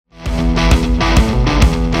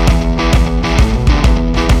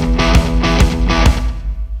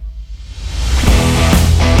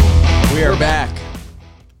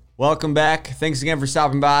Welcome back. Thanks again for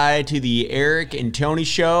stopping by to the Eric and Tony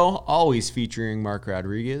Show, always featuring Mark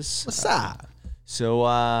Rodriguez. What's up? So,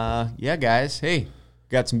 yeah, guys. Hey,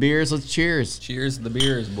 got some beers. Let's cheers. Cheers to the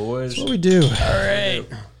beers, boys. That's what we do. All right.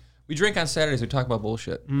 We drink on Saturdays. We talk about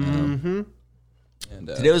bullshit. And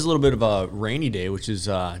Today was a little bit of a rainy day, which is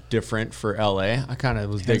different for LA. I kind of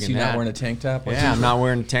was hence digging you that. not wearing a tank top? Yeah, I'm not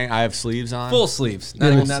wearing a tank. I have sleeves on. Full sleeves.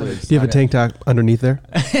 Not even sleeves. Do you have a tank top underneath there?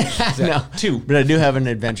 No, two. but I do have an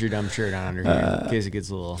Adventure Dumb shirt on under here in case it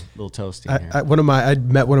gets a little toasty in here. I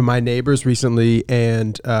met one of my neighbors recently,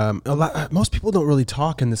 and most people don't really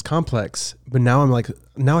talk in this complex. But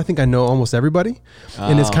now I think I know almost everybody,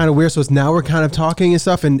 and it's kind of weird. So now we're kind of talking and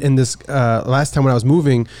stuff. And this last time when I was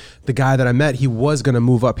moving, the guy that I met, he was gonna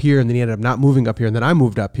move up here, and then he ended up not moving up here, and then I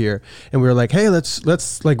moved up here, and we were like, hey,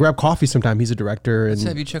 let's like grab coffee sometime. He's a director, and Let's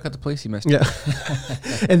have you check out the place you messed yeah.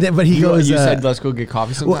 up. And then, but he goes, you said let's go get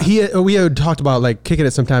coffee sometime. Well, we had talked about like kicking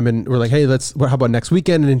it sometime, and we're like, hey, how about next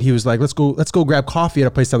weekend? And he was like, let's go grab coffee at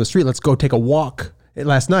a place down the street. Let's go take a walk.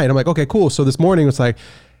 Last night, I'm like, okay, cool. So this morning it's like,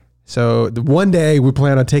 the one day we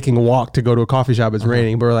plan on taking a walk to go to a coffee shop. It's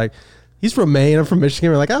raining, but we're like, he's from Maine, I'm from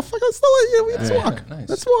Michigan. We're like, oh fuck, let's walk. Nice.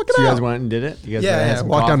 Let's walk it So out. you guys went and did it? You guys had some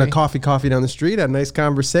Walked down to coffee? coffee down the street, had a nice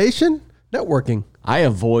conversation, networking. I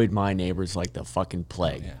avoid my neighbors like the fucking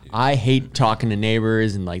plague. I hate talking to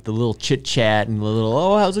neighbors and like the little chit chat and the little,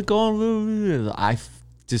 oh, how's it going? I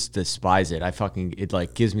just despise it. It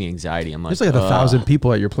like gives me anxiety. I'm like, There's like 1,000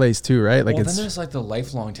 people at your place too, right? Like Well, then there's like the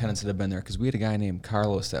lifelong tenants that have been there, because we had a guy named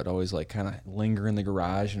Carlos that would always like kind of linger in the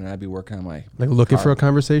garage, and I'd be working on my like looking for a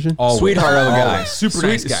conversation. Always. Sweetheart of a guy. Always. Super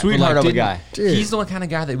nice guy. Sweetheart of a guy. He's the one kind of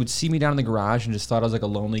guy that would see me down in the garage and just thought I was like a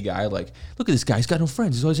lonely guy. Like, look at this guy. He's got no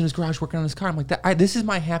friends. He's always in his garage working on his car. I'm like, this is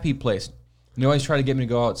my happy place. And he always tried to get me to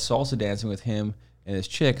go out salsa dancing with him and his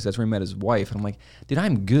chick, because that's where he met his wife. And I'm like, dude,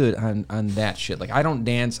 I'm good on that shit. Like, I don't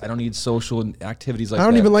dance. I don't need social activities like that. I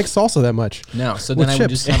don't even like salsa that much. No. So then I would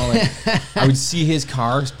just kind of like, I would see his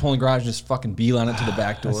car pulling garage and just fucking beeline it to the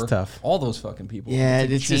back door. That's tough. All those fucking people. Yeah,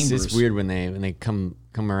 Like it's weird when they come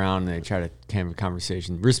around and they try to have a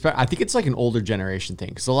conversation. I think it's like an older generation thing,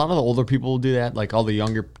 because a lot of the older people will do that. Like all the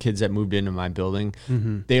younger kids that moved into my building,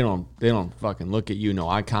 they don't fucking look at you, no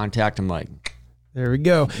eye contact. I'm like, There we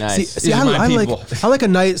go. Nice. See, I like a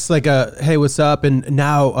nice, like a, hey, what's up? And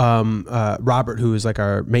now Robert, who is like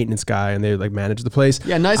our maintenance guy, and they like manage the place.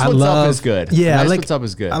 Yeah, nice what's up is good. Yeah, nice like, what's up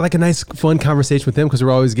is good. I like a nice, fun conversation with them, because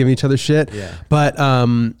we're always giving each other shit. Yeah. But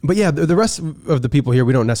yeah, the rest of the people here,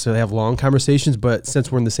 we don't necessarily have long conversations, but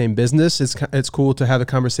since we're in the same business, it's cool to have a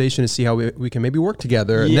conversation and see how we can maybe work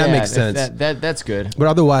together. And that makes sense. That's good. But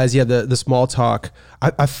otherwise, yeah, the small talk.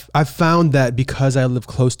 I've found that because I live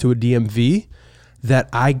close to a DMV,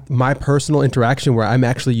 that my personal interaction where I'm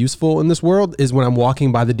actually useful in this world is when I'm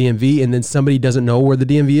walking by the DMV and then somebody doesn't know where the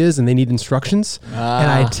DMV is and they need instructions,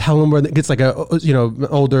 and I tell them where it's like an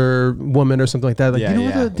older woman or something like that, like,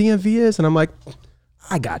 where the DMV is, and I'm like,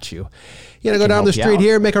 I got you. You gotta go down the street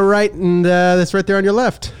here, make a right, and that's right there on your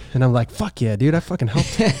left. And I'm like, fuck yeah, dude, I fucking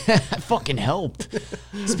helped. I fucking helped.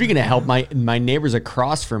 Speaking of help, my neighbors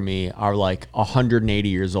across from me are like 180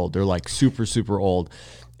 years old. They're like super, super old,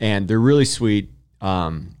 and they're really sweet.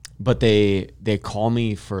 But they call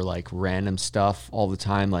me for like random stuff all the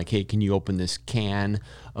time. Like, hey, can you open this can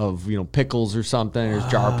of, pickles or something, or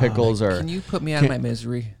jar of pickles, or Can you put me out of my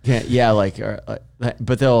misery? yeah, like,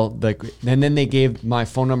 but they'll like, and then they gave my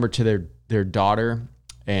phone number to their daughter.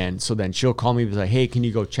 And so then she'll call me and be like, hey, can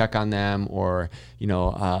you go check on them? Or,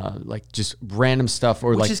 like just random stuff,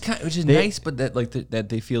 or which is nice, but that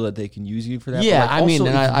they feel that they can use you for that. Yeah, but like, I mean,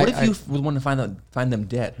 what if you would want to find them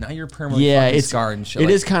dead? Now you're permanently fucking scarred and shit.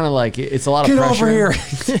 It is kind of like, it's a lot of get pressure. over here.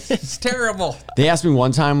 It's terrible. They asked me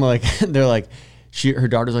one time, like, they're like, her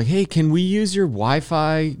daughter's like, hey, can we use your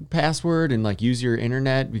Wi-Fi password and like use your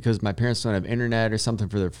internet, because my parents don't have internet or something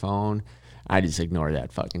for their phone. I just ignore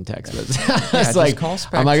that fucking text. It's like, call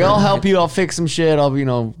Spectrum. I'm like, I'll help you. I'll fix some shit. I'll,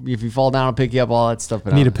 if you fall down, I'll pick you up, all that stuff.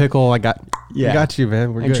 But Need a pickle? I got you, man.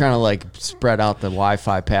 I'm trying to like spread out the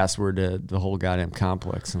Wi-Fi password to the whole goddamn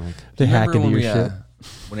complex. And like, they hack into your shit.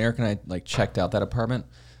 When Eric and I like checked out that apartment,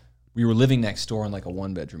 we were living next door in like a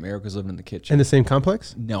 1-bedroom. Eric was living in the kitchen. In the same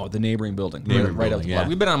complex? No, the neighboring building. Right up the block.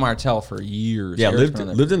 We've been on Martel for years. Yeah, lived in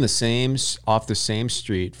off the same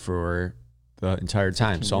street for the entire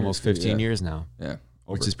time. So almost 15 years now. Yeah.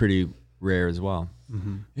 Which is pretty rare as well.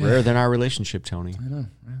 Mm-hmm. Yeah. Rarer than our relationship, Tony. I know.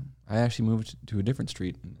 I actually moved to a different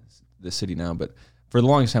street in this city now, but for the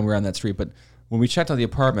longest time we were on that street. But when we checked out the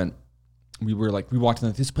apartment, we walked in,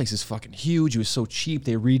 like, this place is fucking huge. It was so cheap.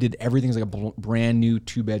 They redid everything's like a brand new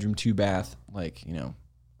 2-bedroom, 2-bath, like,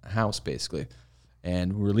 house basically.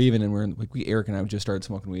 And we were leaving, and Eric and I just started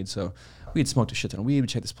smoking weed, so we had smoked a shit ton of weed. We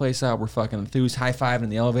checked this place out. We're fucking enthused, high-fiving in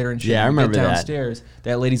the elevator and shit. Yeah, I remember get that. downstairs.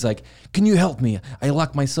 That lady's like, "Can you help me? I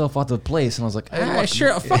locked myself out of the place." And I was like,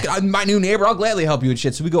 "Sure, fuck it. I'm my new neighbor. I'll gladly help you and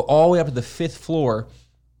shit." So we go all the way up to the 5th floor,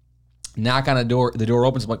 knock on a door. The door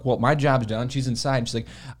opens. I'm like, "Well, my job's done." She's inside. And she's like,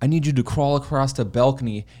 "I need you to crawl across the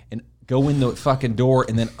balcony and go in the fucking door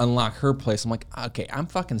and then unlock her place." I'm like, okay, I'm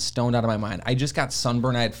fucking stoned out of my mind. I just got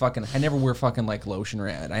sunburned. I never wear fucking like lotion or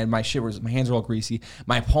I had my hands were all greasy.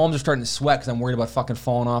 My palms are starting to sweat because I'm worried about fucking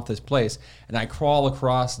falling off this place. And I crawl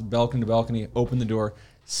across the balcony to balcony, open the door,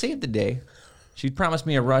 saved the day. She promised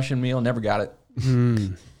me a Russian meal, never got it.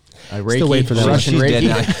 Still wait for that. Russian Reiki.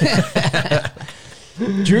 dead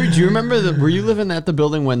now. Do you remember were you living at the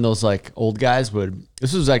building when those like old guys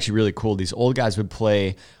this was actually really cool. These old guys would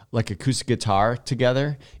play like acoustic guitar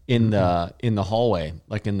together in the hallway,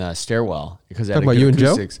 like in the stairwell, because they had Talking about you and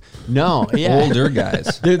Joe? No, yeah, Older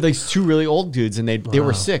guys. They're like two really old dudes, and they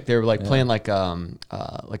were sick. They were like playing like nylon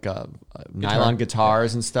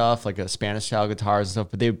guitars and stuff, like a Spanish style guitars and stuff.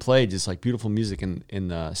 But they would play just like beautiful music in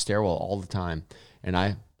the stairwell all the time.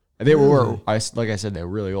 And they were like I said, they were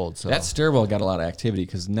really old. So That stairwell got a lot of activity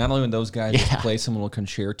because not only when those guys play some little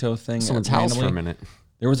concerto thing, someone's house for a minute.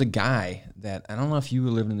 There was a guy that, I don't know if you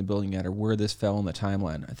were living in the building yet or where this fell in the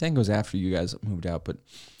timeline. I think it was after you guys moved out, but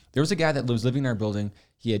there was a guy that was living in our building.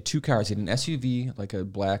 He had 2 cars. He had an SUV, like a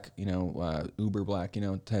black, Uber black,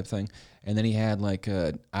 type thing. And then he had like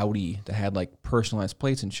an Audi that had like personalized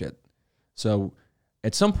plates and shit. So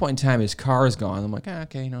at some point in time, his car is gone. I'm like,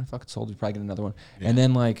 okay, I fucking sold it. Probably get another one. Yeah. And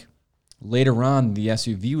then like later on, the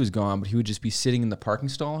SUV was gone, but he would just be sitting in the parking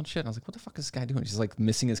stall and shit. And I was like, what the fuck is this guy doing? He's like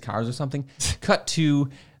missing his cars or something. Cut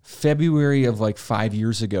to February of like 5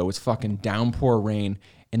 years ago. It's fucking downpour rain.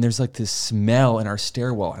 And there's like this smell in our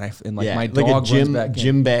stairwell. And my dog like a runs back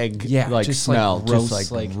gym bag like just smell. Like gross,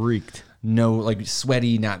 just like reeked. No, like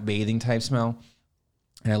sweaty, not bathing type smell.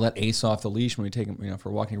 And I let Ace off the leash when we take him for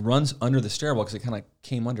a walk. He runs under the stairwell because it kind of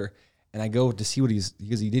came under. And I go to see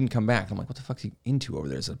because he didn't come back. I'm like, what the fuck's he into over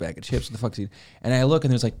there? There's a bag of chips. What the fuck's he? And I look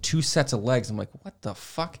and there's like 2 sets of legs. I'm like, what the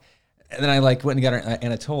fuck? And then I like went and got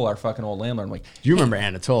Anatole, our fucking old landlord. I'm like, you remember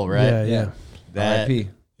Anatole, right? Yeah. That R.I.P.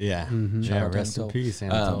 Yeah. Mm-hmm. Yeah. Rest in peace,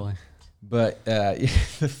 Anatole. But the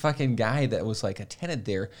fucking guy that was like a tenant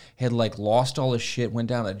there had like lost all his shit, went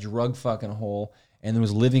down a drug fucking hole, and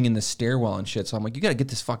was living in the stairwell and shit. So I'm like, you got to get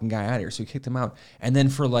this fucking guy out of here. So we kicked him out. And then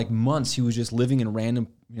for like months, he was just living in random,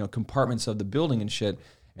 compartments of the building and shit.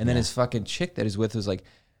 And then his fucking chick that he's with was like,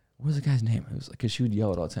 what was the guy's name? It was like, because she would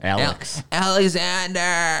yell it all the time. Alexander.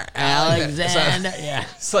 Yeah.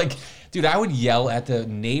 It's like, dude, I would yell at the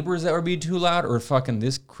neighbors that were being too loud or fucking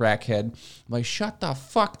this crackhead. I'm like, shut the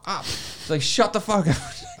fuck up. It's like, shut the fuck up.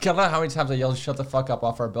 I don't know how many times I yelled shut the fuck up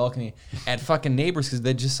off our balcony at fucking neighbors because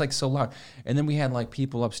they're just like so loud. And then we had like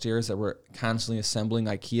people upstairs that were constantly assembling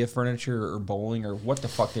IKEA furniture or bowling or what the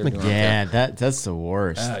fuck they were doing. Yeah, that's the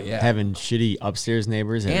worst. Yeah. Having shitty upstairs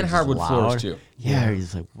neighbors And hardwood floors too. Yeah,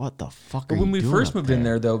 he's like, what the fuck But are when you we doing first up moved there? in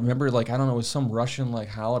there though, remember like, I don't know, it was some Russian like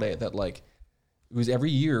holiday that like, it was every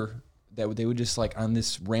year that they would just like on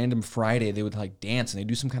this random Friday, they would like dance and they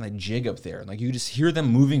do some kind of jig up there. And like you just hear them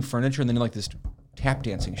moving furniture and then like this tap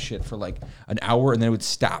dancing shit for like an hour and then it would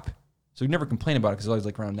stop. So we'd never complain about it because it was always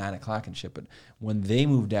like around 9 o'clock and shit. But when they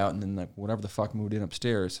moved out and then like whatever the fuck moved in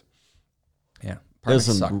upstairs, yeah. There's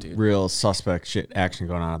some sucked, dude. real suspect shit action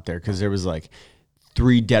going on up there because there was like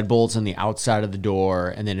 3 deadbolts on the outside of the door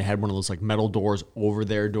and then it had one of those like metal doors over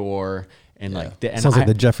their door. And like, sounds like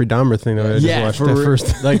the Jeffrey Dahmer thing that I just watched at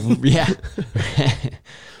first. Like, yeah.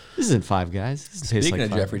 This isn't Five Guys. This tastes Speaking like of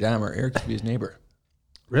Five Jeffrey Dahmer, Eric used to be his neighbor.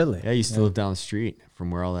 Really? Yeah, I used to live down the street from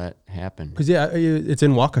where all that happened. Because it's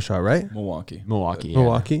in Waukesha, right? Milwaukee. Yeah.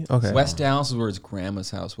 Milwaukee. Okay. West Dallas is where his grandma's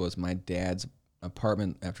house was. My dad's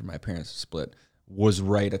apartment after my parents split was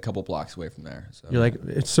right a couple blocks away from there. So You're like,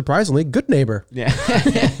 it's surprisingly good neighbor. Yeah.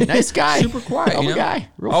 Nice guy. super quiet, Humble guy.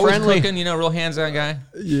 Real always friendly. cooking, real hands-on guy.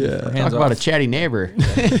 Yeah. Talk about a chatty neighbor.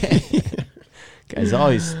 Guy's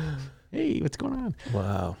always, hey, what's going on?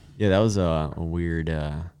 Wow. Yeah, that was a weird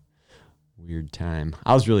time.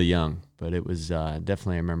 I was really young, but it was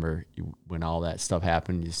definitely, I remember when all that stuff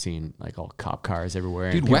happened, you seen like all cop cars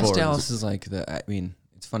everywhere. Dude, and people West were Dallas is like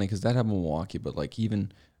it's funny because that happened in Milwaukee, but like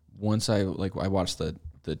even once I watched the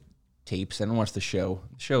tapes, I didn't watch the show.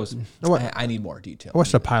 The shows, I need more detail. I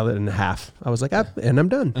watched a pilot and a half. I was like, and I'm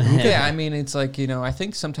done. Yeah, I mean, it's like, I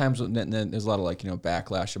think sometimes there's a lot of like,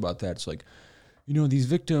 backlash about that. It's like, these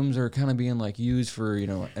victims are kind of being like used for,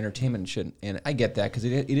 entertainment and shit. And I get that because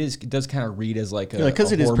it does kind of read as like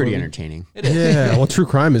because it is pretty movie. entertaining. It is. Yeah, well, true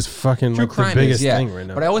crime is fucking True like crime the biggest is, thing right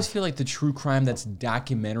now. But I always feel like the true crime that's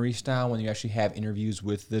documentary style, when you actually have interviews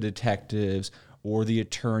with the detectives or the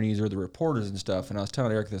attorneys or the reporters and stuff. And I was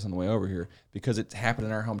telling Eric this on the way over here because it happened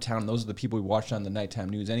in our hometown. And those are the people we watched on the nighttime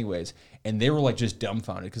news anyways. And they were like just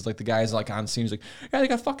dumbfounded because like the guys like on scene was like, yeah, they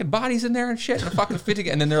got fucking bodies in there and shit and a fucking fit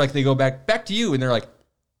together. And then they're like, they go back to you and they're like,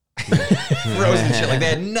 frozen shit. Like they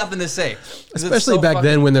had nothing to say. Especially so back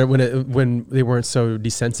then when they weren't so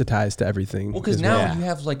desensitized to everything. Well, because now you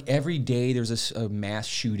have like every day there's a mass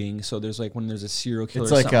shooting. So there's like when there's a serial killer,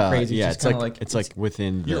 it's like something crazy. Yeah, it's like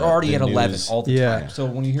within. You're already at 11 news. all the time. So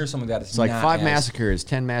when you hear something like that, it's like 5 massacres,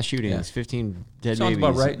 10 mass shootings, 15 dead Sounds babies.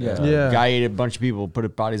 about right. Yeah. Guy ate a bunch of people,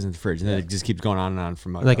 put bodies in the fridge, and then it just keeps going on and on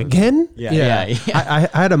from like again. Yeah. I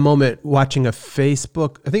had a moment watching a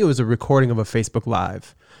Facebook. I think it was a recording of a Facebook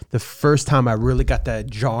Live. The first time I really got that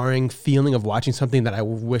jarring feeling of watching something that I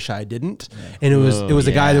wish I didn't. And it was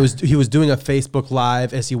a guy that was doing a Facebook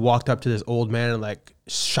Live as he walked up to this old man and like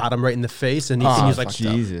shot him right in the face. And he was like,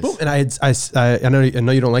 Jesus. Boom. And I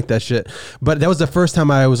know you don't like that shit, but that was the first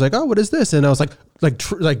time I was like, oh, what is this? And I was like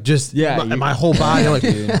my whole body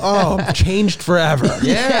like, changed forever.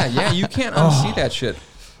 Yeah. You can't unsee that shit.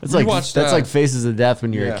 It's like that's like Faces of Death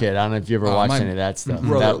when you're a kid. I don't know if you ever watched any of that stuff.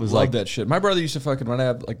 That was like that shit. My brother used to fucking when I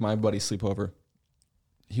had like my buddy sleep over,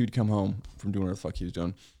 he would come home from doing whatever the fuck he was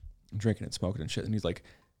doing, drinking and smoking and shit. And he's like,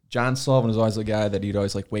 John Sullivan was always the guy that he'd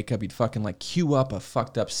always like wake up, he'd fucking like cue up a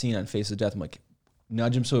fucked up scene on Faces of Death. I'm like,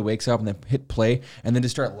 nudge him so he wakes up and then hit play and then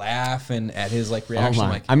just start laughing at his like reaction.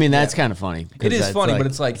 Like, I mean, that's kind of funny. It is funny, but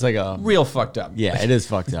it's like a real fucked up. Yeah, it is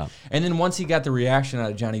fucked up. And then once he got the reaction out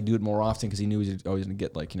of Johnny, do it more often because he knew he was always gonna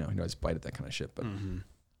get like he'd always bite at that kind of shit. But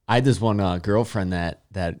I had this one girlfriend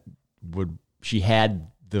that she had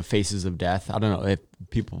the Faces of Death. I don't know if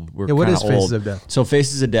people were kind of old. What is Faces of Death? So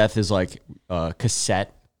Faces of Death is like a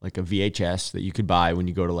cassette, like a VHS that you could buy when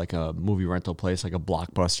you go to like a movie rental place, like a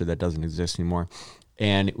Blockbuster that doesn't exist anymore.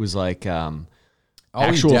 And it was like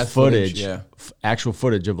actual footage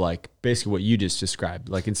of like basically what you just described.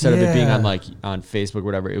 Like instead of it being on like on Facebook or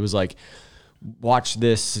whatever, it was like watch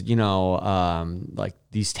this, like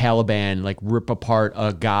these Taliban like rip apart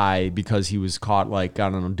a guy because he was caught like, I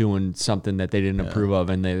don't know, doing something that they didn't approve of,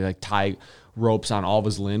 and they like tie ropes on all of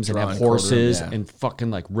his limbs and have horses and fucking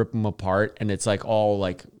like rip them apart, and it's like all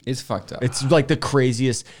like it's fucked up. It's like the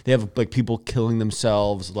craziest. They have like people killing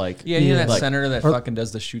themselves. Like that like, senator that fucking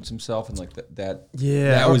does the shoots himself and like that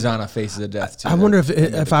was on a Faces of Death too. I wonder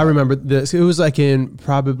if I remember this. It was like in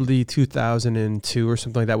probably 2002 or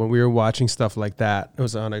something like that when we were watching stuff like that. It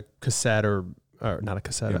was on a cassette or not a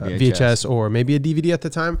cassette, a VHS or maybe a DVD at the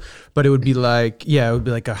time, but it would be like, it would be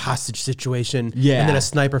like a hostage situation. Yeah. And then a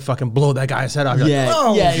sniper fucking blow that guy's head off. You're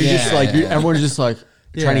everyone's just like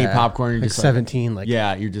trying to eat popcorn. You're like just 17.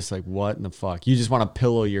 you're just like, what in the fuck? You just want to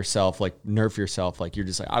pillow yourself, like nerf yourself. Like you're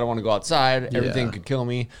just like, I don't want to go outside. Everything could kill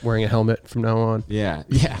me. Wearing a helmet from now on. Yeah.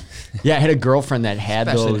 I had a girlfriend that had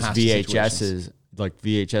Especially those VHSs, like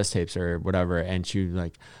VHS tapes or whatever. And she was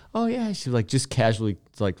like, oh yeah, she like just casually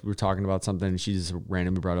like we're talking about something and she just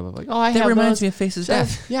randomly brought it up like, oh, that reminds me of Faces of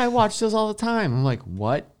Death. Yeah, I watch those all the time. I'm like,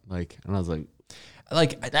 what? Like, and I was like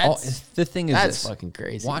the thing is that's fucking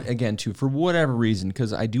crazy. Again, too, for whatever reason,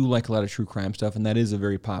 because I do like a lot of true crime stuff, and that is a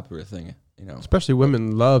very popular thing. Especially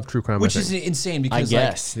women love true crime, which is insane because I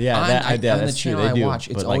guess on the channel I watch,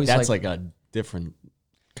 it's always that's like a different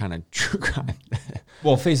kind of true crime.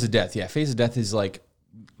 Well, Faces of Death, Faces of Death is like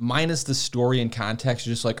minus the story and context,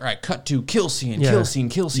 just like, all right, cut to kill scene, kill scene,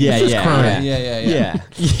 kill scene. Yeah.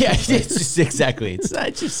 It's just exactly. It's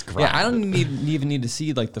just crime. Yeah, I don't even need to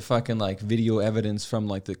see like the fucking like video evidence from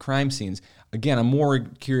like the crime scenes. Again, I'm more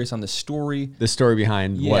curious on the story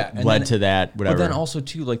behind what led to that, whatever. But then also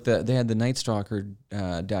too, like they had the Night Stalker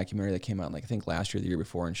documentary that came out like I think last year, the year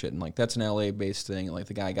before, and shit. And like that's an LA based thing. And, like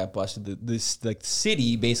the guy got busted. This like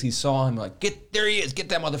city basically saw him like, there he is, get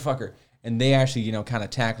that motherfucker. And they actually, kind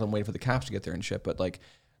of tackled him, waited for the cops to get there and shit. But like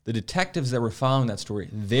the detectives that were following that story,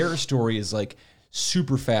 their story is like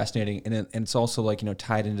super fascinating, and it's also like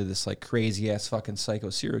tied into this like crazy ass fucking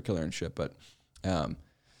psycho serial killer and shit. But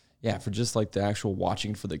for just like the actual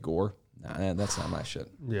watching for the gore, that's not my shit.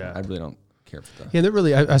 Yeah, I really don't care for that. Yeah, they're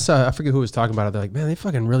really. I forget who was talking about it. They're like, man, they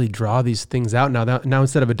fucking really draw these things out now. Now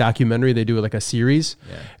instead of a documentary, they do like a series,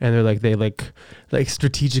 and they're like they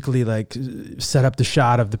strategically like set up the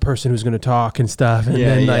shot of the person who's going to talk and stuff, and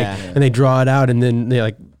then and they draw it out, and then they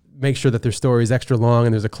like make sure that their story is extra long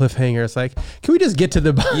and there's a cliffhanger. It's like, can we just get to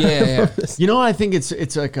the bottom of this? You know what I think it's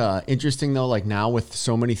like interesting though, like now with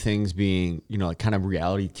so many things being, you know, like kind of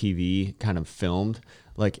reality TV kind of filmed,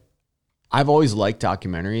 like I've always liked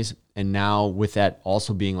documentaries, and now with that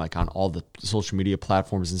also being like on all the social media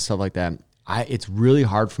platforms and stuff like that, it's really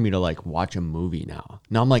hard for me to like watch a movie now.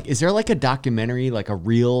 Now I'm like, is there like a documentary, like a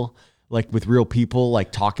real, like with real people,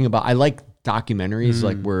 like talking about, I like documentaries,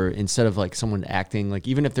 like where instead of like someone acting, like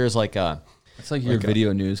even if there's like a, it's like your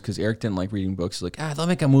video news, because Eric didn't like reading books. He's like, they'll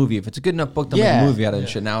make a movie. If it's a good enough book, they'll make a movie out of it and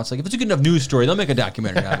shit. Now it's like, if it's a good enough news story, they'll make a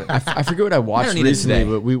documentary out of it. I forget what I watched don't need it recently, today.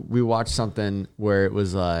 but we watched something where it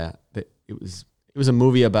was it was a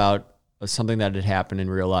movie about something that had happened in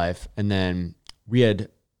real life, and then we had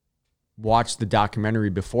watched the documentary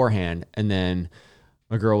beforehand, and then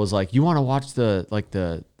my girl was like, "You want to watch the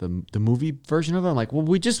movie version of it?" I'm like, "Well,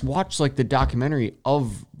 we just watched like the documentary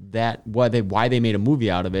of that, why they made a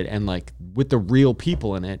movie out of it, and like with the real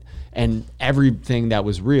people in it and everything that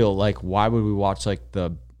was real. Like, why would we watch like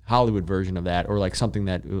the Hollywood version of that, or like something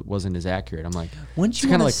that wasn't as accurate?" I'm like, wouldn't you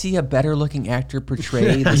want to like, see a better looking actor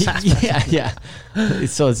portray this? yeah.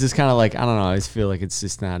 So it's just kind of like, I don't know. I just feel like it's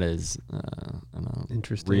just not as I don't know,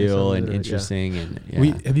 Interesting, real and yeah. interesting.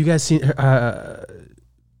 And Have you guys seen?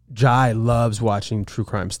 Jai loves watching true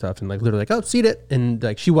crime stuff, and like literally like, oh, seen it, and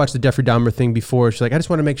like she watched the Jeffrey Dahmer thing before. She's like, I just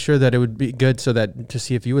want to make sure that it would be good, so that to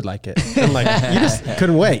see if you would like it. I'm like, you just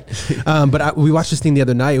couldn't wait. But we watched this thing the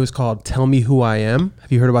other night. It was called "Tell Me Who I Am."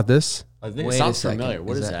 Have you heard about this? I think it Wait a sounds second. familiar.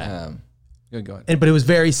 What is that? Go ahead. But it was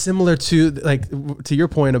very similar to like to your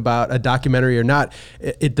point about a documentary or not.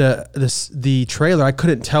 The trailer, I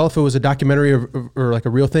couldn't tell if it was a documentary or like a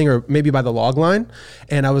real thing, or maybe by the log line.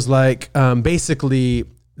 And I was like, basically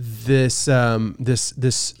there's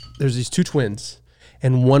these two twins,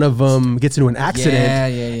 and one of them gets into an accident,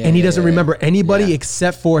 and he doesn't remember anybody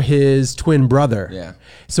except for his twin brother. Yeah.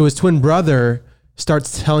 So his twin brother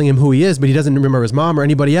starts telling him who he is, but he doesn't remember his mom or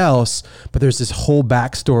anybody else. But there's this whole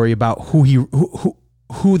backstory about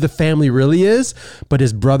who the family really is. But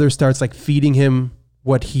his brother starts like feeding him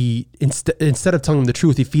what he instead of telling him the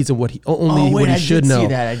truth, he feeds him what he should know.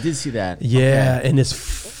 I did see that. Yeah, and it's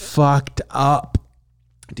fucked up.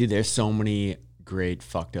 Dude, there's so many great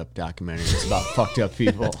fucked up documentaries about fucked up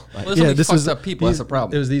people. Like, Well, there's fucked up people. That's the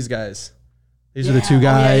problem. It was these guys. These are the two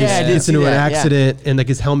guys. I did Gets see into an that, accident, and like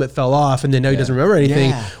his helmet fell off, and then now he doesn't remember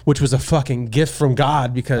anything, Yeah. which was a fucking gift from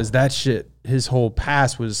God, because that shit, his whole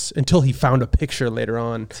past was until he found a picture later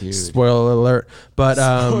on. Dude. Spoiler alert. But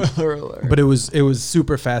Spoiler alert. but it was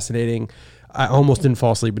super fascinating. I almost didn't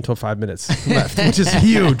fall asleep until 5 minutes left, which is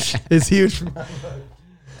huge. It's huge.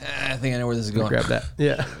 I think I know where this is going. Grab that.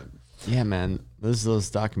 Yeah. Yeah, man, those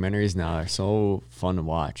documentaries now are so fun to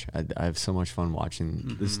watch. I have so much fun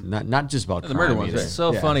watching this. Not just about The murder crime ones either. are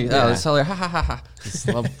so Yeah. funny. Yeah. Oh, it's so like, ha ha ha ha. Just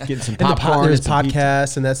love getting some And popcorn. there's and some pizza.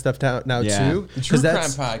 podcasts and that stuff now Yeah. too. The 'Cause true crime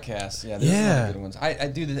that's- podcasts, yeah, there's Yeah. a lot of good ones. I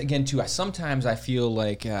do that again too. Sometimes I feel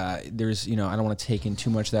like there's, I don't want to take in too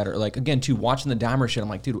much of that, or like again too watching the Dahmer shit. I'm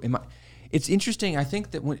like, dude, it's interesting. I think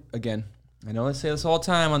that again, I know I say this all the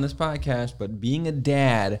time on this podcast, but being a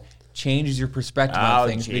dad changes your perspective on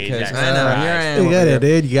things, because Jesus I know Christ. here I am. You over got here. it,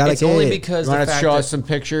 dude. You got It's a only kid. because You the want to fact show that- us some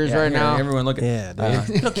pictures Yeah, right here, now? everyone look at Yeah, dude.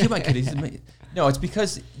 look how cute my kid is. No, it's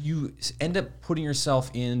because you end up putting yourself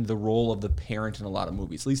in the role of the parent in a lot of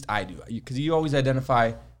movies. At least I do, because you always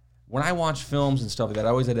identify. When I watch films and stuff like that, I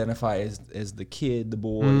always identify as the kid, the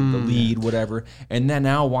boy, the lead, whatever. And then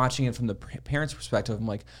now watching it from the parent's perspective, I'm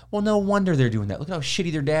like, well, no wonder they're doing that. Look how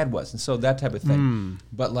shitty their dad was, and so that type of thing.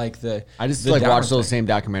 But like I just the like Dahmer watch those thing.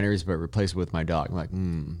 same documentaries, but replace it with my dog. I'm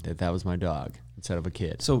like, that was my dog instead of a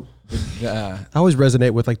kid. So I always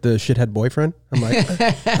resonate with like the shithead boyfriend. I'm like,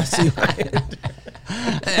 I see,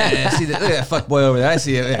 see look at that fuck boy over there. I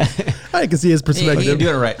see it. I can see his He perspective. ain't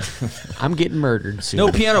doing it right. I'm getting murdered soon.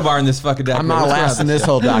 No piano bar in this fucking I'm documentary. not Let's lasting go. this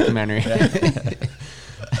whole documentary.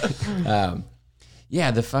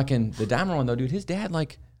 Yeah, the Dahmer one though, dude. His dad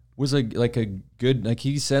was a good, like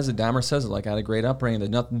he says it. Dahmer says it, like had a great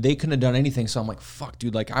upbringing. That they couldn't have done anything. So I'm like, fuck,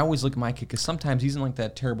 dude. Like I always look at my kid, because sometimes he's in like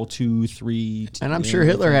that terrible 2, 3. And I'm sure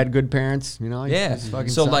Hitler had good parents. Yeah. his fucking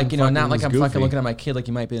So son like not fucking like was I'm goofy. fucking looking at my kid like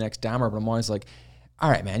he might be the next Dahmer, but I'm always like, all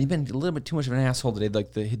right, man, you've been a little bit too much of an asshole today.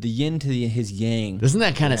 Like the yin to his yang. Doesn't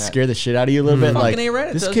that kind of scare the shit out of you a little bit? Like Fucking A-right,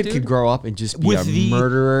 it this does, kid dude. could grow up and just be With a the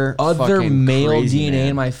murderer. Other fucking male crazy DNA man.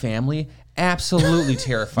 in my family absolutely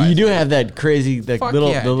terrifies You do me. have that crazy, like Fuck little,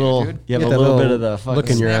 yeah, the little. dude. You have Get a that little bit little of the fucking look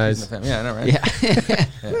in your Snap eyes. in the family. Yeah, I know, right?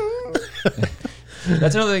 Yeah.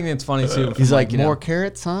 That's another thing that's funny too. He's from, like, you know- more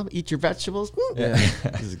carrots, huh? Eat your vegetables. Yeah.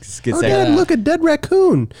 Just gets Oh, that. Dad, look, a dead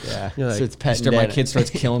raccoon. Yeah. You're like, so it's pet. My kid starts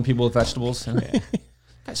killing people with vegetables.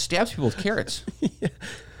 God Guy stabs people with carrots.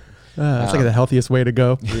 That's like the healthiest way to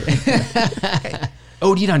go.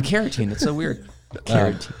 OD'd on carotene. That's so weird.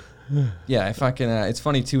 Carotene. Yeah, I fucking. It's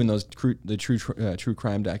funny too in those true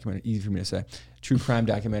crime documentaries. Easy for me to say. True crime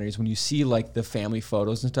documentaries, when you see like the family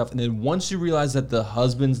photos and stuff, and then once you realize that the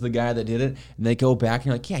husband's the guy that did it, and they go back and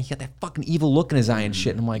you're like, yeah, he got that fucking evil look in his eye and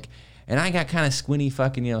shit. And I'm like, and I got kind of squinty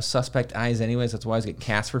fucking, suspect eyes anyways. That's why I always get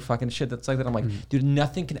cast for fucking shit that's like that. I'm like, dude,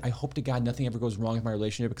 nothing can, I hope to God nothing ever goes wrong with my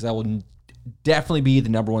relationship because I will definitely be the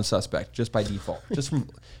number one suspect just by default, just from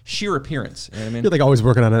sheer appearance. You know what I mean? You're like always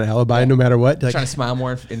working on an alibi no matter what. Like, trying to smile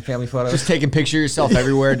more in family photos. Just taking pictures of yourself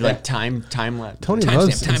everywhere, like time lapse. Tony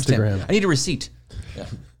loves Instagram. I need a receipt. Yeah.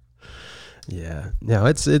 Yeah, no,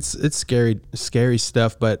 it's scary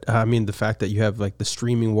stuff. But I mean, the fact that you have like the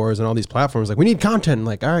streaming wars and all these platforms, like we need content.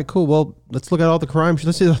 Like, all right, cool. Well, let's look at all the crime.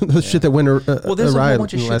 Let's see those shit that went well, there's a whole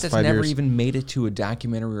bunch of shit that's never years. even made it to a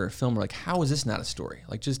documentary or a film. Like, how is this not a story?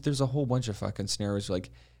 Like, just there's a whole bunch of fucking scenarios. Like,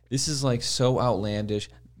 this is like so outlandish.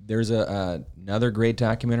 There's another great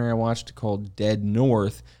documentary I watched called Dead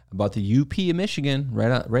North about the UP of Michigan,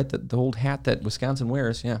 right the old hat that Wisconsin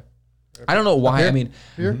wears. Yeah. I don't know why. I mean,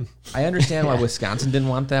 I understand why Wisconsin didn't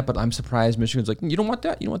want that, but I'm surprised Michigan's like, you don't want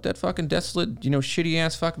that? You don't want that fucking desolate, shitty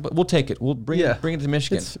ass fucking, but we'll take it. We'll bring it to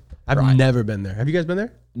Michigan. I've never been there. Have you guys been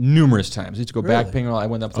there? Numerous times. I used to go Really? backpacking. I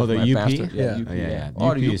went up to the my UP? pastor. Yeah. UP, Yeah. Oh,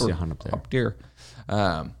 UP the used to Uper hunt up there. Up there.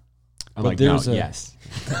 I'm but like, no, there's yes.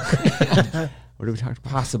 What are we talking about?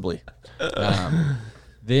 Possibly.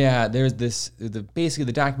 There's this. Basically,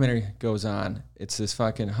 the documentary goes on. It's this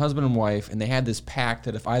fucking husband and wife, and they had this pact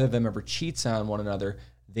that if either of them ever cheats on one another,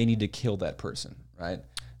 they need to kill that person, right?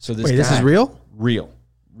 So this. Wait, this is real? Real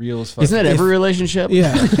as fuck. Isn't that every relationship?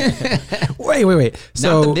 Yeah. Wait.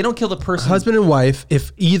 So they don't kill the person. Husband and wife,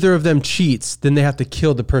 if either of them cheats, then they have to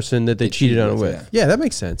kill the person that they cheated on with. Yeah, that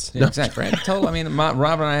makes sense. Yeah, exactly. Right. Rob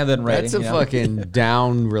and I have that in writing. That's a fucking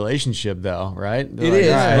down relationship, though, right? It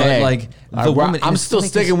is. But like the woman, I'm still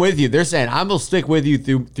sticking with you. They're saying I'm gonna stick with you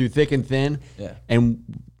through thick and thin. Yeah. And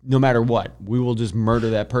no matter what, we will just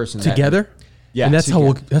murder that person together. Yeah. And that's how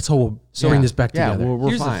we'll bring this back together. We're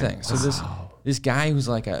Here's fine. the thing. So this guy who's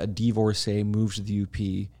like a divorcee moves to the UP.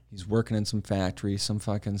 He's working in some factory, some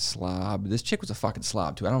fucking slob. This chick was a fucking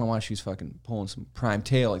slob too. I don't know why she was fucking pulling some prime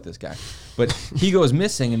tail like this guy. But he goes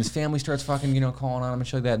missing, and his family starts fucking calling on him and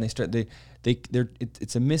shit like that. And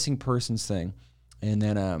it's a missing persons thing, and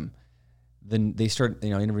then they start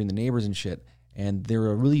interviewing the neighbors and shit. And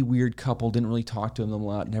they're a really weird couple. Didn't really talk to them a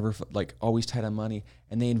lot. Never always tight on money.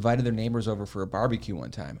 And they invited their neighbors over for a barbecue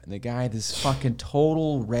one time. And the guy, this fucking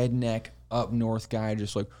total redneck up north guy,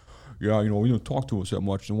 just like, yeah, we don't talk to us that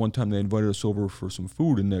much. And one time they invited us over for some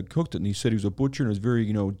food, and they cooked it. And he said he was a butcher, and it was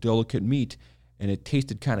very, delicate meat, and it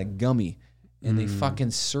tasted kind of gummy. And they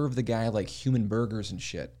fucking served the guy like human burgers and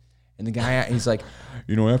shit. And the guy, he's like,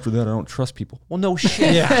 after that, I don't trust people. Well, no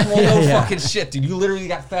shit. Fucking shit, dude. You literally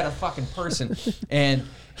got fed a fucking person. And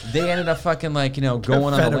they ended up fucking going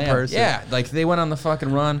on the lam. Person. Yeah, like they went on the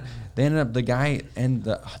fucking run. They ended up, the guy and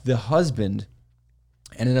the husband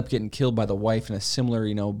ended up getting killed by the wife in a similar,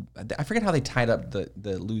 I forget how they tied up the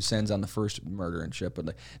loose ends on the first murder and shit,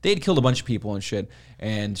 but they had killed a bunch of people and shit,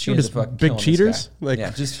 and she was fucking big cheaters.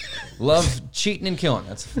 Just love cheating and killing.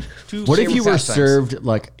 That's two. What if you were served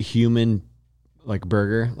like human, like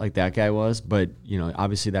burger, like that guy was, but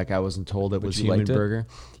obviously that guy wasn't told it was human burger.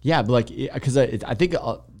 Yeah, but because I think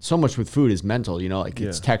so much with food is mental,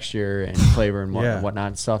 its texture and flavor and whatnot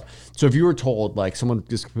and stuff. So if you were told, like someone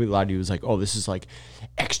just completely lied to you, was like, oh, this is like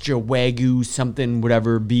extra Wagyu something,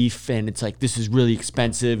 whatever beef, and it's like, this is really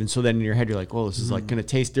expensive. And so then in your head, you're like, well, this is like going to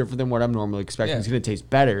taste different than what I'm normally expecting. It's going to taste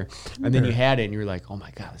better. And then you had it and you're like, oh my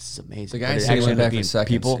God, this is amazing. The guy said went back in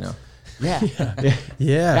seconds, Yeah.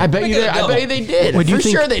 Yeah. I bet you they did. Wait, for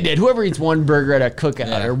sure they did. Whoever eats one burger at a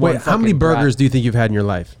cookout or one. Wait, how many burgers do you think you've had in your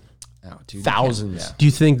life? Oh, dude, thousands. Do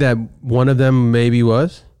you think that one of them maybe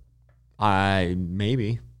was?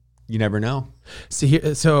 Maybe. You never know. See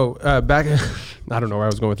here, so back, I don't know where I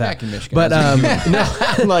was going with that. Back in Michigan, but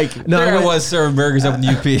I was serving burgers up in the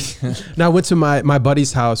UP. Now I went to my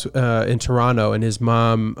buddy's house in Toronto, and his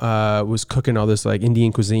mom was cooking all this like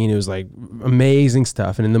Indian cuisine. It was like amazing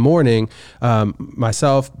stuff. And in the morning,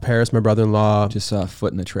 myself, Paris, my brother-in-law, just saw a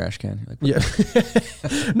foot in the trash can.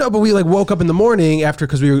 No, but we woke up in the morning after,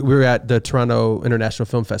 because we were at the Toronto International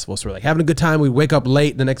Film Festival, so we're like having a good time. We wake up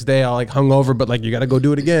late the next day, all hungover, but you got to go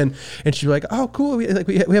do it again. And she's like, oh, cool. We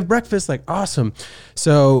have breakfast. Like, awesome.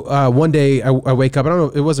 So one day I wake up. I don't know.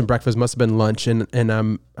 It wasn't breakfast. Must have been lunch. And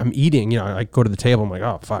I'm eating. You know, I go to the table. I'm like,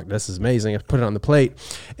 oh fuck, this is amazing. I put it on the plate,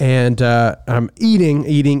 and I'm eating.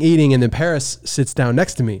 And then Paris sits down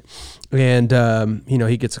next to me, and you know,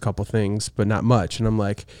 he gets a couple things, but not much. And I'm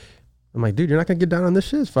like, dude, you're not gonna get down on this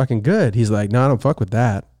shit. It's fucking good. He's like, no, I don't fuck with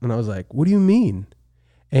that. And I was like, what do you mean?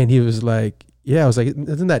 And he was like, yeah. I was like,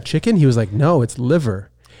 isn't that chicken? He was like, no, it's liver.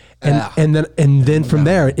 And then from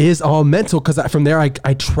there it is all mental, because from there I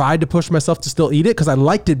tried to push myself to still eat it because I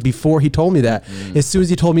liked it before he told me that. As soon as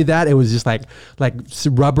he told me that, it was just like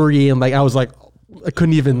rubbery, and like I was like, I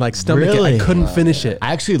couldn't even like stomach Really? it. I couldn't finish it.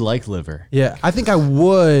 I actually like liver. Yeah, I think I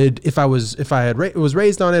would if I was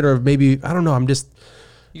raised on it, or maybe I don't know. I'm just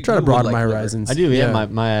trying to broaden my horizons. I do. Yeah,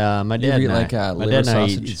 my dad eat and like, my liver dad and I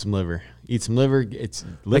sausage? eat some liver. It's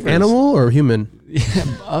Like animal or human.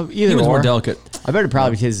 either Human's more or. delicate. I bet it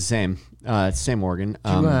probably tastes the same. It's the same organ.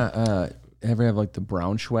 Do you ever have like the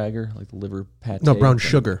brown schwager, like the liver pate? No, brown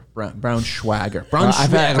sugar. Brown schwager. Brown I've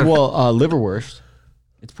had, schwager. liverwurst.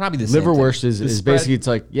 It's probably the same Liverwurst thing. is basically it's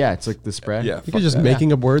like the spread. Yeah. You're just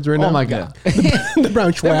making up words right now. Oh my god. The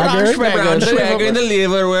brown schwager. The brown schwager and the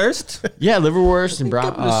liverwurst. Yeah, liverwurst and brown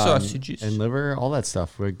couple of sausages. and liver, all that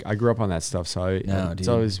stuff. I grew up on that stuff, so it's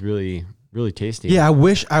always really really tasty. Yeah, I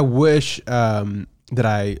wish that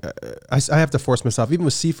I have to force myself, even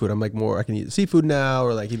with seafood. I'm like I can eat seafood now,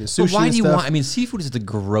 or like even sushi. But why and do you stuff. want? I mean, seafood is the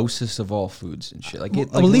grossest of all foods and shit. Like, Well,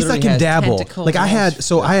 at least I can dabble. Like I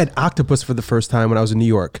had octopus for the first time when I was in New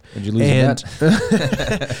York. Did you lose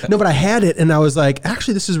that? No, but I had it, and I was like,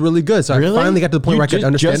 actually, this is really good. So I finally got to the point where I could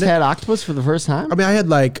understand just it. had octopus for the first time? I mean, I had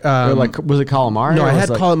like Or was it calamari? no, or I had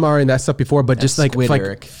was calamari and that stuff before, but just like squid,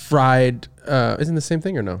 Eric. fried. Isn't the same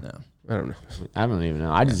thing or no? No. I don't know. I don't even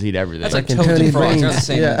know. I just eat everything. That's like Like toads Tony and frogs. Brains. They're the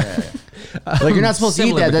same. Yeah. like you're not supposed to eat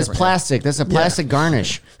Similar that. but That's different. plastic. That's a plastic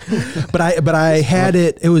garnish. But I had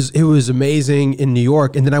it. It was amazing in New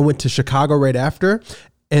York, and then I went to Chicago right after,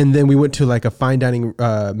 and then we went to like a fine dining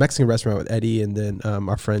Mexican restaurant with Eddie and then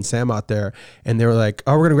our friend Sam out there, and they were like,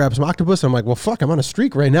 "Oh, we're gonna grab some octopus." I'm like, "Well, fuck, I'm on a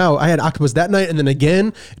streak right now." I had octopus that night, and then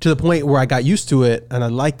again to the point where I got used to it and I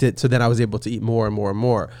liked it, so then I was able to eat more and more and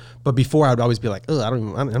more. But before, I would always be like, "Oh,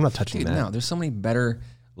 I'm not touching Dude, that." no, there's so many better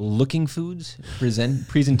looking foods,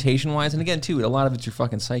 presentation wise, and again too, a lot of it's your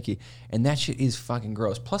fucking psyche, and that shit is fucking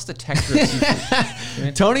gross. Plus the texture of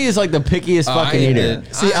seafood. Tony is like the pickiest fucking eater.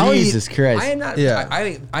 Jesus Christ. I am not.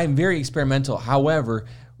 Yeah. I'm very experimental. However,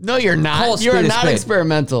 No, you're call not. a You're spade a not spade.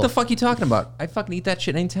 experimental. What the fuck you talking about? I fucking eat that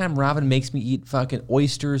shit anytime Robin makes me eat fucking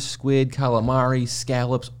oysters, squid, calamari,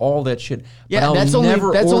 scallops, all that shit. Yeah, but I'll that's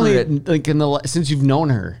never only order it. like since you've known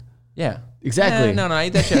her. Yeah. Exactly. No, I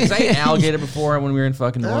eat that shit. 'Cause I ate alligator before when we were in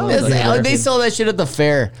fucking New Orleans. They sell that shit at the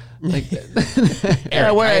fair. Like, yeah,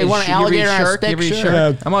 where you want an alligator on a stick?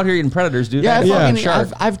 Sure. I'm out here eating predators, dude. Yeah, Yeah. I've Dude,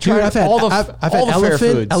 tried I've had all the I've all had the fair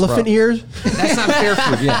foods. elephant ears. That's not fair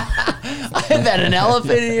food. Yeah. I've had an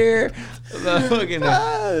elephant here.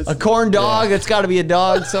 A corn dog. That's got to be a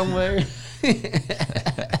dog somewhere.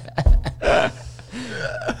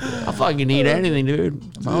 I'll fucking eat anything, dude.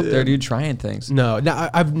 I'm out there, dude, trying things. No,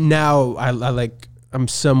 I'm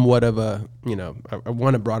somewhat of a, I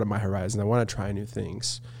want to broaden my horizon. I want to try new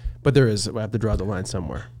things, but I have to draw the line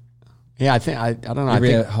somewhere. Yeah, I don't know. You I ever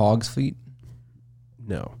think had hog's feet?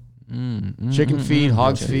 No, chicken feet,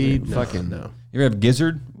 hog's feet, no, fucking no. You ever have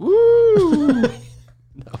gizzard? Woo! No.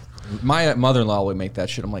 My mother-in-law would make that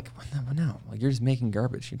shit. I'm like, no, like you're just making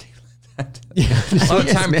garbage. You take that. A lot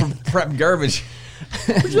of time to prep garbage.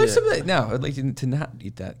 Would you like some of that? No, I'd like to not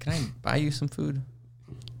eat that. Can I buy you some food?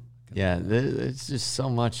 Yeah, there's just so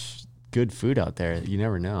much good food out there. You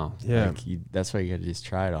never know. Yeah. Like that's why you got to just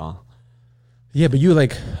try it all. Yeah, but you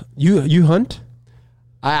hunt?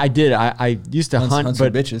 I did. I used to hunt,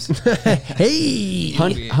 but bitches. Hey,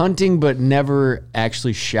 hunting, but never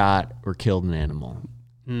actually shot or killed an animal.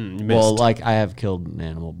 Well, like I have killed an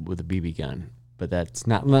animal with a BB gun, but that's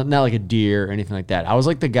not like a deer or anything like that. I was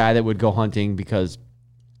like the guy that would go hunting because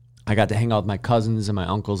I got to hang out with my cousins and my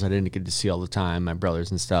uncles I didn't get to see all the time, my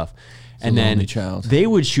brothers and stuff. And then they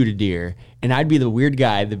would shoot a deer, and I'd be the weird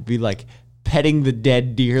guy that'd be like petting the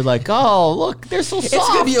dead deer, like, oh, look, they're so soft. It's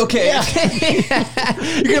going to be okay. Yeah.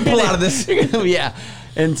 You're going to pull out of this. Yeah.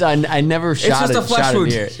 And so I never shot just a flesh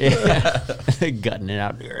wound. deer. Yeah. Gutting it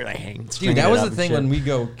out there, like hanging. Dude, that was the thing when we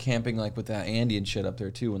go camping, like with that Andy and shit up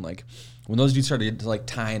there too, and like when those dudes started to like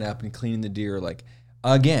tying up and cleaning the deer, like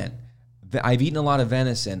again, I've eaten a lot of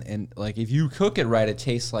venison, and like if you cook it right, it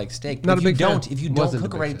tastes like steak. Not a big fan. If you don't Wasn't a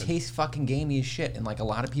cook it big right, it fan. tastes fucking gamey as shit. And like a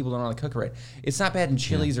lot of people don't know how to cook it right. It's not bad in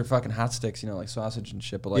chilies or fucking hot sticks, like sausage and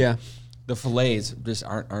shit. But like the fillets just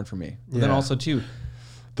aren't for me. But then Yeah. also too,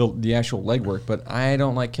 the actual legwork, but I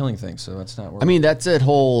don't like killing things, so that's not. I mean, that's that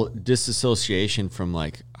whole disassociation from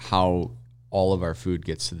like how all of our food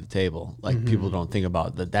gets to the table. Like people don't think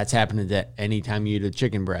about that. That's happening to anytime you eat a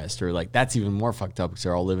chicken breast, or like that's even more fucked up because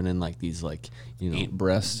they're all living in like these like eat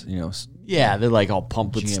breasts, Yeah, they're like all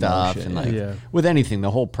pumped with GMO stuff, shit, and like with anything,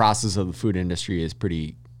 the whole process of the food industry is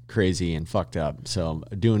pretty crazy and fucked up. So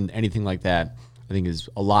doing anything like that, I think, is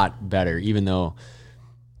a lot better. Even though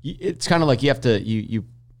it's kind of like you have to you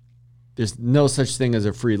there's no such thing as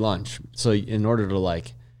a free lunch. So in order to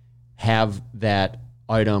like have that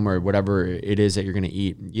item or whatever it is that you're going to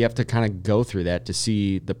eat, you have to kind of go through that to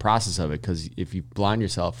see the process of it. Because if you blind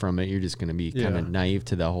yourself from it, you're just going to be kind of naive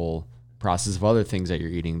to the whole process of other things that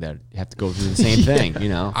you're eating that have to go through the same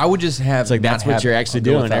thing. I would just have. It's like that's what you're actually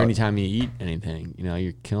doing every time you eat anything.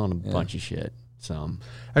 You're killing a bunch of shit. So,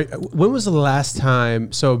 when was the last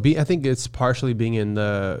time? So, I think it's partially being in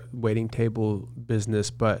the waiting table business,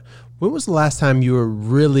 but when was the last time you were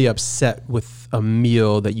really upset with a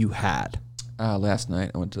meal that you had? Last night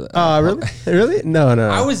I went to. Really? Really? No.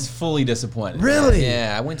 I was fully disappointed. Really?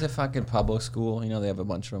 Yeah, I went to fucking public school. They have a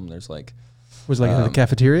bunch of them. There's like. Was it like in the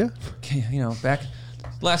cafeteria? Back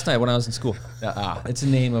last night when I was in school. It's the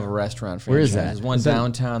name of a restaurant. Where is that? There's one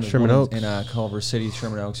downtown. There's Sherman one Oaks? in Culver City,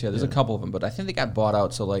 Sherman Oaks. Yeah, there's a couple of them, but I think they got bought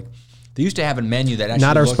out. So like, they used to have a menu that actually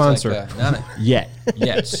Not our looked sponsor. Like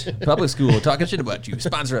yes, public school talking shit about you.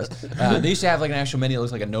 Sponsor us. They used to have like an actual menu that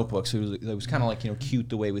looks like a notebook. So it was kind of like cute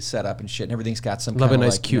the way it was set up and shit. And everything's got some. Love a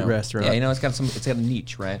nice like, cute restaurant. Yeah, it's got a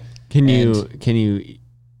niche, right? Can you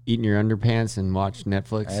eat in your underpants and watch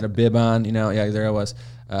Netflix? I had a bib on. Yeah, there I was.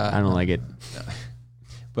 I don't like it.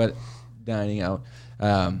 But dining out.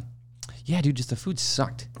 Yeah, dude, just the food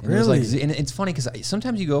sucked. And Really? And it's funny because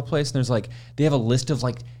sometimes you go a place and there's like, they have a list of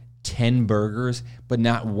like 10 burgers, but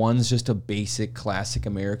not one's just a basic classic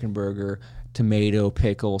American burger. Tomato,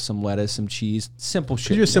 pickle, some lettuce, some cheese, simple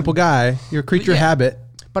shit. You're a simple guy. You're a creature of habit.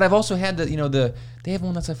 But I've also had they have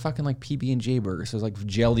one that's a fucking like PB&J burger. So it's like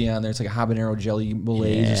jelly on there. It's like a habanero jelly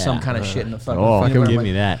malaise or some kind of shit in the fucking. Fucking give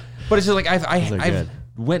me that. But it's just like I've good.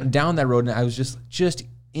 went down that road and I was just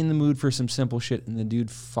in the mood for some simple shit, and the dude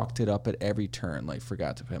fucked it up at every turn. Like,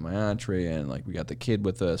 forgot to put my entree in. Like, we got the kid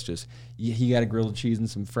with us. Just he got a grilled cheese and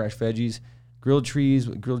some fresh veggies. Grilled cheese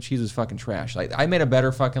was fucking trash. Like, I made a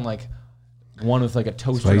better fucking like one with like a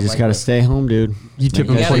toaster. So you just got to stay home, dude. You tip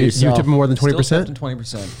them 20. You tip them more than 20%.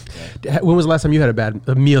 20%. When was the last time you had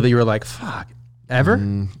a meal that you were like, fuck,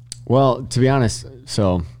 ever? Well, to be honest,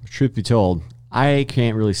 so truth be told, I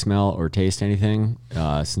can't really smell or taste anything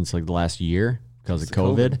since like the last year because of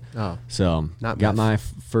COVID. Oh, so not got meth. my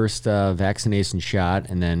first vaccination shot,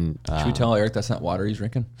 and then Should we tell Eric that's not water he's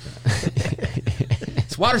drinking?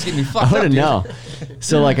 This water's getting me fucked I up, wouldn't dude. know.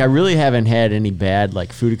 So like I really haven't had any bad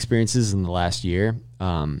like food experiences in the last year,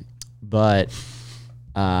 but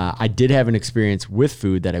I did have an experience with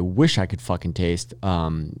food that I wish I could fucking taste.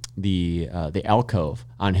 The Alcove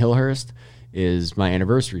on Hillhurst is my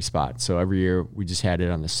anniversary spot. So every year we just had it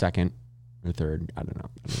on the second or third. I don't know.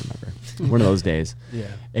 I don't remember. One of those days. Yeah.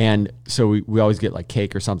 And so we always get like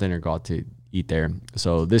cake or something or go out to eat there.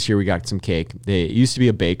 So this year we got some cake. It used to be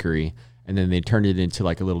a bakery, and then they turned it into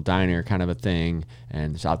like a little diner kind of a thing.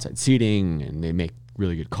 And there's outside seating, and they make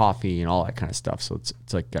really good coffee and all that kind of stuff. So it's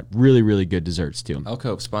like got really, really good desserts too.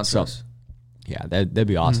 Alcove, sponsor us. Yeah, that'd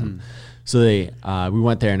be awesome. So we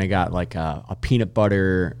went there and I got like a peanut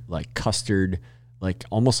butter, like custard, like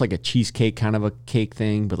almost like a cheesecake kind of a cake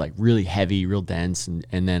thing, but like really heavy, real dense, and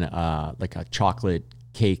then like a chocolate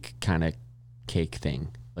cake kind of cake thing.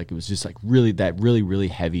 Like it was just like really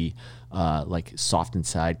heavy, like soft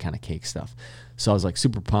inside kind of cake stuff. So I was like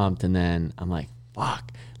super pumped, and then I'm like,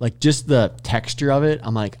 fuck. Like just the texture of it,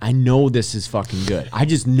 I'm like, I know this is fucking good. I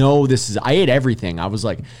just know this is. I ate everything. I was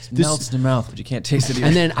like, This melts in the mouth, but you can't taste it either.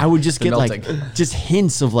 and then I would just get melting. like just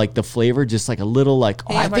hints of like the flavor, just like a little like,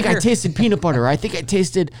 oh, Hey, I I'm think right I here. tasted peanut butter. Or I think I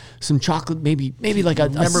tasted some chocolate, maybe like a.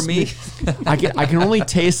 Remember me? I can only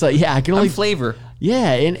taste like I can only flavor.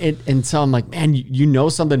 Yeah, and so I'm like, man, you know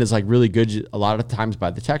something is like really good a lot of times by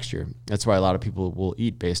the texture. That's why a lot of people will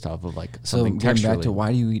eat based off of like So something getting texturally. back to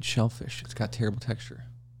why do you eat shellfish? It's got terrible texture.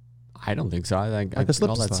 I don't think so. I think Like a slip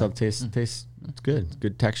all that slide. stuff tastes it's good.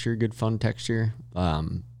 Good texture, good fun texture.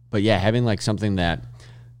 But yeah, having like something that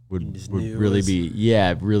would knew really was- be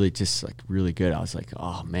really just like really good. I was like,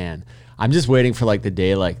 oh man, I'm just waiting for like the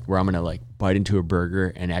day like where I'm gonna like bite into a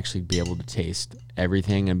burger and actually be able to taste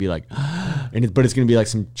everything and be like, but it's gonna be like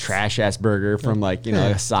some trash ass burger from like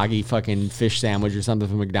a soggy fucking fish sandwich or something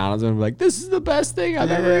from McDonald's, and I'm like, this is the best thing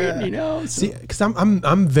I've ever eaten. So. See, because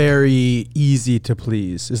I'm very easy to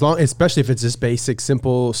please, especially if it's just basic,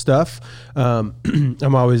 simple stuff.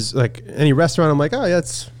 I'm always like any restaurant. I'm like, oh yeah,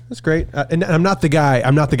 that's great. And I'm not the guy.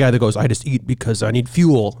 I'm not the guy that goes, I just eat because I need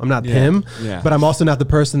fuel. I'm not him. Yeah. But I'm also not the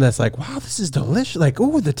person that's like, wow, this is delicious. Like,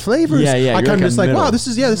 oh, the flavors. Yeah. I kind of just like, wow, this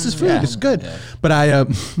is food. Yeah. It's good. Yeah. But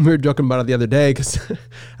we were joking about it the other day because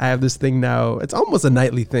I have this thing now. It's almost a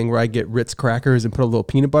nightly thing where I get Ritz crackers and put a little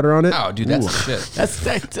peanut butter on it. Oh, dude, that's shit.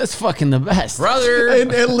 That's fucking the best, brother.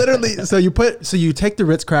 And literally, so you take the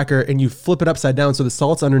Ritz cracker and you flip it upside down so the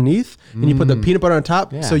salt's underneath, and you put the peanut butter on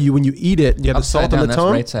top. Yeah. So when you eat it, you have upside the salt on the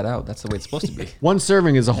tongue. Right side out. That's the way it's supposed to be. One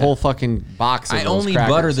serving is a whole fucking box of I those only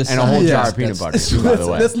crackers butter this and a whole jar of peanut butter. By the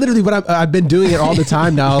way, that's literally what I've been doing it all the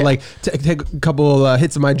time now. Like take a couple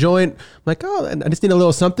hits of my joint. I'm like, oh, and I just need a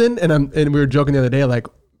little something. And we were joking the other day, like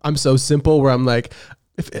I'm so simple where I'm like,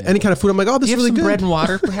 if any kind of food, I'm like, oh, this is really good. Bread and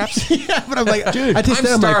water, perhaps. Yeah, but I'm like, dude, I taste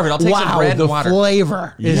I'm starving. I'll take some bread and water. The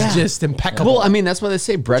flavor is just impeccable. Well, I mean, that's why they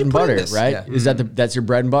say bread and butter, right? Yeah. Is that's your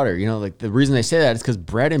bread and butter? Like the reason they say that is because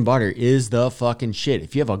bread and butter is the fucking shit.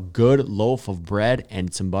 If you have a good loaf of bread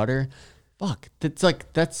and some butter, fuck,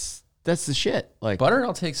 that's the shit. Like butter,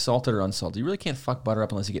 I'll take salted or unsalted. You really can't fuck butter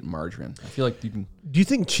up unless you get margarine. I feel like you can. Do you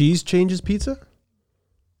think cheese changes pizza?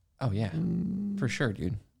 Oh yeah, for sure,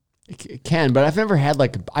 dude. It can, but I've never had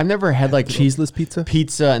like cheeseless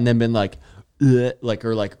pizza and then been like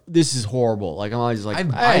this is horrible. Like I'm always like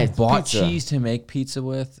I bought cheese to make pizza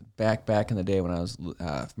with back in the day when I was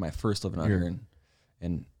my first living out here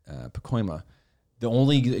in Pacoima. The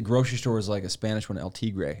only grocery store was like a Spanish one, El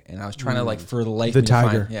Tigre, and I was trying to like for the life the of me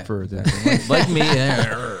tiger to find, for like me.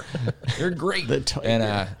 They're great. And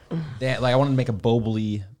I wanted to make a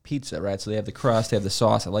Boboli pizza, right? So they have the crust, they have the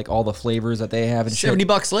sauce, I like all the flavors that they have. And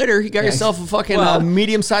 $70 later, you got yourself a fucking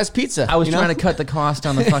medium-sized pizza. I was trying to cut the cost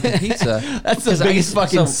on the fucking pizza. That's the biggest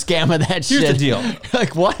fucking scam of that shit. Here's the deal.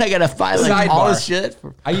 Like, what? I got to buy like all this shit?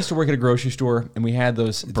 I used to work at a grocery store, and we had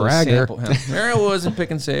those bragger. There I was in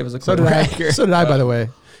Pick and Save. As a so did I, by the way.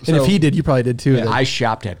 And if he did, you probably did too. Yeah, I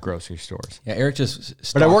shopped at grocery stores. Yeah, Eric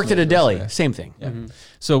just. But I worked at a deli. Same thing. Yeah. Mm-hmm.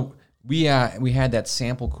 So we had that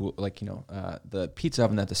sample cool, like the pizza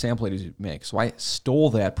oven that the sample ladies would make. So I stole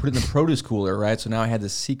that, put it in the produce cooler, right? So now I had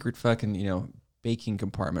this secret fucking baking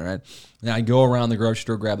compartment, right? Now I go around the grocery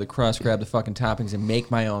store, grab the crust, grab the fucking toppings, and make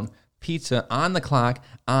my own pizza on the clock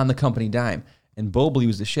on the company dime. And Boboli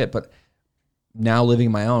was the shit, but. Now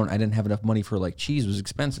living my own, I didn't have enough money for like cheese. It was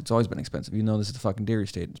expensive. It's always been expensive. Even though this is the fucking dairy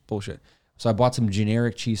state, it's bullshit. So I bought some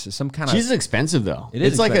generic cheese, some kind of cheese is expensive though.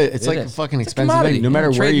 It's like a fucking expensive thing. No matter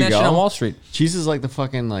where you go, on Wall Street, cheese is like the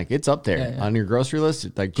fucking it's up there on your grocery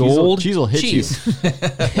list. Like cheese will hit you.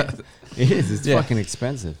 It is. It's fucking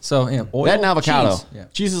expensive. So oil, that and avocado. Cheese,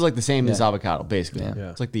 cheese is like the same as avocado, basically.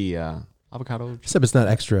 Yeah. It's like the avocado. Except it's not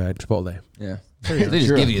extra at Chipotle. Yeah, they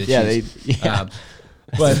just give you the cheese.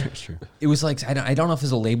 But it was like, I don't know if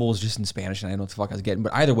the label was just in Spanish and I don't know what the fuck I was getting,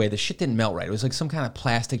 but either way, the shit didn't melt right. It was like some kind of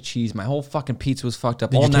plastic cheese. My whole fucking pizza was fucked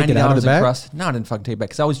up. Did all $90 of crust. No, I didn't fucking take it back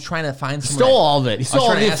because I was trying to find some. Stole all of it. He stole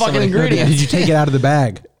all the fucking ingredients. Did you take it out of the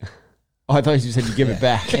bag? Oh, I thought you said you give it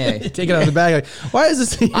back. Yeah. Take it out of the bag. Like, why is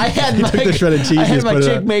this? I had my, took the shredded cheese. I had my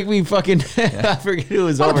chick make me fucking. I forget who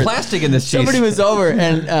was over. Plastic in this cheese. Somebody was over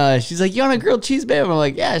and she's like, "You want a grilled cheese, babe?" I'm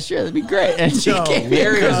like, "Yeah, sure, that'd be great." And she gave me a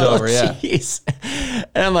grilled cheese,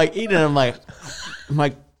 and I'm like eating it. I'm like,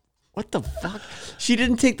 what the fuck? She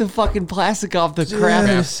didn't take the fucking plastic off the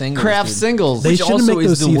craft singles. They shouldn't make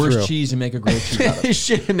those the worst cheese to make a grilled cheese out of. They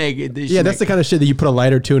shouldn't make it. That's the kind of shit that you put a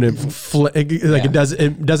lighter to and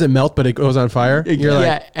it doesn't melt, but it goes on fire.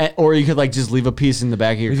 Or you could like just leave a piece in the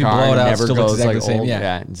back of your car and it never goes exactly like the same. old.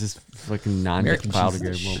 Yeah, it's just fucking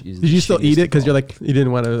non-biodegradable. Did you still eat it because you're like you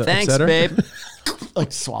didn't want to upset her? Thanks, babe.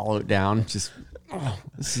 Like swallow it down. Just. Oh,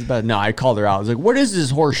 this is bad. No, I called her out. I was like, "What is this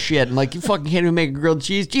horse shit?" I'm like, "You fucking can't even make a grilled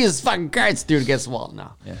cheese." Jesus fucking Christ, dude, against the wall.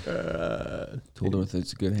 No. Yeah. Told her with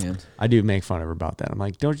its good hand. I do make fun of her about that. I'm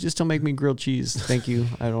like, don't make me grilled cheese. Thank you.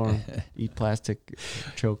 I don't want to eat plastic.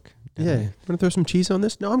 Choke. Yeah. Want to throw some cheese on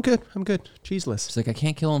this? No, I'm good. Cheeseless. It's like I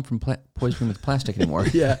can't kill him from poisoning with plastic anymore.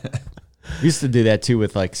 Yeah. We used to do that too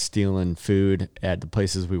with like stealing food at the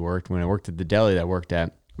places we worked. When I worked at the deli that I worked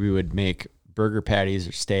at, we would make burger patties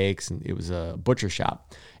or steaks, and it was a butcher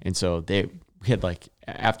shop, and so we had like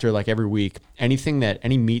after like every week any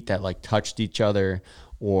meat that like touched each other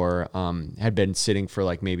or had been sitting for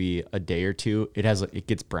like maybe a day or two, it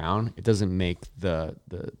gets brown. It doesn't make the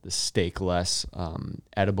steak less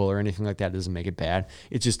edible or anything like that. It doesn't make it bad.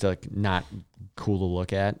 It's just like not cool to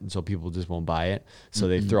look at, and so people just won't buy it. So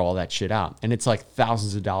they throw all that shit out, and it's like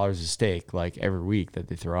thousands of dollars a steak like every week that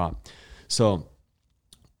they throw out. So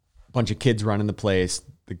a bunch of kids running the place.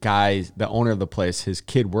 The owner of the place, his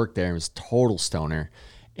kid worked there and was total stoner.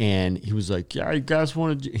 And he was like, yeah, you guys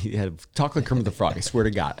want to... He had talk like Kermit the Frog. I swear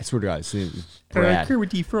to God. His name was Brad. Kermit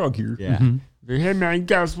the Frog here. Yeah. Hey, man, you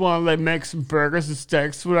guys want to like make some burgers and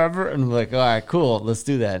steaks, whatever? And I'm like, all right, cool. Let's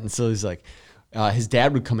do that. And so he's like... his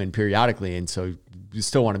dad would come in periodically, and so you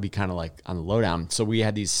still want to be kind of like on the lowdown. So we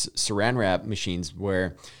had these saran wrap machines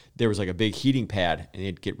where there was like a big heating pad, and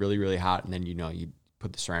it'd get really, really hot, and then you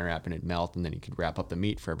put the saran wrap and it'd melt, and then you could wrap up the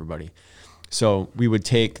meat for everybody. So we would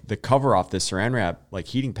take the cover off the saran wrap like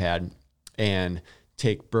heating pad and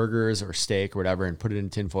take burgers or steak or whatever and put it in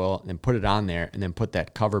tinfoil and then put it on there and then put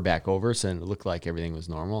that cover back over so it looked like everything was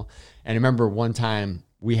normal. And I remember one time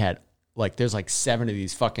we had there's like 7 of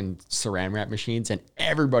these fucking saran wrap machines, and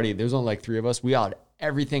everybody, there's only like 3 of us. We all had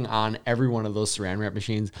everything on every one of those saran wrap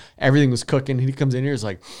machines. Everything was cooking. He comes in here, he's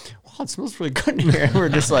like, wow, it smells really good in here. And we're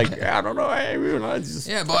just like, yeah, I don't know. It's just,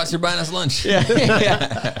 yeah, boss, you're buying us lunch. yeah.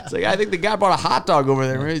 It's like, I think the guy bought a hot dog over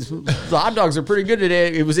there. The hot dogs are pretty good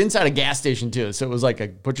today. It was inside a gas station too. So it was like a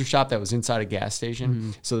butcher shop that was inside a gas station.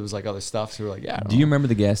 Mm-hmm. So there was like other stuff. So we're like, yeah. Do you remember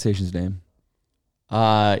the gas station's name?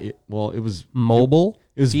 It was Mobile.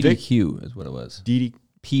 It was PDQ is what it was. PDQ.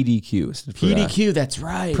 PDQ, that's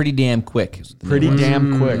right. Pretty damn quick. Pretty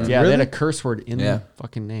damn quick. Yeah, Really? they had a curse word in the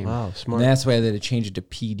fucking name. Wow, smart. And that's why they had to change it to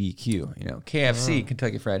PDQ. You know, KFC,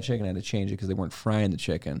 Kentucky Fried Chicken, had to change it because they weren't frying the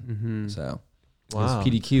chicken. So, Wow.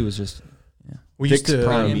 PDQ was just We used to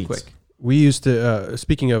prime damn quick. We used to,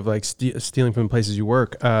 speaking of like stealing from places you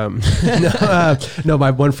work, no,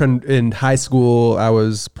 my one friend in high school, I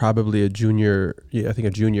was probably a junior,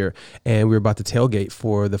 and we were about to tailgate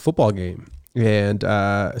for the football game. And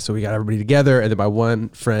so we got everybody together, and then my one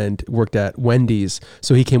friend worked at Wendy's,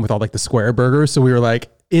 so he came with all like the square burgers. So we were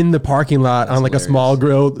like in the parking lot on like hilarious. A small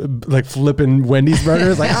grill, like flipping Wendy's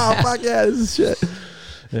burgers, like, oh, fuck yeah, this is shit.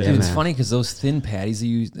 Yeah, dude, it's funny because those thin patties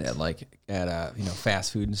you use at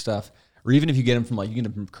fast food and stuff, or even if you get them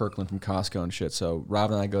from Kirkland from Costco and shit. So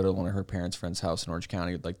Rob and I go to one of her parents' friend's house in Orange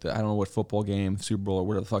County, I don't know what football game, Super Bowl or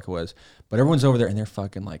whatever the fuck it was, but everyone's over there and they're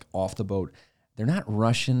fucking like off the boat. They're not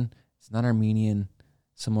Russian, it's not Armenian,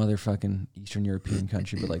 some other fucking Eastern European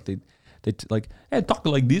country, but like they like, hey, talk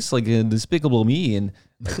like this, like Despicable Me, and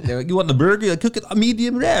they're like, you want the burger? Cook it a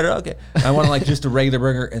medium rare, okay. I want like just a regular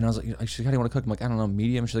burger, and I was like, she's like, how do you want to cook? I'm like, I don't know,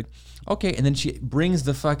 medium. She's like, okay, and then she brings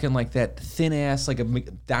the fucking like that thin ass like a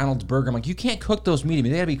McDonald's burger. I'm like, you can't cook those medium.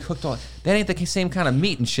 They gotta be cooked all. That ain't the same kind of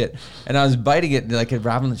meat and shit. And I was biting it, and like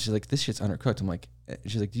Robin, she's like, this shit's undercooked. I'm like,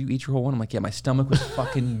 she's like, do you eat your whole one? I'm like, yeah, my stomach was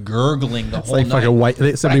fucking gurgling the whole night. Like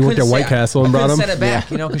fucking somebody worked at White Castle and brought them. I couldn't send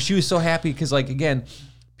it back, because she was so happy because like again.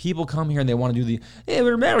 People come here and they want to do hey,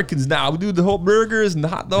 we're Americans now. We do the whole burgers and the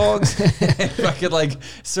hot dogs. Fucking like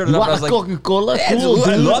sort of. I was like, Coca-Cola? Yeah, cool,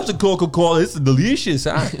 I love the Coca-Cola. It's delicious,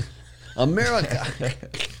 huh? America.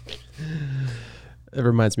 It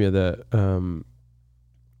reminds me of the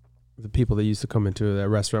people that used to come into that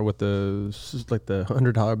restaurant with the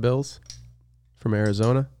 $100 bills from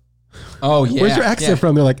Arizona. Oh yeah. Where's your accent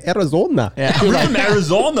from? They're like Arizona. Yeah. We're from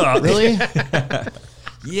Arizona. Really?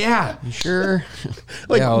 Yeah, you sure?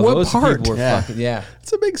 Like what part? Fucking,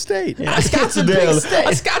 it's a big state. Yeah.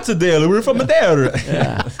 Scottsdale. We're from there.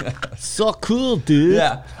 Yeah. So cool, dude.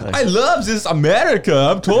 Yeah, I love this America.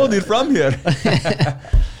 I'm totally from here.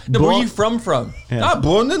 Where are you from? Yeah. I'm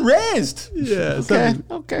born and raised. Yeah.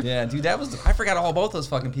 Okay. Yeah, dude, I forgot all about those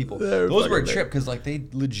fucking people. Those were a trip because like they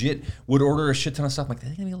legit would order a shit ton of stuff. I'm like, are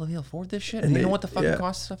they gonna be able to afford this shit? And they know what the fucking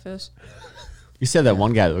cost of stuff is. You said that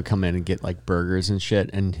one guy that would come in and get like burgers and shit,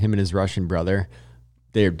 and him and his Russian brother,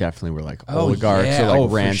 they definitely were like oligarchs or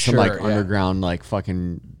like ran some like underground like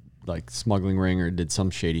fucking like smuggling ring or did some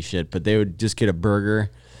shady shit. But they would just get a burger,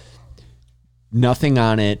 nothing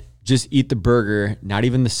on it, just eat the burger, not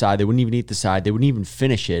even the side. They wouldn't even eat the side. They wouldn't even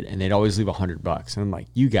finish it, and they'd always leave $100. And I'm like,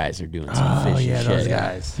 you guys are doing some fishy shit. Those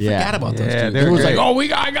guys. Yeah, forgot about those dudes. Everyone's like, oh,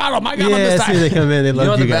 I got them. I got them this time. They come in. They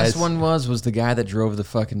love the guys. best one was the guy that drove the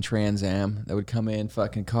fucking Trans Am that would come in,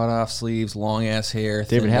 fucking cut off sleeves, long ass hair.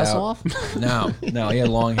 David Hasselhoff? No, he had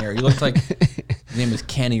long hair. He looked like his name was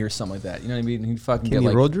Kenny or something like that. You know what I mean? He'd fucking Kenny get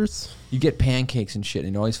like Rogers. You get pancakes and shit,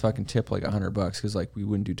 and he'd always fucking tip like $100 because like we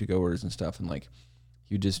wouldn't do to-go orders and stuff, and like.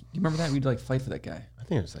 You remember that? We'd like fight for that guy. I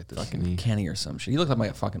think it was like this. Fucking Kenny or some shit. He looked like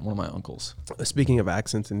one of my uncles. Speaking of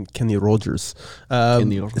accents and Kenny Rogers,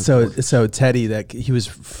 Rogers. so Teddy, that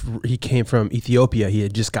he came from Ethiopia. He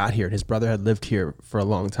had just got here, and his brother had lived here for a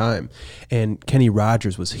long time. And Kenny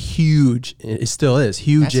Rogers was huge. It still is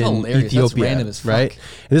huge in hilarious. Ethiopia, That's random as fuck. right?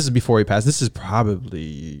 And this is before he passed. This is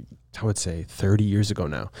probably, I would say, 30 years ago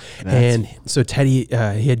now. So Teddy,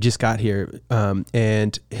 he had just got here,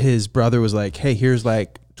 and his brother was like, "Hey, here's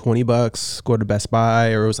like $20. Go to Best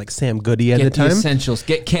Buy," or it was like Sam Goody at the time. Get the essentials.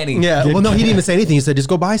 Get Kenny. Yeah. Well, no, he didn't even say anything. He said, "Just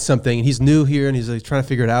go buy something." And he's new here, and he's like trying to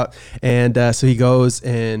figure it out. And so he goes,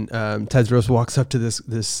 and Tedros walks up to this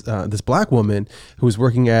black woman who was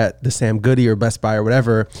working at the Sam Goody or Best Buy or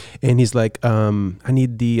whatever, and he's like, "I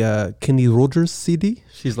need the Kenny Rogers CD."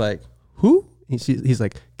 She's like, "Who?" He's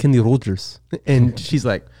like, "Kenny Rogers," and she's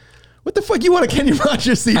like, "What the fuck you want a Kenny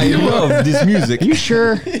Rogers CD?" I love this music. You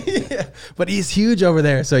sure? Yeah, but he's huge over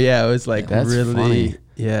there. So yeah, it was like That's really funny.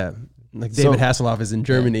 Yeah, like David Hasselhoff is in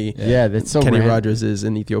Germany. Yeah, that's so Kenny random. Rogers is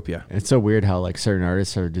in Ethiopia. It's so weird how like certain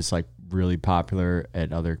artists are just like really popular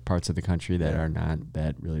at other parts of the country that are not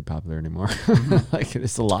that really popular anymore. Like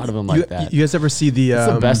there's a lot of them like that. You guys ever see the?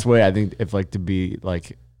 It's the best way I think if like to be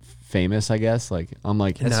like famous, I guess. Like I'm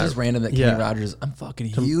like It's just random that Kenny Rogers. I'm fucking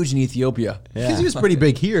huge in Ethiopia. Because he was pretty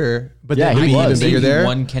big here, but Yeah, then he he was. even bigger there.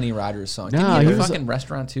 One Kenny Rogers song. No, Didn't he he have a was fucking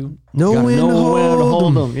restaurant too? No got one no way to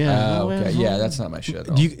hold hold them. Yeah. no way to Okay. hold Yeah, 'em. that's not my shit at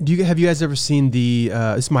all. Have you guys ever seen the?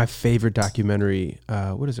 This is my favorite documentary.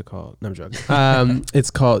 What is it called? No, I'm joking. It's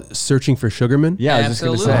called "Searching for Sugarman." Yeah, I was just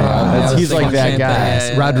gonna say Absolutely. he's like that guy.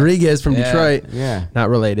 Yeah. Rodriguez from Yeah. Detroit. Yeah. Not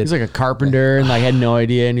related. He's like a carpenter and like had no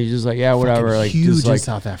idea, and he's just like, yeah, whatever. Like huge just in like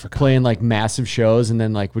South Africa. playing like massive shows, and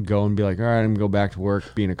then like would go and be like, all right, I'm gonna go back to work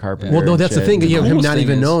being a carpenter. Well, no, and that's the shit. thing. And You know, him coolest not thing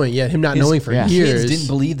even is knowing. Yeah, him not his knowing for kids years. Kids didn't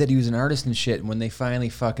believe that he was an artist and shit. And when they finally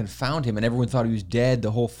fucking found him, and everyone thought he was dead,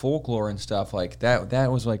 the whole folklore and stuff like that.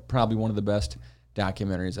 That was like probably one of the best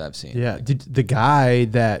documentaries I've seen. Yeah, the guy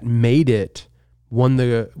that made it won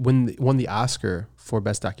the Oscar for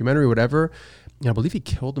best documentary or whatever. And I believe he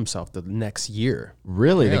killed himself the next year.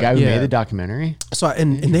 Really, the guy who Yeah. made the documentary. So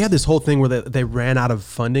and they had this whole thing where they ran out of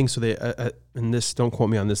funding. So they and this, don't quote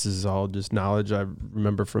me on this. This is all just knowledge I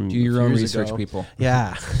remember from Do your a few own years research, ago. people.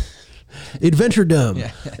 Yeah. Adventure dumb.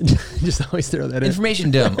 Yeah. Just always throw that in.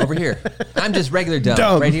 Information dumb over here. I'm just regular dumb,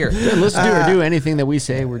 Dumb. right here. Listen to or do anything that we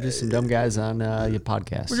say. We're just some dumb guys on your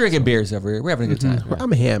podcast. We're drinking beers over here. We're having a good time.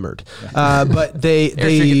 I'm hammered. But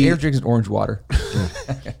Eric's drinking orange water.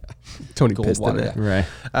 Tony Cold pissed in water, it. yeah.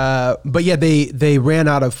 Right. But yeah, they ran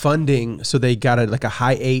out of funding, so they got a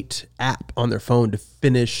high 8 app on their phone to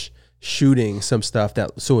finish shooting some stuff that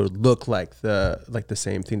so it would look like the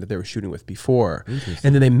same thing that they were shooting with before.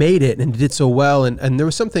 And then they made it and it did so well. And there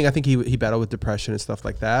was something, I think he battled with depression and stuff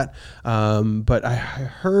like that. But I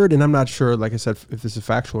heard, and I'm not sure, like I said, if this is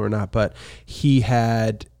factual or not, but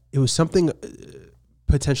it was something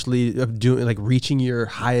potentially of doing like reaching your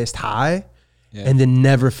highest high. Yeah. And then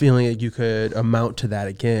never feeling like you could amount to that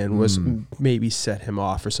again was maybe set him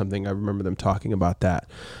off or something. I remember them talking about that,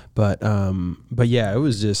 but yeah,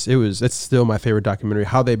 it's still my favorite documentary.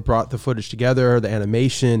 How they brought the footage together, the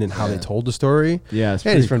animation, and how they told the story. Yeah, it's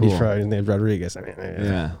and he's pretty from cool. Detroit. His name's Rodriguez. I mean,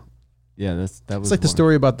 Yeah, that was it's like the one.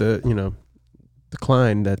 story about the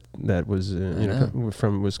Klein that was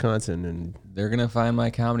from Wisconsin, and They're gonna find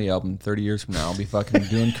my comedy album 30 years from now. I'll be fucking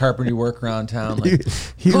doing carpentry work around town. Like,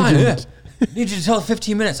 he come on, was- need you to tell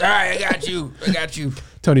 15 minutes. All right, I got you.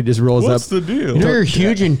 Tony just rolls up. the deal? You know you're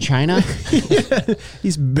huge in China.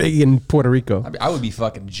 He's big in Puerto Rico. I would be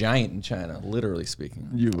fucking giant in China, literally speaking.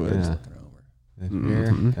 You would. Looking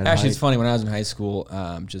over. Yeah. Actually, it's funny. When I was in high school,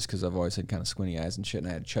 just because I've always had kind of squinty eyes and shit, and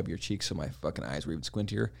I had chubbier cheeks, so my fucking eyes were even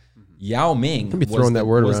squintier. Yao Ming. Don't be throwing that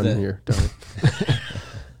word around in here, Tony.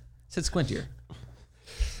 Said squintier.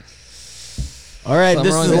 All right, Something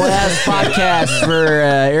this wrong is the with last podcast for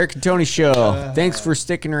Eric and Tony show. Thanks for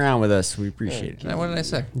sticking around with us. We appreciate it. What did I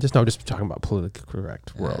say? Just talking about politically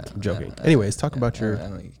correct world. I'm joking. Anyways, talk about I your.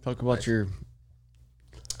 don't know. Talk about your.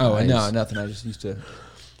 Oh, eyes. no, nothing. I just used to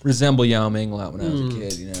resemble Yao Ming a lot when I was a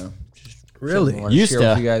kid, you know. Just Really? something I wanted Used share to.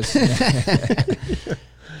 with you guys.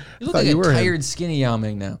 You look thought like you a were him. tired, skinny Yao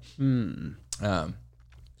Ming now.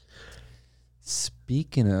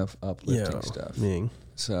 Speaking of uplifting stuff, Ming.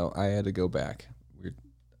 so I had to go back.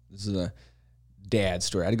 This is a dad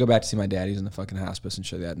story. I had to go back to see my dad. He's in the fucking hospice and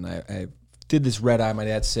show that. And I did this red eye. My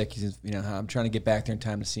dad's sick. He's, I'm trying to get back there in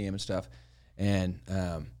time to see him and stuff. And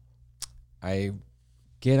I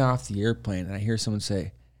get off the airplane and I hear someone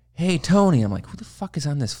say, "Hey, Tony." I'm like, who the fuck is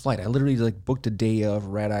on this flight? I literally like booked a day of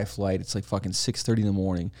red eye flight. It's like fucking 6:30 in the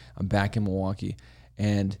morning. I'm back in Milwaukee.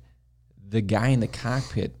 And the guy in the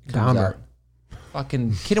cockpit comes Dahmer. out.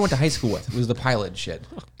 Fucking kid I went to high school with was the pilot and shit.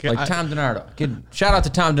 Like Tom DiNardo. Kid, shout out to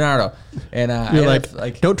Tom DiNardo. And You're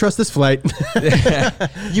like, don't trust this flight.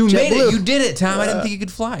 you made it. You did it, Tom. I didn't think you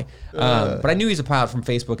could fly. But I knew he's a pilot from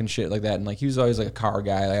Facebook and shit like that. And like he was always like a car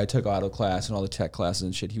guy. Like I took auto class and all the tech classes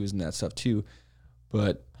and shit. He was in that stuff too.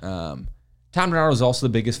 But Tom DiNardo was also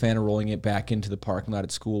the biggest fan of rolling it back into the parking lot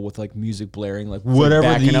at school with like music blaring, like whatever.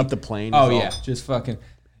 Backing up the plane. Oh yeah, just fucking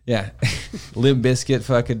yeah. Limp Bizkit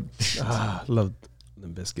fucking. Love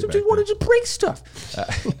Limp Bizkit. Just wanted to break stuff.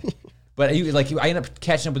 But I ended up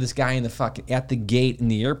catching up with this guy in the fucking at the gate in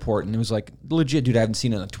the airport, and it was like legit, dude. I haven't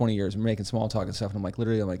seen him in like 20 years. We're making small talk and stuff, and I'm like,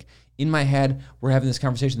 literally, I'm like, in my head, we're having this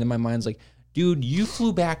conversation. Then my mind's like, dude, you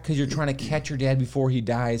flew back because you're trying to catch your dad before he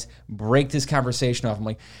dies. Break this conversation off. I'm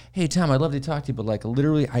like, hey Tom, I'd love to talk to you, but like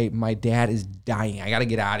literally, my dad is dying. I got to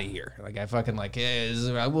get out of here. Like I fucking like,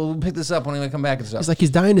 we'll pick this up when I come back and stuff. He's like, he's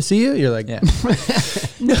dying to see you. You're like, Yeah.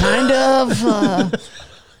 Kind of.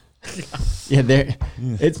 Yeah,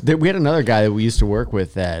 we had another guy that we used to work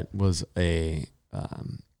with that was a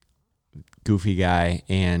goofy guy,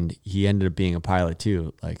 and he ended up being a pilot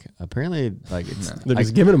too. Like apparently, like they're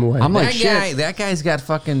just giving him away. I'm like, shit. That guy's got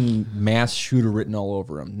fucking mass shooter written all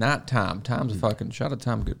over him. Not Tom. Tom's a fucking shout out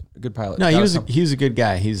Tom, good pilot. No, he was a good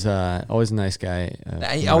guy. He's always a nice guy.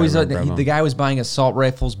 The guy was buying assault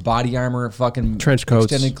rifles, body armor, fucking trench coats,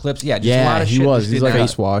 extended clips. Yeah, just yeah, a lot of he shit. was. He's like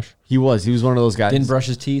face wash. He was one of those guys. Didn't brush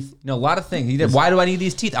his teeth. A lot of things. He did. Why do I need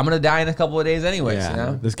these teeth? I'm gonna die in a couple of days anyways. Yeah, you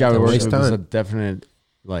know? this guy we worked with was a time. definite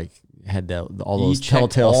like had all those He checked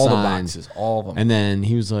telltale all signs, the boxes, all of them. And then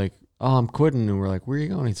he was like, "Oh, I'm quitting," and we're like, "Where are you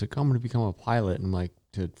going?" He's like, "I'm going to become a pilot," and I'm like,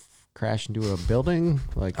 "To crash into a building?"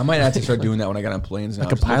 Like, I might have to start doing that when I got on planes. Now.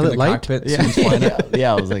 Like a Just look in pilot the light? cockpit, yeah, see who's flying it.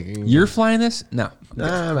 yeah. I was like, You're flying this? No.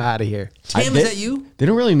 I'm out of here. Tim, is that you? They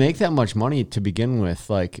don't really make that much money to begin with.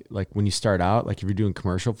 Like when you start out, like if you're doing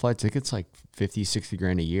commercial flights, I think it's like 50, 60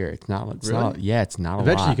 grand a year. It's not. It's Really? not. Yeah, it's not a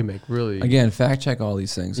Eventually, lot. you can make really. Again, fact check all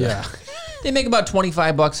these things. Yeah. They make about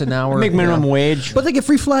 $25 an hour. Make minimum wage. But they get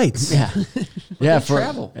free flights. Yeah, yeah. For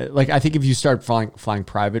travel. like, I think if you start flying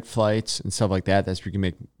private flights and stuff like that, that's where you can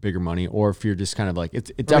make bigger money. Or if you're just kind of like, it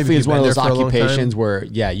definitely is one of those occupations where,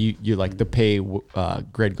 yeah, you like the pay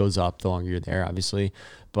grid goes up the longer you're there, obviously.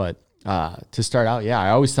 But to start out, yeah, I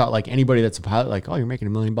always thought like anybody that's a pilot, like, oh, you're making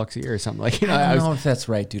 $1 million a year or something. Like, you know, I don't know if that's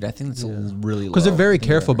right, dude. I think that's really low. Because they're very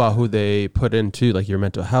careful about who they put into like your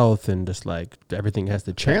mental health and just like everything has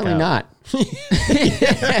to check apparently out. not.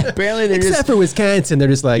 Apparently they're Except just. for Wisconsin, they're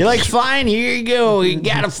just like, You're like, fine, here you go. You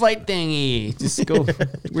got a flight thingy. Just go.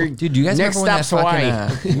 Dude, do you guys Next remember when that stop's fucking,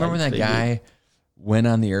 Hawaii. you remember when that guy went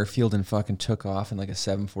on the airfield and fucking took off in like a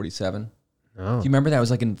 747? oh. Do you remember that? It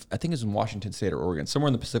was like I think it was in Washington State or Oregon, somewhere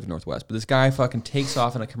in the Pacific Northwest. But this guy fucking takes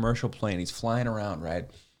off in a commercial plane. He's flying around, right?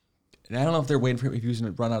 And I don't know if they're waiting for him, if he was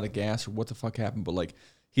going to run out of gas or what the fuck happened, but like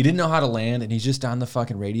he didn't know how to land and he's just on the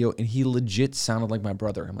fucking radio and he legit sounded like my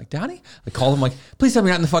brother. I'm like, Donnie? I called him like, please tell me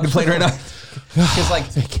you're not in the fucking plane right now. Because like,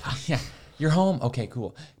 yeah, you're home? Okay,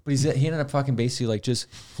 cool. But he ended up fucking basically like just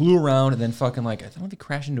flew around and then fucking like, I don't know if he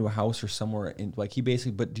crashed into a house or somewhere. In, like he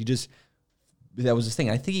basically, but he just, that was his thing.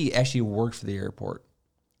 I think he actually worked for the airport.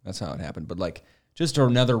 That's how it happened. But like, just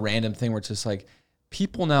another random thing where it's just like,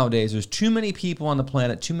 people nowadays, there's too many people on the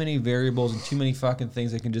planet, too many variables, and too many fucking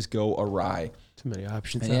things that can just go awry. too many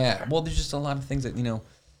options. Yeah. Well, there's just a lot of things that, you know,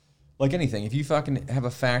 like anything. If you fucking have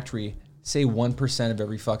a factory, say 1% of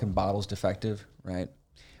every fucking bottle's defective, right?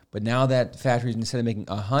 But now that factory, instead of making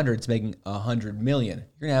 100, it's making 100 million.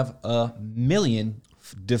 You're going to have 1 million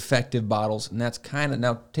defective bottles, and that's kind of,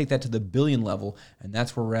 now take that to the billion level, and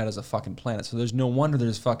that's where we're at as a fucking planet. So there's no wonder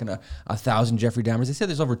there's fucking 1,000 Jeffrey Dahmers. They said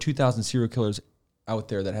there's over 2,000 serial killers out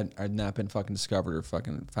there that had not been fucking discovered or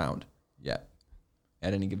fucking found yet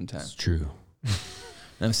at any given time. It's true.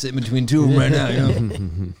 I'm sitting between two of them right now.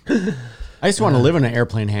 You know? I just want to live in an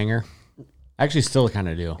airplane hangar. I actually still kind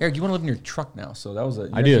of do. Eric, you want to live in your truck now, so that was a.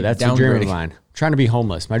 I do. That's a dream of mine. I'm trying to be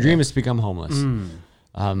homeless. My dream is to become homeless.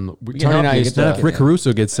 Tony and I used to. Rick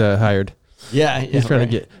Caruso gets hired. Yeah, He's trying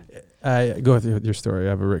to get. Go with your story. I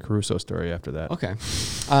have a Rick Caruso story after that. Okay.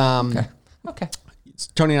 Okay.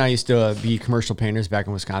 Tony and I used to be commercial painters back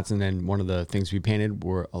in Wisconsin, and one of the things we painted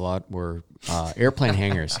were airplane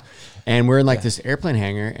hangars. And we're in like this airplane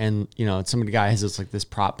hangar, and you know, some of the guys has this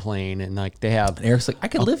prop plane, and like they have. And Eric's like, I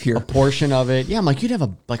could live here. A portion of it, yeah. I'm like, you'd have a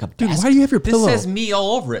Dude, why do you have your This pillow? says me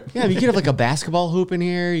all over it. Yeah, you could have like a basketball hoop in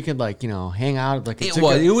here. You could hang out like It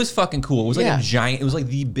was fucking cool. It was like a giant. It was like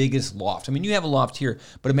the biggest loft. I mean, you have a loft here,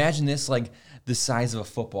 but imagine this like the size of a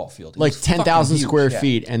football field. It like was 10,000 fucking square huge.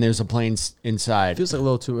 feet, and there's a plane inside. Feels like a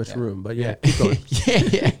little too much room, but yeah, keep going.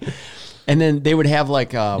 yeah. And then they would have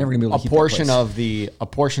like Never gonna be able a to keep that portion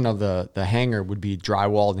place. of the hangar would be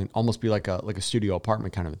drywalled and almost be like a studio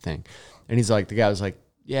apartment kind of a thing. And he's like, the guy was like,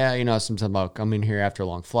 yeah, sometimes I'll come in here after a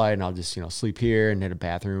long flight and I'll just, sleep here and hit a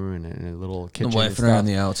bathroom and a little kitchen. The wife and I on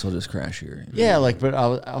the outs will just crash here. Yeah, but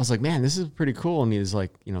I was like, man, this is pretty cool. And he was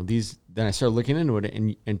like, these. Then I started looking into it,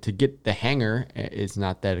 and to get the hangar, it's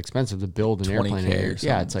not that expensive to build an airplane hangar.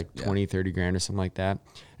 Yeah, it's like 20, 30 grand or something like that.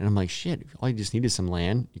 And I'm like, shit, all you just need is some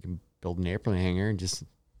land. You can build an airplane hangar and just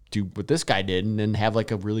do what this guy did, and then have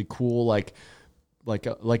like a really cool like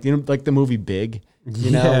the movie Big.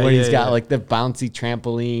 Where he's got like the bouncy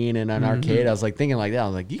trampoline and an arcade. I was like thinking like that. I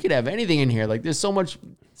was like, you could have anything in here. Like there's so much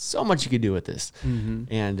you could do with this.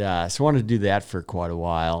 And so I wanted to do that for quite a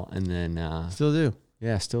while, and then Still do.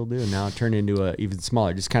 Yeah, still do. Now it turned into a even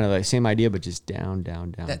smaller, just kind of like same idea, but just down.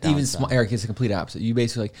 Even small. Eric, it's the complete opposite. You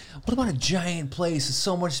basically like, what about a giant place? There's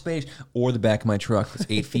so much space. Or the back of my truck that's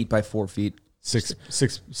 8 feet by 4 feet. Six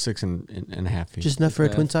and a half feet. Just enough for a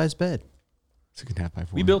twin size bed. 6.5 by 4.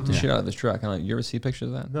 We built the shit out of this truck. I don't know, you ever see pictures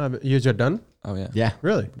of that? No, but you guys are done? Oh yeah. Yeah.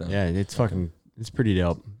 Really? Yeah, it's it's pretty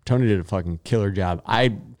dope. Tony did a fucking killer job.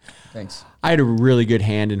 Thanks. I had a really good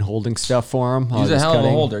hand in holding stuff for him. Use a hell of a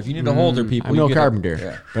holder. If you need a holder, people. I'm no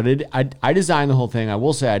carpenter, but I designed the whole thing. I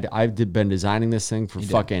will say I've been designing this thing for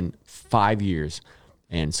fucking 5 years,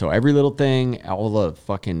 and so every little thing, all the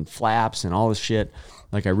fucking flaps and all this shit,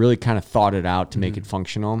 like I really kind of thought it out to make it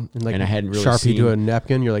functional, and I hadn't really Sharpie to a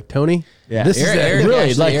napkin. You're like, Tony. Yeah, this Eric is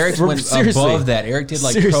really like Eric went seriously. above that. Eric did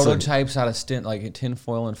like Seriously. prototypes out of like tin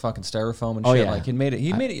foil and fucking styrofoam and shit. yeah. Like he made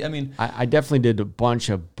it. I mean, I definitely did a bunch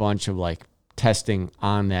of like testing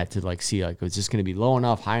on that to like see like was this going to be low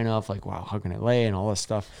enough, high enough, like wow, how can I lay and all this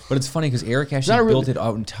stuff. but it's funny because Eric actually built it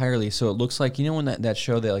out entirely, so it looks like when that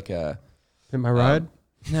show that like Hit my ride?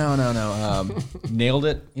 No. Nailed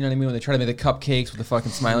it. You know what I mean? When they try to make the cupcakes with the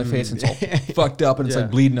fucking smiley face and it's all fucked up and it's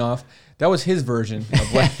like bleeding off. That was his version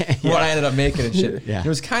of what I ended up making and shit. Yeah. It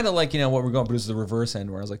was kind of like, what we're going, but it was the reverse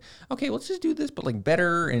end where I was like, okay, let's just do this, but like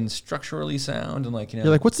better and structurally sound and like, You're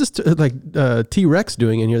like, what's this T-Rex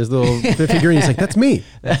doing in here? This little figurine. He's like, that's me.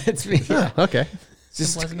 That's me. Yeah, okay.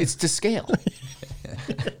 It's to scale.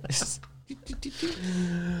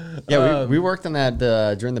 Yeah, we worked on that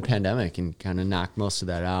during the pandemic and kind of knocked most of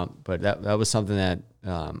that out. But that was something that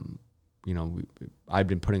I've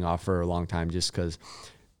been putting off for a long time, just because,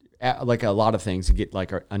 like a lot of things, you get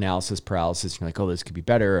like analysis paralysis. You're like, oh, this could be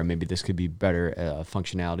better, or maybe this could be better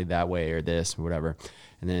functionality that way, or this, or whatever.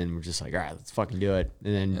 And then we're just like, all right, let's fucking do it.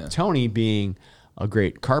 And then Tony, being a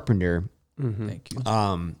great carpenter, thank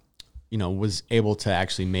you. Was able to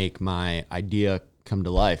actually make my idea come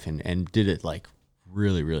to life and did it like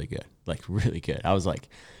really, really good. Like really good. I was like,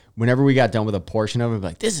 whenever we got done with a portion of it, I'm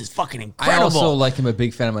like, this is fucking incredible. I also like I'm a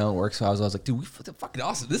big fan of my own work, so I was like, dude, we fucking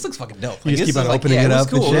awesome. This looks fucking dope. You Like, just this keep on is like, opening it up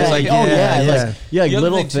Cool. and It was shit. like, oh yeah. The other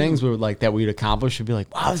little thing, too- things that we'd accomplish would be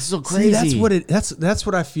like, wow, this is so See, crazy. that's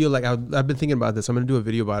what I feel like. I've been thinking about this. I'm going to do a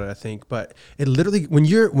video about it, I think. But it literally, when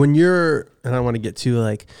you're, and I don't want to get too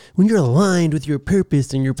like, when you're aligned with your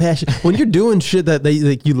purpose and your passion, when you're doing shit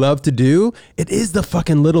that you love to do, it is the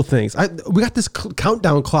fucking little things. We got this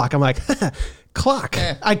countdown clock. I'm like, clock.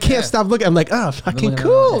 I can't stop looking. I'm like, oh, fucking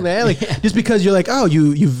cool, man. Like just because you're like, oh,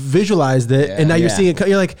 you visualized it, and now you're seeing it.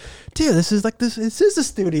 You're like, dude, this is a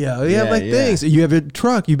studio. You have like things. You have a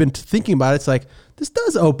truck. You've been thinking about it. It's like this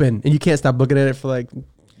does open, and you can't stop looking at it for like 2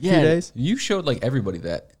 days. You showed like everybody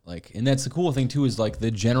that, like, and that's the cool thing too, is like the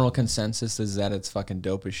general consensus is that it's fucking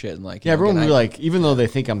dope as shit. And like, everyone will be like, even though they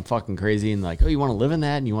think I'm fucking crazy and like, oh, you want to live in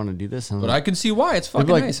that and you want to do this, but I can see why it's fucking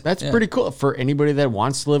like, nice. That's pretty cool for anybody that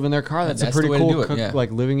wants to live in their car. That's a pretty cool, like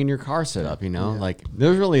living in your car setup. Like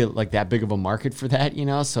there's really like that big of a market for that.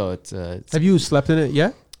 So it's. Have you slept in it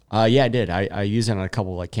yet? Yeah, I did. I used it on a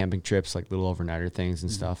couple like camping trips, like little overnighter things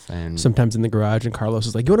and stuff. And sometimes in the garage, and Carlos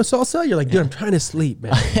is like, "You want a salsa?" You're like, "Dude, I'm trying to sleep,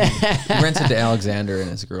 man." He rents it to Alexander and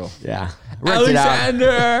his girl. Yeah,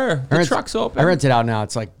 Alexander, the truck's open. I rent it out now.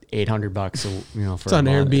 It's like $800. For it's on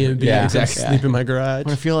Airbnb. Yeah, exactly. Sleep in my garage.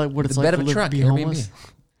 I feel like what it's the like bed of a truck. Be Airbnb. homeless.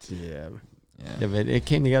 Yeah. Yeah, but it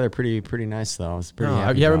came together pretty nice though. I was pretty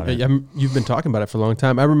happy you've been talking about it for a long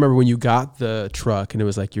time. I remember when you got the truck and it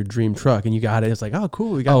was like your dream truck, and you got it. It's like, oh,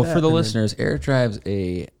 cool, we got that. For the listeners, Eric drives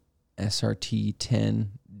a SRT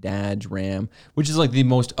 10 Dodge Ram, which is like the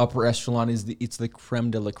most upper echelon. It's the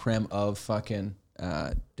creme de la creme of fucking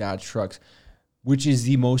Dodge trucks, which is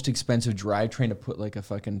the most expensive drivetrain to put like a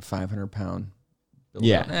fucking 500-pound.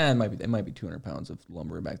 It might be 200 pounds of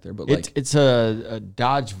lumber back there, but like it's a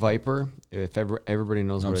Dodge Viper. If everybody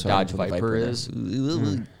knows what a Dodge Viper is,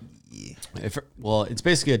 it's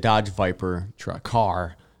basically a Dodge Viper truck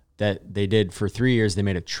car that they did for 3 years. They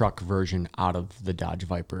made a truck version out of the Dodge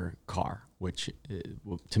Viper car, which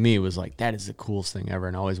to me was like, that is the coolest thing ever,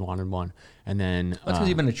 and I always wanted one. And then That's because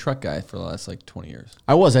you've been a truck guy for the last like 20 years.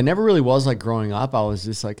 I never really was like growing up. I was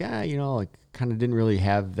just like, like kind of didn't really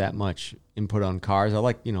have that much input on cars. I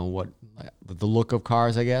like, what the look of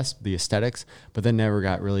cars, I guess, the aesthetics, but then never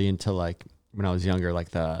got really into like when I was younger,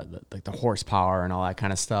 like the horsepower and all that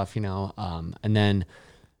kind of stuff, and then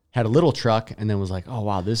had a little truck and then was like, oh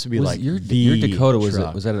wow, this would be your Dakota was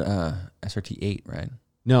that a SRT 8, right?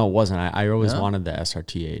 No, it wasn't. I always wanted the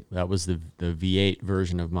SRT 8. That was the V8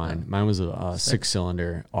 version of mine. Mine was a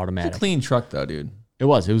 6-cylinder automatic. It's a clean truck though, dude. It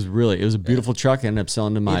was a beautiful truck. I ended up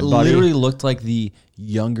selling to my buddy. It literally looked like the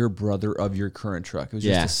younger brother of your current truck. It was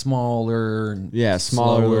just a smaller,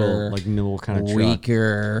 little, like nimble kind of truck.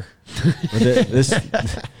 Weaker.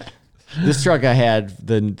 This truck I had,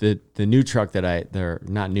 the new truck they're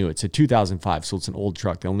not new. It's a 2005, so it's an old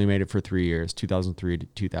truck. They only made it for 3 years, 2003 to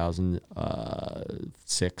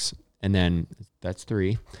 2006, and then that's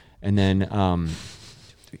 3, and then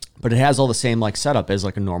but it has all the same like setup as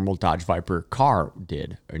like a normal Dodge Viper car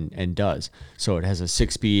did and does. So it has a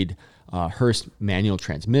 6-speed Hurst manual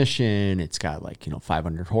transmission. It's got like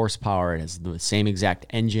 500 horsepower. It has the same exact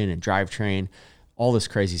engine and drivetrain, all this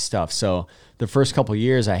crazy stuff. So the first couple of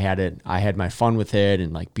years I had my fun with it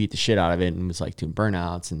and like beat the shit out of it and was like doing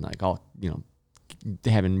burnouts and like all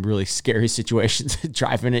having really scary situations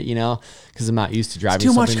driving it, because I'm not used to driving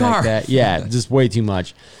something like that. Yeah, just way too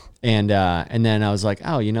much. And then I was like,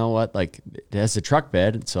 oh, you know what? Like, it has a truck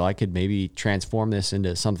bed, so I could maybe transform this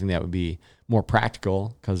into something that would be more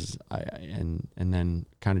practical. And then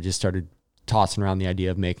kind of just started tossing around the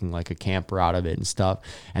idea of making like a camper out of it and stuff.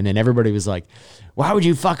 And then everybody was like, why would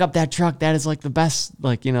you fuck up that truck? That is like the best,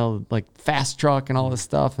 like, like fast truck and all this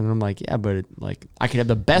stuff. And I'm like, yeah, but I could have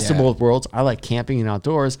the best of both worlds. I like camping and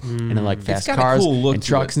outdoors and I like fast cars and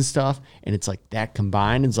trucks and stuff. And it's like that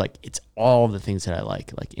combined is like, it's all the things that I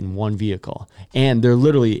like in one vehicle. And there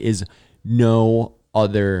literally is no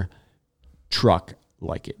other truck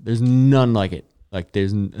like it. There's none like it. Like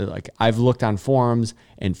I've looked on forums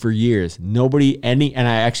and for years, and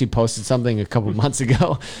I actually posted something a couple months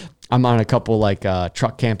ago. I'm on a couple like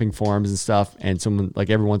truck camping forums and stuff. And someone like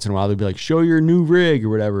every once in a while, they'd be like, show your new rig or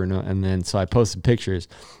whatever. And then, so I posted pictures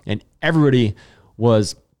and everybody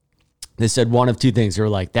they said one of two things. They were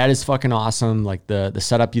like, that is fucking awesome. Like the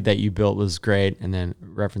setup that you built was great. And then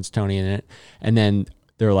reference Tony in it. And then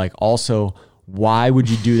they're like, also, why would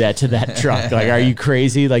you do that to that truck? Like, are you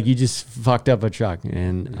crazy? Like, you just fucked up a truck.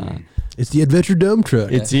 And it's the Adventure Dome truck.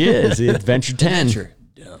 It's the Adventure 10. Adventure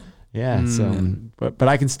Dome. Yeah. So, but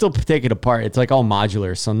I can still take it apart. It's like all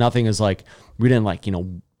modular. So nothing is like, we didn't like,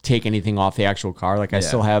 take anything off the actual car. Like I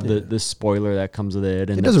still have the spoiler that comes with it.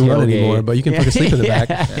 And it doesn't run anymore, but you can fucking sleep in the back.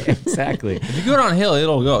 Exactly. If you go downhill,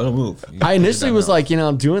 it'll move. I initially was like,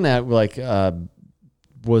 doing that, like,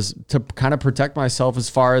 was to kind of protect myself as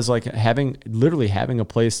far as like having a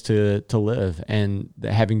place to live and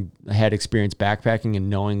having had experience backpacking and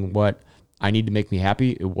knowing what I need to make me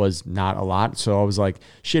happy. It was not a lot. So I was like,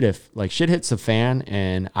 shit, if like shit hits the fan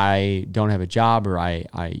and I don't have a job or I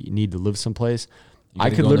need to live someplace,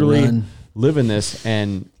 I could literally live in this.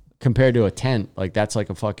 And compared to a tent, like that's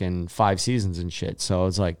like a fucking 5 seasons and shit. So I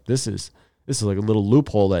was like, this is like a little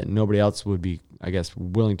loophole that nobody else would be, I guess,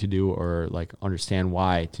 willing to do or like understand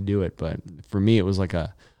why to do it. But for me, it was like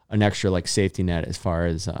an extra like safety net as far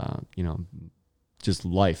as, just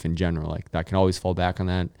life in general. Like I can always fall back on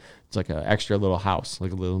that. It's like an extra little house,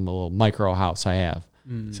 like a little micro house I have.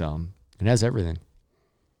 So it has everything.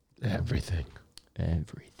 Everything.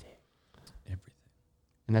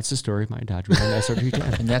 And that's the story of my Dodge Ram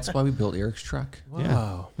SRT10. And that's why we built Eric's truck. Wow.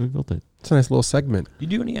 Yeah, we built it. It's a nice little segment. Do you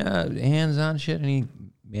do any hands-on shit? Any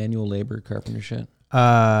manual labor, carpenter shit?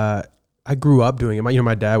 I grew up doing it.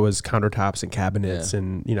 My dad was countertops and cabinets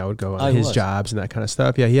and, would go on his jobs and that kind of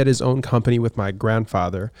stuff. Yeah, he had his own company with my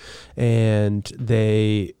grandfather and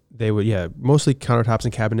they would, mostly countertops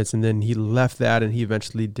and cabinets. And then he left that and he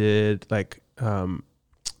eventually did like,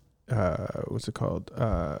 what's it called?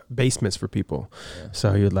 Basements for people. Yeah.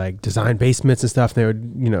 So he would like design basements and stuff. And they would,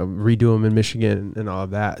 redo them in Michigan and all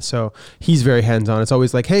of that. So he's very hands-on. It's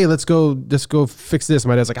always like, hey, let's go fix this.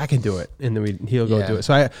 My dad's like, I can do it. And then he'll go do it.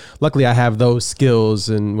 So luckily I have those skills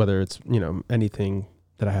and whether it's, anything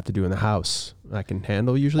that I have to do in the house, I can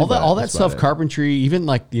handle usually. All that stuff, carpentry, even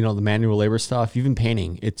like, the manual labor stuff, even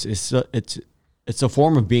painting, it's a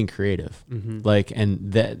form of being creative. Like,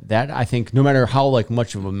 and that I think no matter how like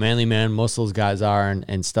much of a manly man most of those guys are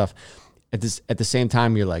and stuff, at the same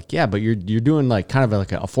time, you're like, yeah, but you're doing like kind of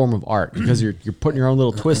like a form of art because you're putting your own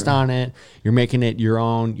little twist on it. You're making it your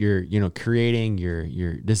own. You're creating.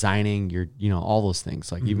 You're designing. You're all those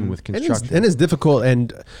things. Like even with construction, and it's difficult.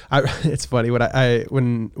 And it's funny when I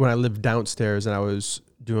lived downstairs and I was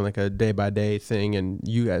doing like a day by day thing, and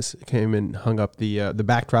you guys came and hung up the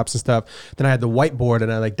backdrops and stuff. Then I had the whiteboard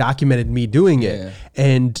and I like documented me doing it,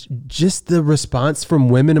 and just the response from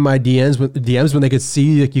women in my DMs when they could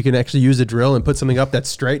see like you can actually use a drill and put something up that's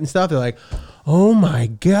straight and stuff. They're like, oh my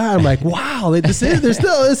God. I'm like, wow, there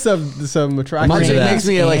still is some attraction to it that. makes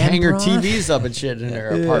me like hang her TVs up and shit in her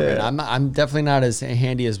apartment. I'm definitely not as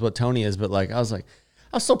handy as what Tony is, but like I was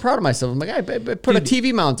so proud of myself. I'm like, I put a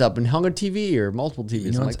TV mount up and hung a TV or multiple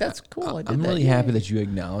TVs. I'm like, that's cool. I'm really happy that you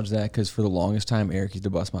acknowledge that, because for the longest time, Eric used to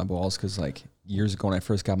bust my balls because like years ago when I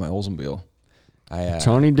first got my Oldsmobile,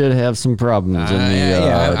 Tony did have some problems in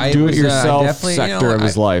the do-it-yourself sector of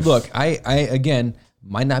his life. Look, I again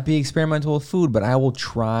might not be experimental with food, but I will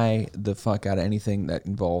try the fuck out of anything that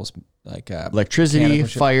involves like electricity,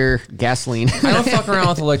 fire, gasoline. I don't fuck around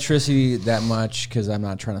with electricity that much because I'm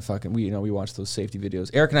not trying to fucking. We watch those safety videos.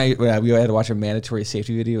 Eric and I we had to watch a mandatory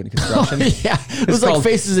safety video in construction. It was like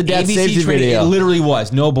Faces of Death safety video. It literally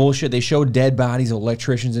was no bullshit. They showed dead bodies of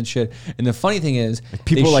electricians and shit. And the funny thing is, like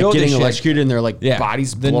people like getting electrocuted and their like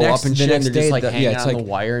bodies blow up and shit. And they're just like hanging on the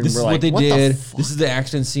wire. And this is like, what they did. This is the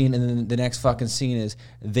accident scene, and then the next fucking scene is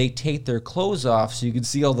they take their clothes off so you can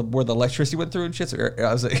see where the electricity went through and shit. So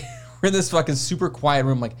I was like. We're in this fucking super quiet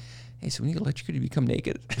room, like, hey, so when you get electrocuted, you become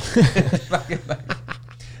naked.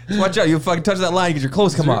 Watch out, you fucking touch that line, you get your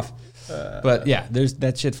clothes come off. But yeah,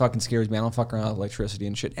 that shit fucking scares me. I don't fuck around with electricity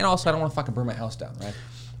and shit. And also, I don't want to fucking burn my house down, right?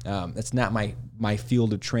 That's not my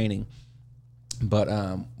field of training. But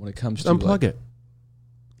when it comes to unplug it.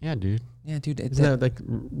 Yeah, dude. Yeah, dude. Isn't that like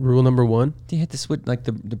rule number one? You hit the switch, like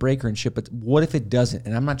the breaker and shit, but what if it doesn't?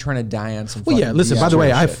 And I'm not trying to die on some. Well, yeah. Listen. By the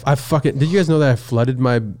way, I fucking. Did you guys know that I flooded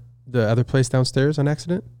the other place downstairs on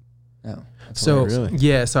accident? No. So really?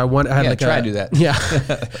 Yeah, so I had like try to do that. Yeah.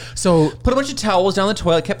 So put a bunch of towels down the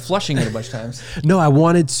toilet, kept flushing it a bunch of times. No, I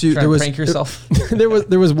wanted to. Try to prank yourself. There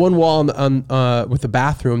was one wall on with the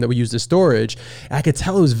bathroom that we used as storage. I could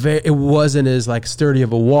tell it wasn't as like sturdy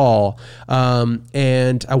of a wall,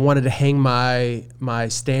 and I wanted to hang my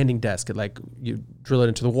standing desk. Like you drill it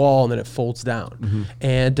into the wall and then it folds down,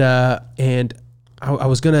 and I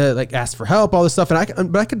was gonna like ask for help, all this stuff,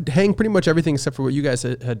 but I could hang pretty much everything except for what you guys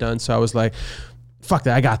had done. So I was like, "Fuck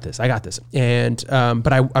that, I got this." And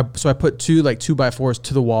but I put two 2x4s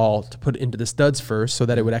to the wall to put it into the studs first, so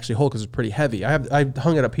that it would actually hold because it's pretty heavy. I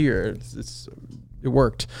hung it up here. It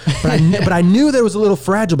worked, but I knew that it was a little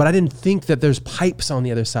fragile, but I didn't think that there's pipes on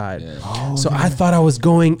the other side. Yeah. I thought I was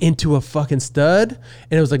going into a fucking stud,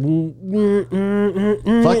 and it was like fucking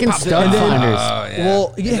stud finders.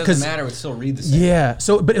 Well, yeah, it doesn't matter. It still read the same. Yeah.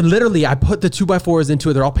 So, but literally, I put the 2x4s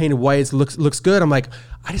into it. They're all painted white. It looks good. I'm like,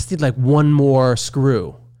 I just need like one more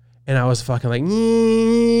screw, and I was fucking like, and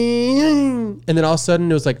then all of a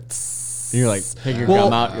sudden it was like. You're like, take your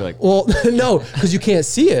gum out. You're like, well, no, because you can't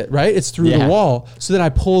see it, right? It's through the wall. So then I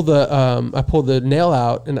pull the nail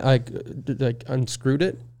out and I like unscrewed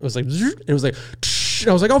it. It was like, and it was like, and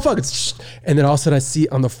I was like, oh fuck, it's, and then all of a sudden I see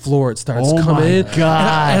on the floor it starts coming in.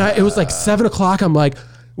 God. And it was like 7 o'clock. I'm like,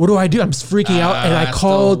 what do I do? I'm just freaking out, and I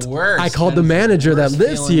called the manager that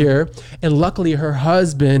lives here, and luckily her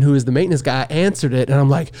husband, who is the maintenance guy, answered it, and I'm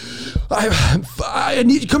like, I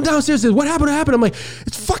need you to come downstairs. What happened? I'm like,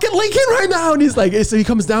 it's fucking leaking right now, and he's like, so he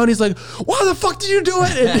comes down, he's like, why the fuck did you do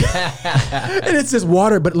it? And it's just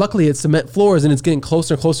water, but luckily it's cement floors, and it's getting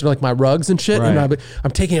closer and closer to like my rugs and shit, and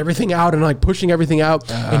I'm taking everything out and like pushing everything out,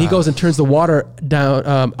 and he goes and turns the water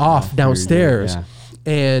down off downstairs,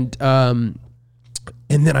 and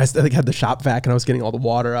then I had the shop vac and I was getting all the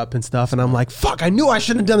water up and stuff. And I'm like, fuck, I knew I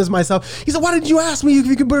shouldn't have done this myself. He said, why didn't you ask me if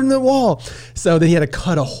you could put it in the wall? So then he had to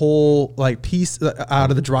cut a whole like piece out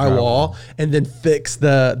of the drywall and then fix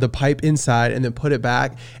the pipe inside and then put it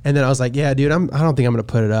back. And then I was like, yeah, dude, I don't think I'm going to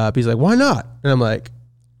put it up. He's like, why not? And I'm like,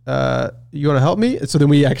 you want to help me? So then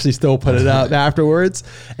we actually still put it up afterwards.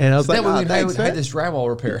 And I was like, I had this drywall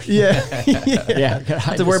repaired. Yeah. I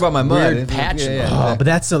have to worry about my mud. Patch. But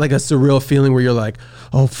that's like a surreal feeling where you're like,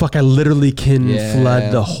 oh fuck, I literally can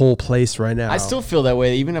flood the whole place right now. I still feel that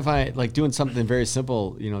way, even if I like doing something very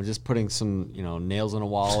simple, just putting some, nails on a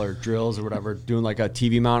wall or drills or whatever, doing like a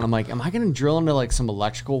TV mount. I'm like, am I going to drill into like some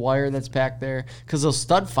electrical wire that's back there? Because those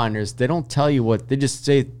stud finders, they don't tell you what, they just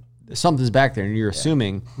say something's back there and you're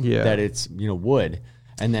assuming that it's, wood.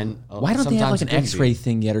 And then why don't they have like an X-ray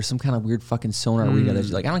thing yet, or some kind of weird fucking sonar reader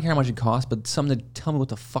that's like, I don't care how much it costs, but something to tell me what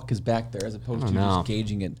the fuck is back there, as opposed to just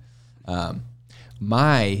gauging it.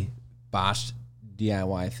 My botched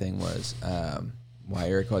DIY thing was why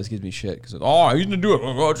Eric always gives me shit because he's gonna do it.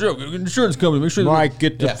 Oh, sure, insurance company, make sure. Mike,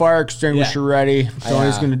 get the fire extinguisher ready.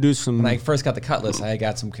 Tony's gonna do some. When I first got the Cutlass, I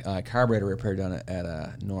got some carburetor repair done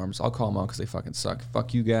at Norm's. I'll call them out because they fucking suck.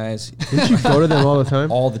 Fuck you guys. Didn't you go to them all the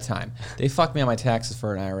time? All the time. They fuck me on my taxes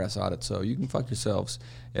for an IRS audit, so you can fuck yourselves.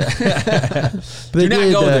 Do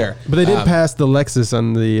not go there. But they did pass the Lexus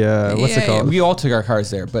on the what's it called? We all took our cars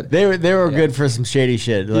there, but they were good for some shady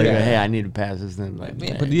shit. Like, hey, I need to pass this. Then like,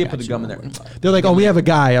 put the gum in there. They're like, we have a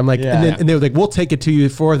guy. I'm like, and they were like, we'll take it to you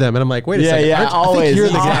for them. And I'm like, wait a second. Yeah, always. I think you're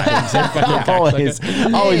the guy.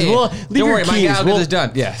 always. Well, leave don't your worry, my keys. guy will get this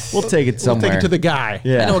done. Yes, we'll take it somewhere. We'll take it to the guy.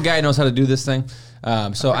 I know a guy who knows how to do this thing.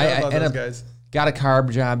 So I ended up guys. got a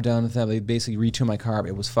carb job done with them. They basically retuned my carb.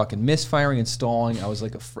 It was fucking misfiring and stalling. I was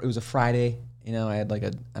like, it was a Friday. You know, I had like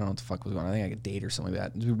I don't know what the fuck was going on. I think I had a date or something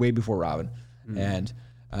like that. It was way before Robin. And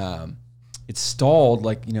it stalled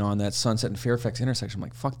like, you know, on that Sunset and Fairfax intersection. I'm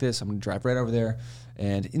like, fuck this. I'm going to drive right over there.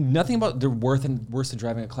 And nothing about the worse than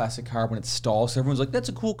driving a classic car when it stalls. So everyone's like, that's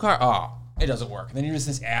a cool car. Oh, it doesn't work. And then you're just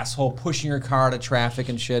this asshole pushing your car to traffic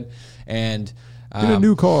and shit. And Get a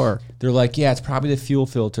new car. they're like, yeah, it's probably the fuel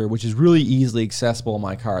filter, which is really easily accessible in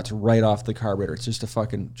my car. It's right off the carburetor. It's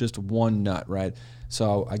just one nut, right?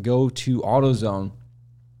 So I go to AutoZone,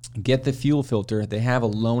 get the fuel filter. They have a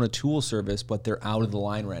loan a tool service, but they're out of the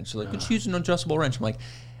line wrench. So like, let's use an adjustable wrench. I'm like,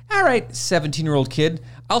 all right, 17-year-old kid,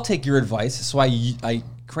 I'll take your advice. So I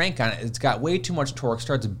crank on it. It's got way too much torque,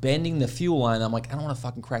 starts bending the fuel line. I'm like, I don't want to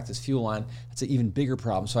fucking crack this fuel line. That's an even bigger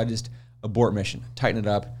problem. So I just abort mission, tighten it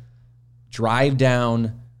up, drive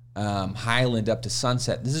down Highland up to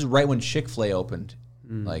Sunset. This is right when Chick-fil-A opened.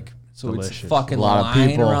 Like, so Delicious. it's fucking A lot of line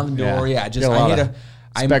people. around the door. Yeah, just Get a I lot hit of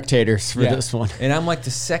I'm- spectators for this one. and I'm like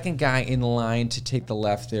the second guy in line to take the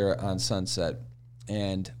left there on Sunset.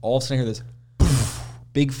 And all of a sudden I hear this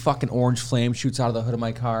big fucking orange flame shoots out of the hood of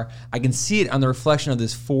my car. I can see it on the reflection of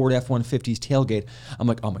this Ford F-150's tailgate. I'm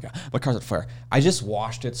like, oh my God, my car's on fire. I just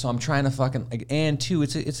washed it, so I'm trying to fucking, like, and two,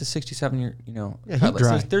 it's a 67-year, you know,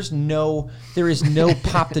 Cutlass. There is no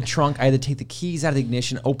pop the trunk. I had to take the keys out of the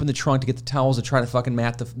ignition, open the trunk to get the towels to try to fucking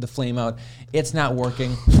mat the flame out. It's not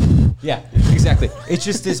working. Yeah, exactly. It's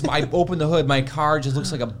just this, I open the hood, my car just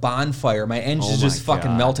looks like a bonfire. My engine's just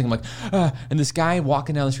fucking melting. I'm like, and this guy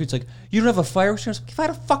walking down the street's like, you don't have a fire extinguisher? If I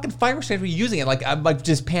had a fucking fire extinguisher, using it. Like, I'm like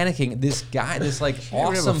just panicking. This guy, this like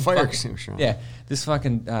awesome fire extinguisher. Yeah, this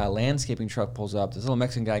fucking landscaping truck pulls up. This little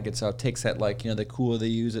Mexican guy gets out, takes that, like, you know, the cooler they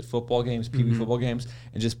use at football games, PB football games,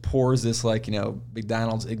 and just pours this, like, you know,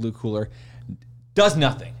 McDonald's igloo cooler. Does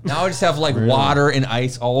nothing. Now I just have like water and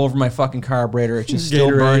ice all over my fucking carburetor. It's just still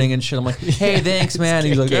burning and shit. I'm like, hey, thanks, man.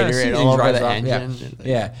 He's like, Gatorade all over the engine.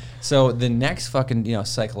 Yeah. So the next fucking, you know,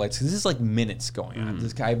 cycle lights, because this is like minutes going on.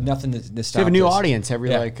 This guy, I have nothing to stop. You have a new this. audience every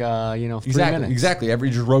 3 minutes. Exactly. Every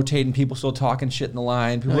just rotating, people still talking shit in the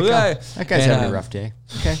line. People Like, like, that guy's having a rough day.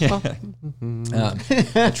 Okay. Well, the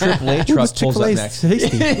AAA truck pulls up next.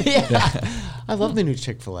 I love the new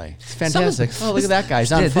Chick-fil-A. It's fantastic. Oh, look at that guy.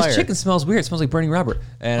 He's on This fire. chicken smells weird. It smells like burning rubber.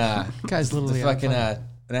 And guy's literally the on fucking fire.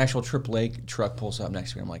 an actual AAA truck pulls up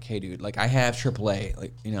next to me. I'm like, hey, dude, like, I have AAA.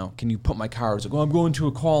 Like, you know, can you put my car? He's like, well, I'm going to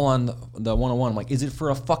a call on the 101. I'm like, is it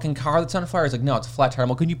for a fucking car that's on fire? He's like, no, it's a flat tire. I'm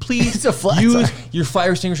like, can you please It's a flat use tire. your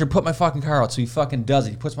fire extinguisher, put my fucking car out? So he fucking does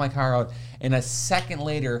it. He puts my car out. And a second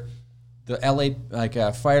later, the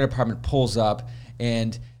LA fire department pulls up,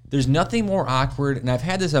 and there's nothing more awkward, and I've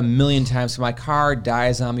had this a million times, so my car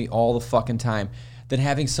dies on me all the fucking time, than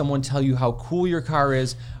having someone tell you how cool your car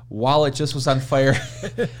is while it just was on fire.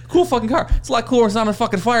 Cool fucking car. It's a lot cooler when it's not on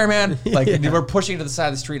fucking fire, man. Like, we're pushing to the side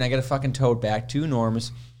of the street, and I get a fucking towed back to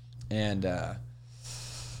Norm's, and They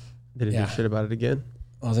didn't do shit about it again.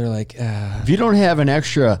 well, they're like, If you don't have an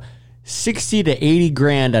extra 60 to 80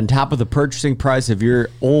 grand on top of the purchasing price of your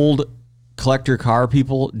old collector car,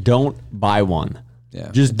 people, don't buy one. yeah,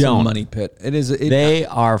 Just it's don't. a money pit. It is. They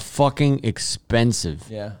are fucking expensive.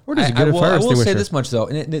 Yeah. Where does it get a fire I will say extinguisher? this much though,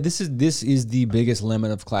 and this is the biggest limit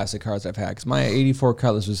of classic cars I've had. Because my '84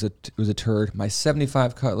 Cutlass was a turd. My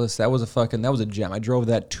 '75 Cutlass, that was a gem. I drove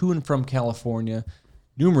that to and from California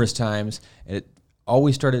numerous times, and it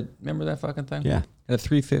always started. Remember that fucking thing? Yeah. At a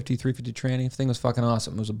 350 tranny. The thing was fucking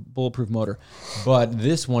awesome. It was a bulletproof motor. But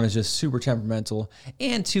this one is just super temperamental.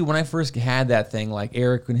 And two, when I first had that thing, like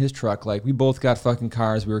Eric and his truck, like, we both got fucking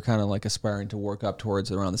cars we were kind of like aspiring to work up towards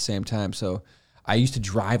around the same time. So I used to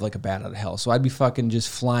drive like a bat out of hell. So I'd be fucking just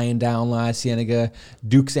flying down La Cienega,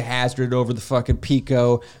 Dukes of Hazzard over the fucking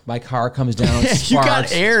Pico. My car comes down. You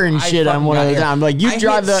got air and shit on one of the time. Like you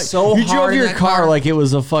drove your car like it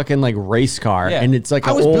was a fucking like race car, and it's like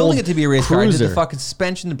I was building it to be a race car. I did the fucking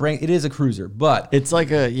suspension, the brake. It is a cruiser, but it's like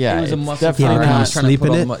a It was a muscle car. Can you sleep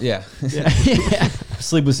in it? Yeah.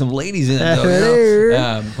 Sleep with some ladies in it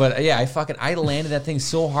though. But yeah, I landed that thing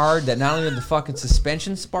so hard that not only did the fucking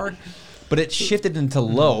suspension spark, but it shifted into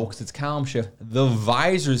low because it's column shift. The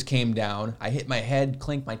visors came down. I hit my head,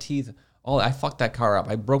 clinked my teeth. I fucked that car up.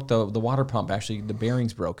 I broke the water pump. Actually, the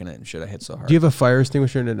bearings broke in it and shit. I hit so hard. Do you have a fire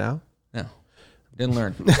extinguisher in it now? No, didn't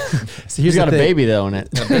learn. So he's got a baby though in it.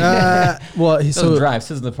 Well, It doesn't drive.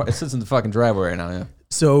 It sits in the fucking driveway right now. Yeah.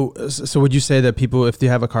 So would you say that people, if they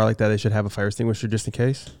have a car like that, they should have a fire extinguisher just in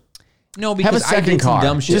case? No, because have a second car.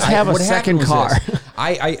 Dumb shit. Just have a second car.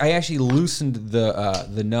 I actually loosened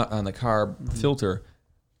the nut on the car filter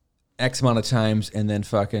X amount of times and then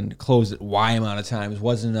fucking closed it Y amount of times.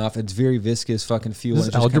 Wasn't enough. It's very viscous fucking fuel. This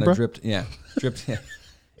and is it just kind algebra? of dripped. Yeah, dripped. Yeah.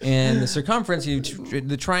 And the circumference, the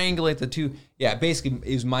triangulate the two. Yeah, basically,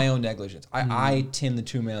 it was my own negligence. I tinned the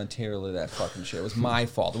two man Taylor to that fucking shit. It was my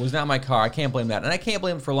fault. It was not my car. I can't blame that, and I can't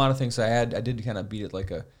blame it for a lot of things. I did kind of beat it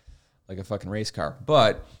like a fucking race car,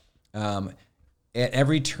 but. At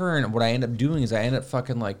every turn, what I end up doing is I end up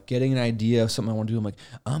fucking like getting an idea of something I want to do. I'm like,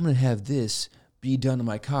 I'm gonna have this be done to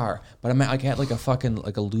my car, but I'm at like a fucking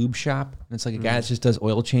like a lube shop, and it's like a guy that just does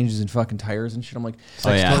oil changes and fucking tires and shit. I'm like,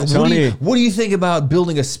 what do you think about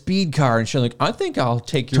building a speed car and shit? Like, I think I'll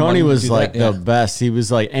take your money. Tony was like the best. He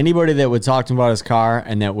was like anybody that would talk to him about his car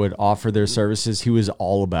and that would offer their services. He was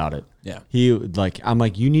all about it. Yeah. I'm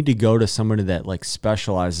like, you need to go to somebody that like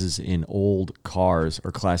specializes in old cars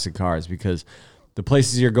or classic cars because the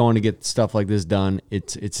places you're going to get stuff like this done,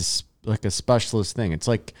 it's like a specialist thing. It's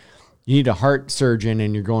like you need a heart surgeon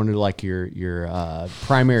and you're going to like your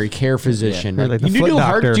primary care physician. Yeah. Like do you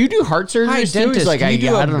do heart surgery? Hi, dentist. He's like, I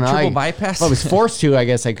don't know. Triple bypass? I was forced to, I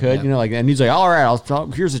guess I could, and he's like, all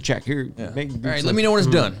right, here's a check here. Yeah. All right, let me know when it's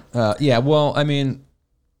done. Well, I mean,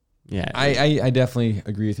 yeah, I definitely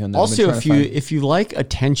agree with you on that. Also, if you like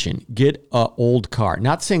attention, get a old car.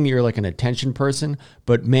 Not saying that you're like an attention person,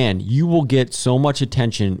 but man, you will get so much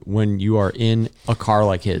attention when you are in a car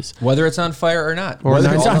like his, whether it's on fire or not, or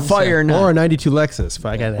whether it's on fire or not, or a '92 Lexus. If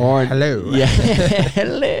I got hello, yeah,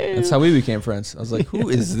 hello. That's how we became friends. I was like, who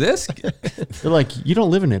is this? They're like, you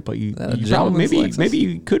don't live in it, but you probably, maybe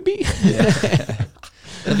you could be. Yeah.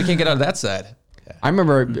 We can't get out of that side. I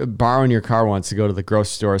remember borrowing your car once to go to the grocery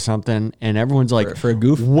store or something, and everyone's like for a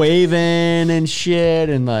goof, waving and shit,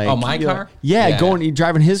 and like, oh, my car,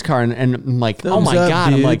 driving his car, and I'm like, oh my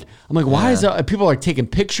god, I'm like, why is that? People are like taking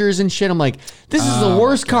pictures and shit. I'm like, this is the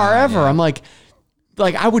worst car ever. I'm like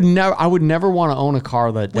I would never want to own a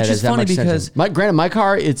car that has that much attention. Granted, my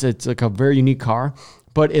car, it's like a very unique car,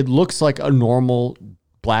 but it looks like a normal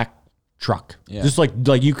black truck. Yeah. Just like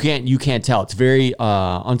you can't tell. It's very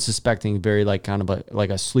unsuspecting, very like kind of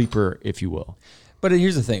like a sleeper, if you will. But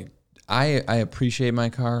here's the thing. I appreciate my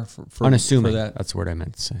car for unassuming. For that. That's what I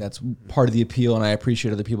meant to say. That's part of the appeal, and I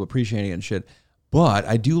appreciate other people appreciating it and shit. But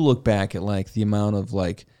I do look back at like the amount of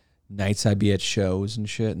like nights I'd be at shows and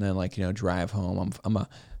shit, and then like drive home. I'm a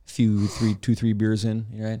few 2-3 beers in,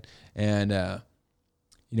 right? And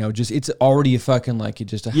just it's already a fucking like it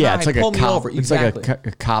just it's like pull a cop. over. It's exactly. like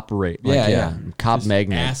a cop rate. Cop just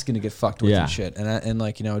magnet asking to get fucked with and shit.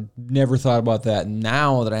 And never thought about that.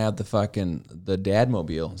 Now that I have the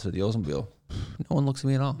Dadmobile instead of the Oldsmobile, no one looks at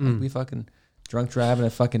me at all. Like we fucking drunk driving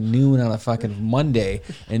at fucking noon on a fucking Monday,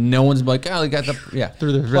 and no one's like, oh, they got the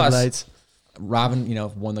through the red lights. Robin,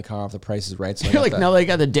 won the car off the Price is Right. So you're like, now they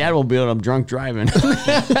got the Dadmobile and I'm drunk driving.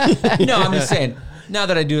 No, I'm just saying. Now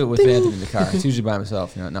that I do it with Anthony in the car, it's usually by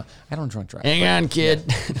myself. No, I don't drunk drive. Hang on, kid.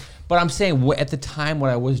 Yeah. But I'm saying at the time when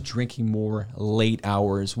I was drinking more late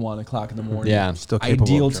hours, 1 o'clock in the morning, still capable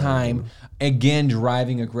ideal of time, again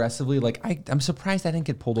driving aggressively. Like I'm surprised I didn't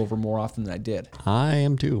get pulled over more often than I did. I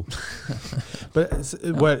am too. But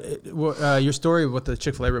your story with the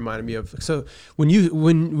Chick-fil-A reminded me of. So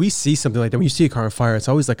when we see something like that, when you see a car on fire, it's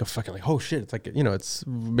always like a fucking like, oh shit! It's like it's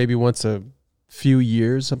maybe once a few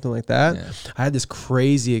years, something like that. Yeah. I had this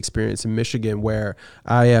crazy experience in Michigan where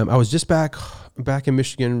I was just back in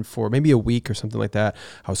Michigan for maybe a week or something like that.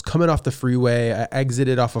 I was coming off the freeway. I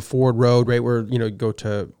exited off a Ford Road right where go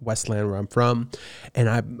to Westland where I'm from, and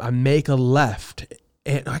I make a left.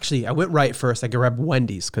 And actually, I went right first. I grabbed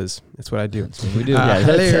Wendy's because that's what I do. That's what we do.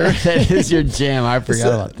 That is your jam. I forgot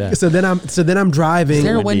about that. So then I'm driving. Is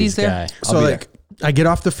there a Wendy's there? So like. I get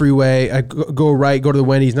off the freeway, I go right, go to the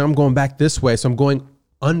Wendy's. Now I'm going back this way. So I'm going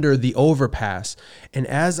under the overpass. And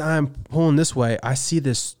as I'm pulling this way, I see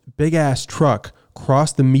this big ass truck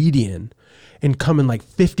cross the median and coming like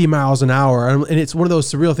 50 miles an hour. And it's one of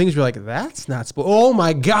those surreal things where you're like, that's not oh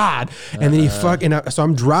my God. And then he so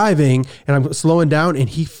I'm driving and I'm slowing down and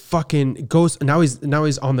he fucking goes, now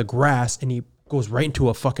he's on the grass and he goes right into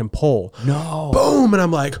a fucking pole. No. Boom. And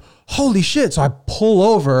I'm like, holy shit. So I pull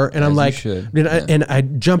over and I'm like, and I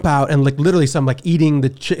jump out and like literally, so I'm like eating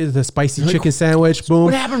the spicy chicken sandwich. Boom.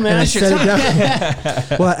 What happened, man? And I set it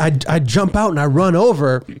down. Well, I jump out and I run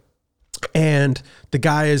over. And the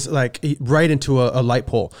guy is like right into a light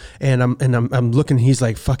pole, and I'm looking. He's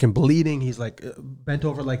like fucking bleeding. He's like bent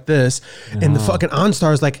over like this, and the fucking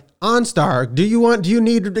OnStar is like, OnStar, do you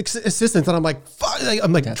need assistance? And I'm like, fuck.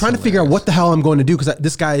 I'm like trying to figure out what the hell I'm going to do because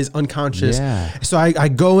this guy is unconscious. Yeah. So I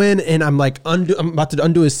go in and I'm like I'm about to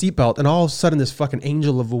undo his seatbelt, and all of a sudden this fucking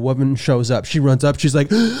angel of a woman shows up. She runs up. She's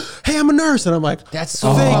like, hey, I'm a nurse, and I'm like, that's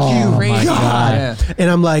so thank you, crazy. God. Yeah. And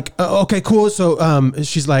I'm like, okay, cool. So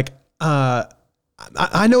she's like,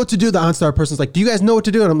 I know what to do. The OnStar person's like, do you guys know what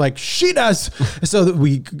to do? And I'm like, she does. So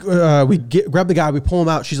we grab the guy, we pull him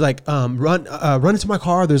out. She's like, run into my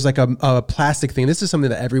car. There's like a plastic thing. This is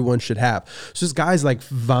something that everyone should have. So this guy's like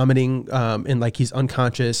vomiting and like he's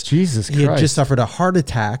unconscious. Jesus Christ. He had just suffered a heart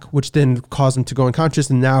attack, which then caused him to go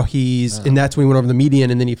unconscious. And now and that's when he went over the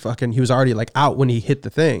median, and then he was already like out when he hit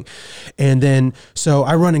the thing. And then, so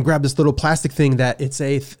I run and grab this little plastic thing that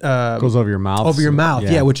goes over your mouth. Over your mouth.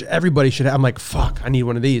 Yeah, which everybody should have. I'm like, fuck. I need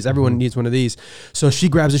one of these. Everyone needs one of these. So she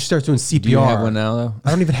grabs it. She starts doing CPR. Do you have one now, though? I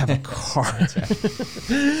don't even have a car.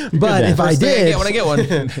 But if I did, when I get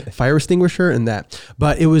one, fire extinguisher and that.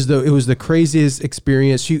 But it was the craziest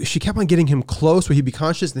experience. She kept on getting him close where he'd be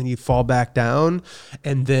conscious, then he'd fall back down,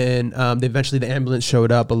 and then eventually the ambulance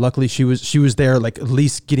showed up. But luckily she was there, like at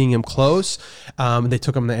least getting him close. They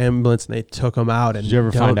took him to the ambulance and they took him out. And did you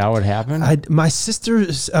ever find out what happened? My sister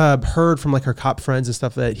heard from like her cop friends and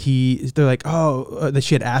stuff that they're like, that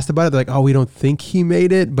she had asked about it. They're like, oh, we don't think he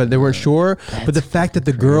made it, but they weren't sure. But the fact that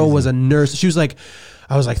the girl was a nurse, she was like,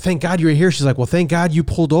 I was like, thank God you were here. She's like, well, thank God you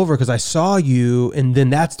pulled over because I saw you. And then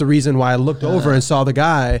that's the reason why I looked over and saw the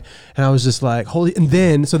guy. And I was just like, holy. And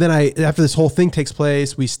then, after this whole thing takes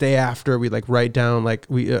place, we stay after, we like write down, like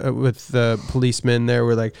with the policeman there,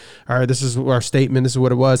 we're like, all right, this is our statement. This is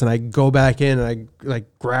what it was. And I go back in and I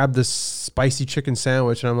like grab this spicy chicken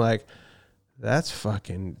sandwich and I'm like, that's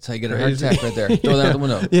fucking. That's how you get a heart attack right there. Throw that out the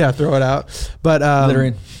window. Yeah, throw it out. But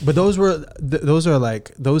littering. But those are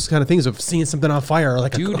like those kind of things of seeing something on fire or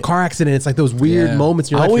like a car accident. It's like those weird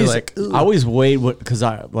moments. You're like, I always wait because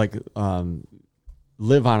I like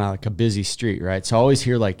live on like a busy street, right? So I always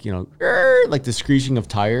hear like like the screeching of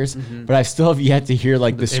tires, but I still have yet to hear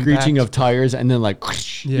like the screeching of tires and then like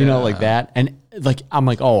like that, and like I'm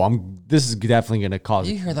like, this is definitely going to cause.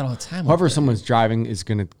 You hear that all the time. Whoever someone's driving is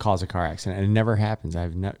going to cause a car accident, and it never happens.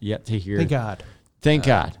 I've yet to hear. Thank God. Thank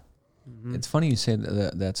God. It's funny you say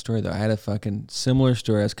that story though. I had a fucking similar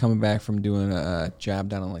story. I was coming back from doing a job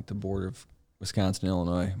down on like the border of Wisconsin and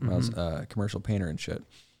Illinois. I was a commercial painter and shit.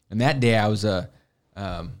 And that day I was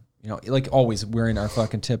like always wearing our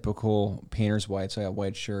fucking typical painter's white. So I had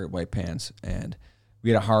white shirt, white pants, and we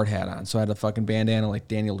had a hard hat on. So I had a fucking bandana like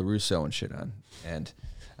Daniel LaRusso and shit on. And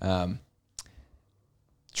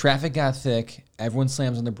traffic got thick. Everyone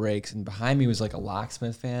slams on the brakes, and behind me was like a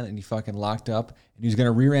locksmith fan, and he fucking locked up, and he was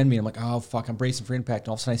gonna rear end me. I'm like, oh fuck, I'm bracing for impact. And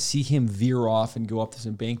all of a sudden I see him veer off and go up this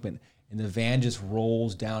embankment, and the van just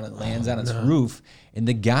rolls down and lands on its roof. And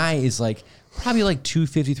the guy is like probably like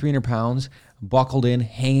 250, 300 pounds, buckled in,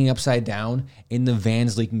 hanging upside down, and the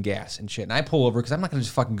van's leaking gas and shit. And I pull over because I'm not gonna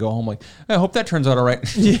just fucking go home like, I hope that turns out all right.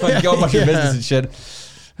 Like, go about your business and shit.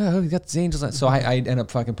 Oh, we got these angels. So I end up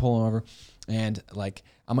fucking pulling over, and like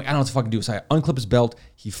I'm like, I don't know what to fucking do. So I unclip his belt.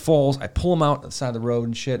 He falls. I pull him out on the side of the road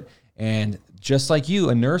and shit. And just like you,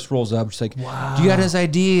 a nurse rolls up. She's like, wow. Do you got his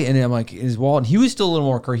ID? And I'm like, his wallet. And he was still a little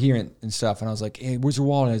more coherent and stuff. And I was like, hey, where's your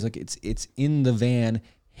wallet? And I was like, it's in the van,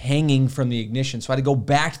 hanging from the ignition. So I had to go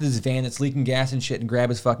back to this van that's leaking gas and shit and grab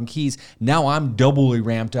his fucking keys. Now I'm doubly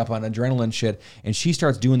ramped up on adrenaline shit. And she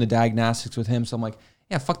starts doing the diagnostics with him. So I'm like,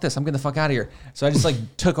 yeah, fuck this. I'm getting the fuck out of here. So I just like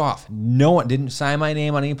took off. No one didn't sign my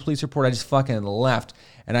name on any police report. I just fucking left.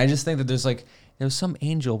 And I just think that there was some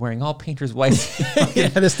angel wearing all painter's white. Yeah,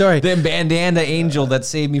 the story. The bandana angel that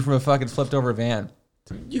saved me from a fucking flipped over van.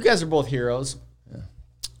 You guys are both heroes. Yeah.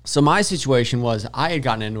 So my situation was I had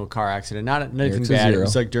gotten into a car accident, not anything bad. It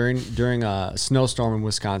was like during a snowstorm in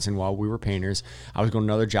Wisconsin while we were painters. I was going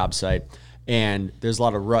to another job site, and there's a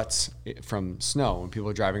lot of ruts from snow when people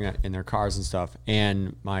are driving in their cars and stuff.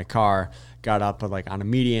 And my car got up like on a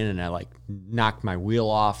median, and I like knocked my wheel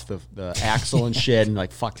off the axle and shit, and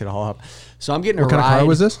like fucked it all up. So I'm getting What kind of car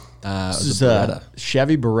was this? This is a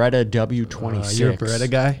Chevy Beretta W26. You're a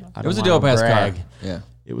Beretta guy? I It was a don't dope wanna ass brag. car. Yeah.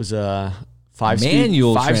 It was a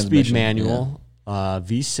Manual five-speed transmission, manual,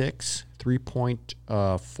 V6,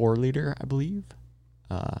 3.4 liter, I believe.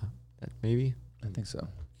 Maybe. I think so.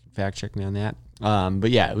 Fact check me on that.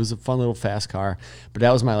 But yeah, it was a fun little fast car. But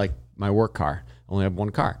that was my work car. I only have one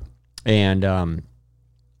car, and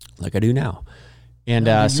like I do now. And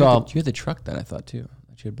You so had the truck then, I thought too.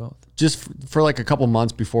 That you had both. just for like a couple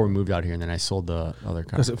months before we moved out here, and then I sold the other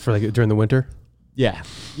car. Was it for like during the winter? Yeah,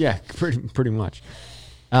 pretty much.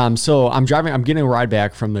 So I'm getting a ride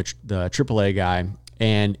back from the AAA guy,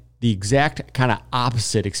 and the exact kind of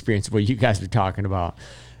opposite experience of what you guys were talking about.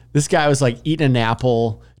 This guy was like eating an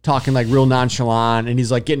apple, talking like real nonchalant, and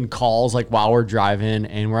he's like getting calls like while we're driving,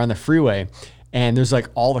 and we're on the freeway, and there's like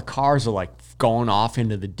all the cars are like going off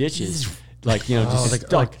into the ditches, like just like-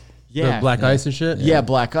 stuck. like the black ice and shit? Yeah,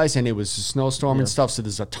 black ice, and it was a snowstorm and stuff. So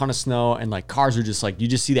there's a ton of snow, and like cars are just like you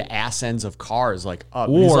just see the ass ends of cars like up.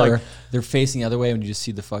 And he's Or like, they're facing the other way and you just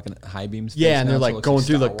see the fucking high beams. yeah, and they're facing out, so it like looks going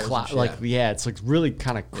through the Star Wars cloud. and shit. Like it's like really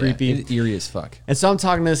kind of Yeah, creepy. it's eerie as fuck. And so I'm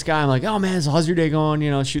talking to this guy. I'm like, oh man, so how's your day going?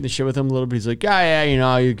 Shooting the shit with him a little bit. He's like, yeah,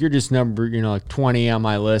 you're just number, like 20 on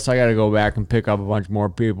my list. I got to go back and pick up a bunch more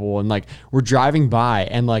people. And like, we're driving by,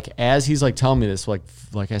 and like, as he's like telling me this, like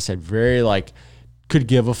I said, very like, could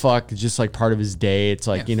give a fuck. It's just like part of his day. It's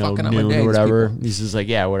like, Yeah, fucking up my noon day, or these whatever. people. He's just like,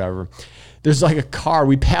 yeah, whatever. There's like a car.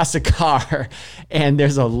 We pass a car, and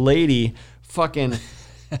there's a lady fucking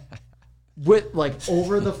with like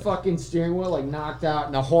over the fucking steering wheel, like knocked out,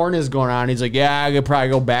 and the horn is going on. He's like, yeah, I could probably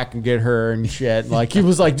go back and get her and shit. Like he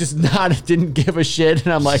was like just didn't give a shit.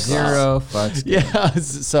 And I'm like, Zero fucks. yeah.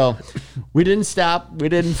 So we didn't stop. We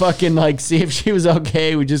didn't fucking like see if she was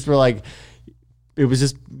okay. We just were like, it was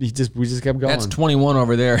just we just kept going. That's 21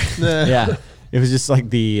 over there. Yeah. It was just like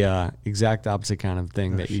the exact opposite kind of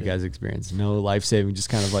thing that you guys experienced. No life saving, just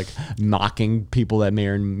kind of like mocking people that may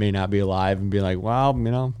or may not be alive and be like, well,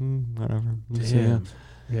 whatever. We'll see ya.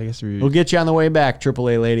 Yeah, I guess We'll get you on the way back,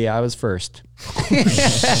 AAA lady. I was first.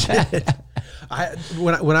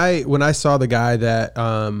 When I saw the guy that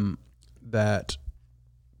that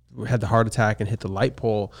had the heart attack and hit the light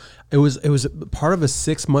pole, it was part of a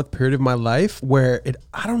 6-month period of my life where it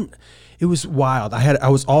was wild. I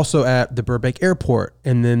was also at the Burbank airport,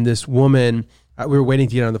 and then this woman, we were waiting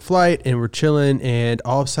to get on the flight, and we're chilling, and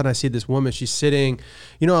all of a sudden I see this woman. She's sitting,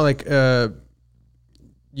 like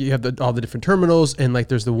you have all the different terminals, and like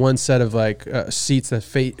there's the one set of like seats that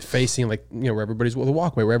facing like where everybody's the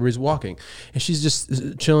walkway where everybody's walking, and she's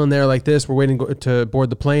just chilling there like this. We're waiting to board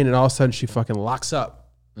the plane, and all of a sudden she fucking locks up.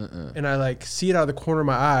 And I like see it out of the corner of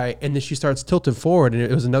my eye, and then she starts tilting forward, and it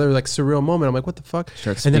was another like surreal moment. I'm like, what the fuck?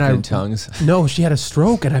 Starts and speaking then in tongues. No, she had a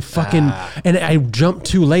stroke, and I fucking and I jumped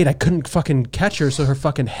too late. I couldn't fucking catch her, so her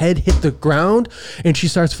fucking head hit the ground, and she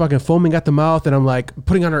starts fucking foaming at the mouth, and I'm like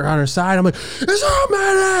putting on her side. I'm like, is there a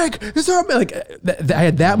medic? Is there a medic? Like I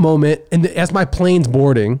had that moment, and as my plane's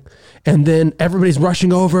boarding. And then everybody's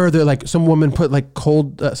rushing over. They're like, some woman put like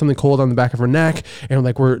something cold on the back of her neck, and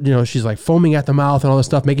like she's like foaming at the mouth and all this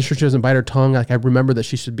stuff, making sure she doesn't bite her tongue. Like I remember that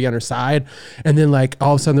she should be on her side. And then like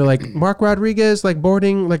all of a sudden they're like, Mark Rodriguez, like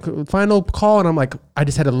boarding, like final call. And I'm like, I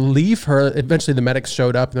just had to leave her. Eventually the medics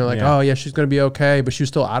showed up, and they're like, oh yeah, she's gonna be okay, but she was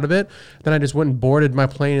still out of it. Then I just went and boarded my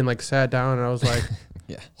plane and like sat down, and I was like.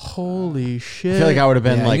 Yeah. Holy shit. I feel like I would have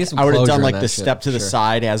been Yeah, you get some I would have closure done on like that the shit, step to the sure.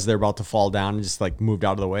 side as they're about to fall down and just like moved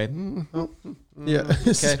out of the way. Yeah.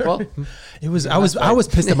 Okay, well, It was I was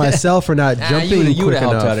pissed at myself for not jumping. You would have quick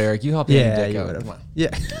helped enough. out, Eric. You helped Yeah, Andy you out. would've. Come on.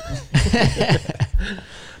 Yeah.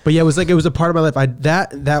 But yeah, it was a part of my life.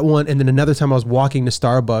 That one, and then another time I was walking to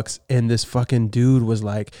Starbucks, and this fucking dude was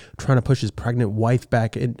like trying to push his pregnant wife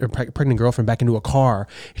pregnant girlfriend back into a car.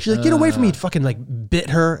 She's like, "Get away from me!" Fucking like bit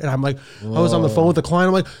her, and I'm like, I was on the phone with the client.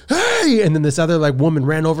 I'm like, "Hey!" And then this other like woman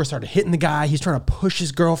ran over, started hitting the guy. He's trying to push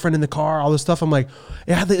his girlfriend in the car. All this stuff. I'm like,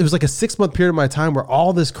 yeah, it was like a 6-month period of my time where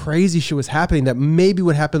all this crazy shit was happening that maybe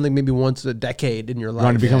would happen like maybe once a decade in your life.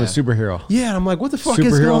 want to become a superhero. Yeah, and I'm like, what the fuck is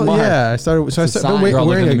Superhero going on? Mark. Yeah, I started. So I started sign. You're all looking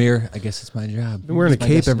wearing in the a, mirror. I guess it's my job. been wearing a It's my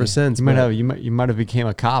cape destiny. ever since. You might but- have you might have became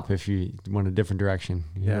a cop if you went a different direction.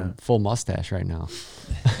 You have a full mustache right now.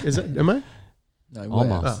 Is it? Am I? No, I would.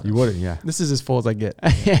 Almost. You wouldn't, yeah. This is as full as I get.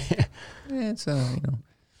 It's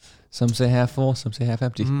some say half full, some say half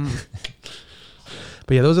empty. But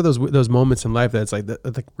But yeah, those are those moments in life that's like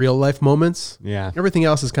the real life moments. Yeah. Everything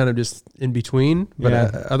else is kind of just in between. But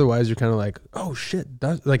Yeah. otherwise, you're kind of like, oh shit,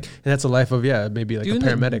 and that's a life of maybe like Doing a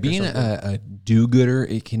paramedic. being or something. a do-gooder,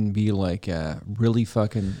 it can be like really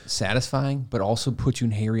fucking satisfying, but also put you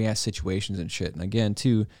in hairy ass situations and shit. And again,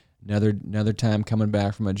 too, another time coming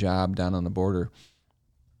back from a job down on the border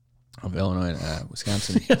of Illinois,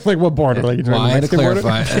 Wisconsin. Like what border? Like Well, I had to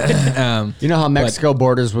clarify. You know how Mexico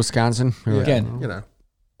borders Wisconsin? Again, you know.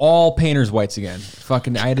 all painters whites again.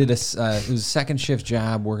 Fucking, I did it was a second shift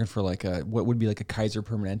job working for like what would be like a Kaiser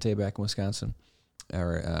Permanente back in Wisconsin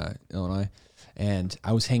or Illinois. And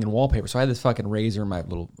I was hanging wallpaper. So I had this fucking razor in my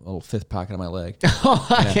little fifth pocket on my leg.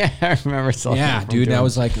 I remember something. Yeah, dude. And I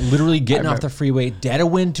was like literally getting off the freeway, dead of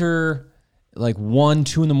winter, like 1,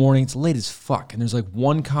 2 in the morning. It's late as fuck. And there's like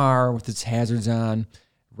one car with its hazards on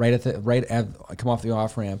right as I come off the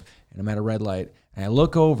off ramp and I'm at a red light. And I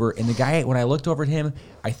look over, and the guy, when I looked over at him,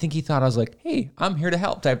 I think he thought I was like, hey, I'm here to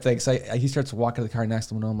help type thing. So he starts walking to the car next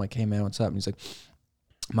to me, and I'm like, hey, man, what's up? And he's like,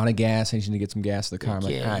 I'm out of gas. I need you to get some gas to the car. I'm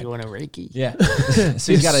like, all right. You want a Reiki? Yeah.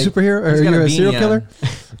 So he's got a superhero, or he's got you're a beanie serial killer?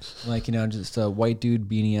 on. Like, just a white dude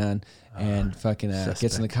beanie on, and fucking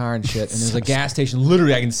gets in the car and shit. And there's a gas station.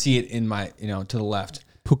 Literally, I can see it in my, to the left.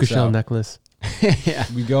 Puka shell necklace. Yeah.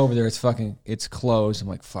 We go over there. It's closed. I'm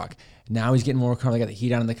like, fuck. Now he's getting more car. I got the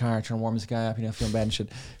heat on in the car, trying to warm this guy up, feeling bad and shit.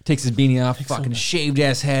 Takes his beanie off, fucking shaved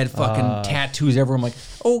ass head, fucking tattoos everywhere. I'm like,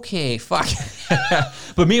 okay, fuck.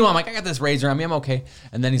 But meanwhile, I'm like, I got this razor on me. I'm okay.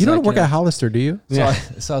 And then he's You don't like, work at Hollister, do you?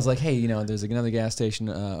 So I was like, hey, there's like another gas station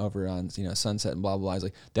over on Sunset and blah, blah, blah. I was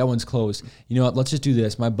like, that one's closed. You know what? Let's just do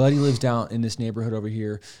this. My buddy lives down in this neighborhood over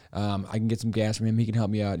here. I can get some gas from him. He can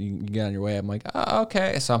help me out. You can get on your way. I'm like, oh,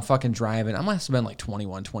 okay. So I'm fucking driving. I must have been like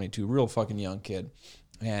 21, 22, real fucking young kid.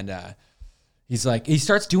 And he's like, he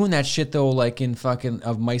starts doing that shit though, like in fucking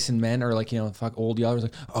Of Mice and Men, or like, fuck old yellers,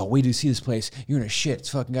 like, oh, wait, do you see this place? You're in a shit. It's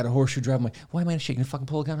fucking got a horseshoe drive. I'm like, why am I in a shit? You fucking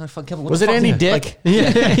pull a gun? Fucking Was it Andy Dick? Like,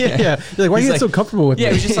 Yeah. You're like, why are you get so comfortable with yeah,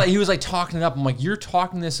 me? he was just like, he was like talking it up. I'm like, you're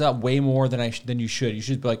talking this up way more than you should. You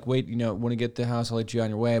should be like, wait, when I get to the house, I'll let you on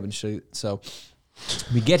your way. So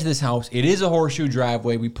we get to this house. It is a horseshoe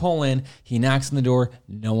driveway. We pull in. He knocks on the door.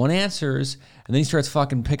 No one answers. And then he starts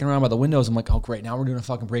fucking picking around by the windows. I'm like, oh, great. Now we're doing a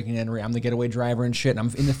fucking breaking and entering. I'm the getaway driver and shit. And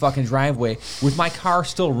I'm in the fucking driveway with my car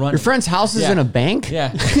still running. Your friend's house is in a bank? Yeah.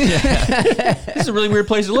 This is a really weird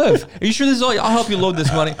place to live. Are you sure this is all? I'll help you load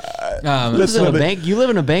this money. Lives in a bank? You live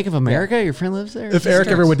in a Bank of America? Your friend lives there? If Eric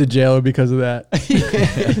ever went to jail, it would be because of that.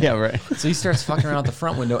 Yeah, right. So he starts fucking around out the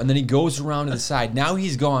front window, and then he goes around to the side. Now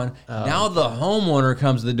he's gone. Now the homeowner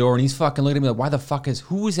comes to the door, and he's fucking looking at me like, why the fuck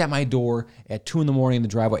who is at my door at 2 a.m. in the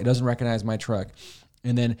driveway? It doesn't recognize my truck.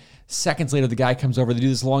 And then seconds later, the guy comes over. They do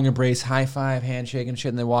this long embrace, high five, handshake and shit,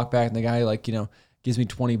 and they walk back, and the guy, like, gives me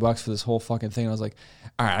 $20 for this whole fucking thing. And I was like,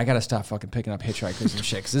 all right, I got to stop fucking picking up hitchhikers and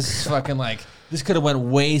shit, because this is fucking like, this could have went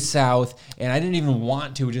way south, and I didn't even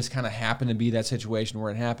want to. It just kind of happened to be that situation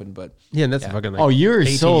where it happened. But Yeah, and that's fucking like Oh, you're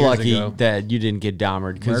 18 so years lucky ago. that you didn't get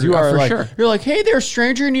Dahmered, because Murder- you are for like, sure. you're like, hey there,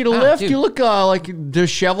 stranger, you need a lift? dude. You look like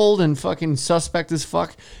disheveled and fucking suspect as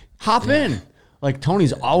fuck. Hop in. Like,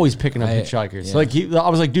 Tony's always picking up hitchhikers. yeah. Like, I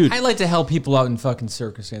was like, dude, I like to help people out in fucking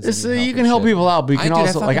circumstances. you can help people out, but you can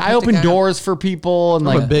also, like, I open doors for people and,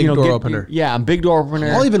 like, a big door opener. Yeah, I'm a big door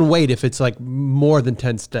opener. I'll even wait if it's like more than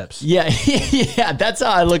 10 steps. Yeah, yeah, that's how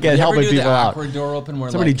I look at You ever helping do the people out. awkward door open where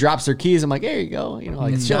Somebody like, drops their keys, I'm like, there you go.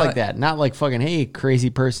 Like shit like that. Not like fucking, hey, crazy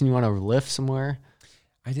person, you want to lift somewhere?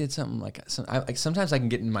 I did something like sometimes I can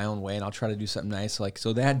get in my own way and I'll try to do something nice. Like,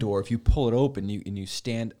 so that door, if you pull it open and you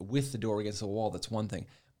stand with the door against the wall, that's one thing.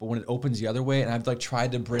 But when it opens the other way, and I've like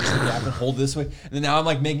tried to bridge the gap and hold this way, and then now I'm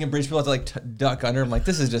like making a bridge, people have to like duck under. I'm like,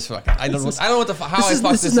 this is just fucking. I don't know what the how I fucked this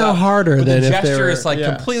up. This is now harder but than the if they gesture were- is like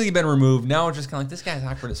yeah. completely been removed. Now it's just kind of like, this guy's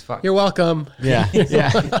awkward as fuck. You're welcome. Yeah,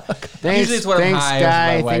 yeah. Thanks, Usually it's when I'm thanks, high with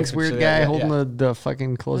guy. my wife Thanks, and weird shit. guy, Yeah, holding yeah. the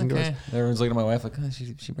fucking closing doors. Okay. Everyone's looking at my wife like, oh,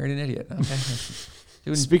 she married an idiot. Okay.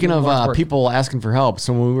 Speaking doing of Lord's work. people asking for help,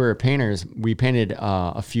 so when we were painters, we painted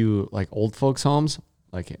a few like old folks' homes,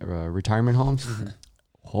 like retirement homes.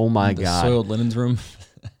 Oh my the god, soiled linens room.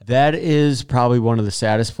 that is probably one of the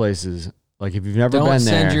saddest places. Like if you've never Don't been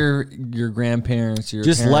send there, your grandparents. Your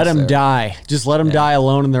just parents let them there. die. Just let them die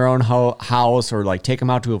alone in their own house, or like take them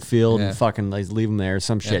out to a field Yeah. and fucking like leave them there.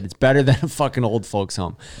 Some shit. It's better than a fucking old folks'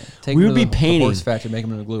 home. Take We them would to be the painting, horse factory, make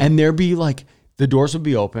them into glue. and there'd be like the doors would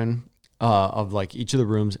be open of like each of the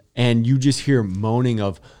rooms, and you just hear moaning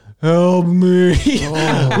of help me.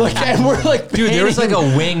 Like, and we're like, dude, there was like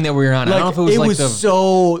painting. a wing that we were on. I don't know if it was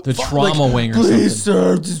like the trauma wing or please, something.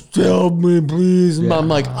 sir, just help me, please. And I'm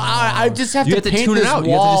like, I just have You to have to paint tune it this out. wall.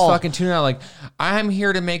 You have to just fucking tune it out. Like, I'm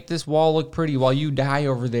here to make this wall look pretty while you die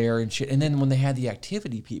over there and shit. And then when they had the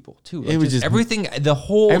activity people too, like it was just everything.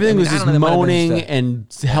 Everything was just moaning and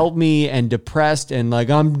help me and depressed and like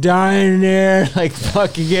I'm dying there, like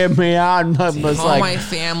fucking get me out. And I was all like, my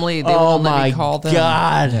family, they oh won't let my me call them.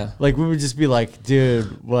 god, Yeah. like we would just be like,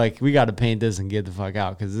 dude, like we got to paint this and get the fuck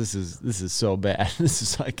out because this is so bad. This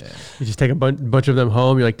is like You just take a bunch of them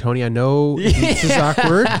home. You're like, Tony, I know this is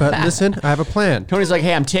awkward, but listen, I have a plan. Tony's like,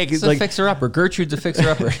 hey, I'm taking It's like a fixer upper. Gertrude's a fixer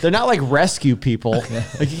upper. they're not like rescue people.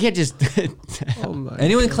 Like you can't just Oh my.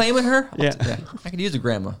 Anyone claiming her? Yeah. I could use a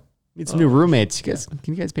grandma. need some new roommates. You guys,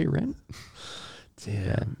 can you guys pay rent?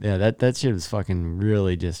 Damn. Yeah, that shit was fucking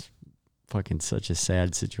really just fucking such a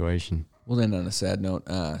sad situation. We'll end on a sad note.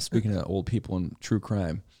 Speaking of old people and true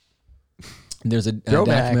crime, there's a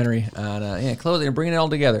Throwback. documentary on closing and bringing it all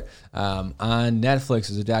together. On Netflix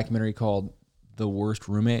is a documentary called "The Worst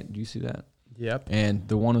Roommate." Do you see that? Yep. And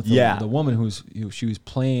the one with the woman she was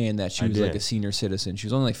playing that she was like a senior citizen. She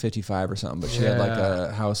was only like 55 or something, but she had like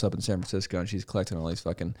a house up in San Francisco and she's collecting all these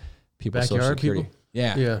fucking people's social Backyard security. people?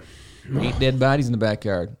 Yeah. Yeah. 8 dead bodies in the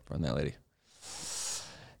backyard from that lady.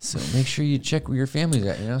 So make sure you check where your family's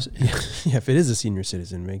at, you know? Yeah, if it is a senior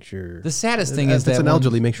citizen, make sure. The saddest thing is if it's that an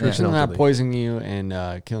elderly, make sure it's an They're not elderly. poisoning you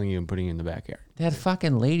and killing you and putting you in the backyard. that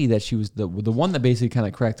fucking lady that she was the one that basically kind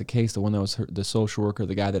of cracked the case, the one that was the social worker,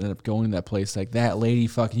 the guy that ended up going to that place, like that lady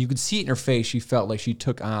fucking, you could see it in her face. She felt like she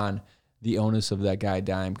took on the onus of that guy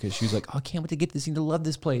dying because she was like, oh, I can't wait to get this thing to love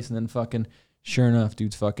this place. And then fucking, sure enough,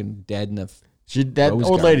 dude's fucking dead in a That Rose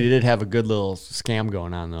old garden. lady did have a good little scam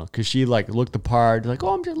going on though, because she like looked the part, like,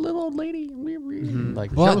 oh, I'm just a little old lady. Like,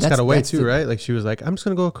 She Well, almost that's- got away that's too, the- right? Like she was like, I'm just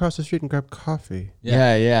gonna go across the street and grab coffee.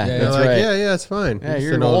 yeah, Yeah, that's They're like, right. yeah, it's fine. Yeah, Just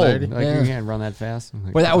you're an old. lady. Like, Yeah. you can't run that fast. I'm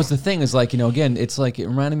like, Well, that was the thing is like, you know, again, it's like, it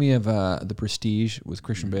reminded me of The Prestige with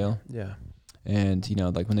Christian Bale. Yeah. And, you know,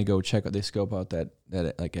 like when they go check out, they scope out that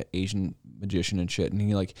like an Asian magician and shit.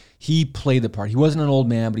 And he played the part. He wasn't an old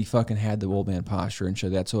man, but he fucking had the old man posture and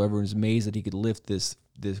shit like that. So everyone was amazed that he could lift this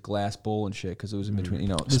glass bowl and shit because it was in between, you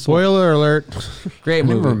know. this whole- Spoiler alert. Great I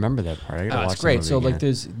movie. never remember that part. I gotta watch It's great. the So movie like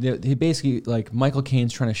again. he basically like Michael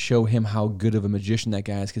Caine's trying to show him how good of a magician that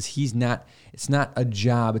guy is because it's not a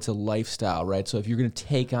job, it's a lifestyle, right? So if you're gonna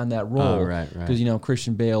take on that role, right. because you know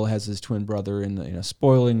Christian Bale has his twin brother and you know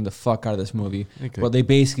spoiling the fuck out of this movie, Okay. but they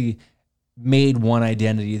basically made one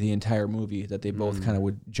identity the entire movie that they both kind of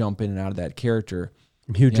would jump in and out of that character.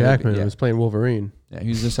 Hugh Yeah, Jackman yeah. was playing Wolverine. Yeah, he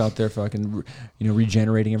was just out there fucking, you know,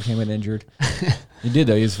 regenerating every time he got injured. He did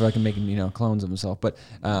though. He was fucking making, you know, clones of himself. But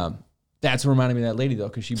that's what reminded me of that lady though,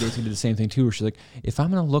 because she basically did the same thing too. Where she's like, if I'm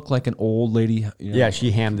gonna look like an old lady, you know, Yeah,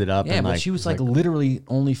 she hammed it up. yeah, and but she was like literally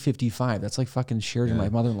only 55. That's like fucking Sheridan, my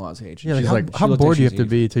mother-in-law's age. Yeah, like She's how, like, she how looked bored like do you she have to was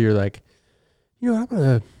be till you're like, you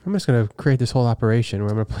know, I'm just gonna create this whole operation where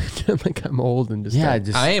I'm gonna play like I'm old and just yeah, start-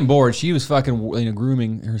 just. I am bored. She was fucking, you know,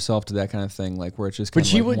 grooming herself to that kind of thing, like where it's just. But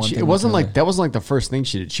Kind of like it wasn't like that wasn't like the first thing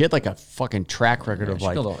she did. She had like a fucking track record of she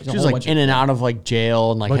like killed a she whole was like bunch in and out of like jail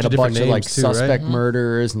and like Bunch had a of different bunch of like names too, right? suspect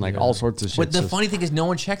murders and like all sorts of shit. But the So- funny thing is, no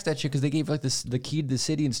one checks that shit because they gave like the key to the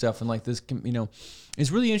city and stuff, and like this, you know, it's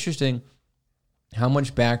really interesting how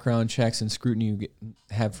much background checks and scrutiny you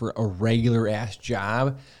have for a regular ass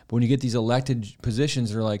job. But when you get these elected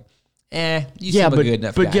positions, they're like, you seem but a good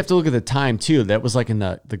enough but guy. you have to look at the time too. That was like in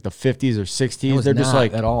the 50s or 60s. was They're just not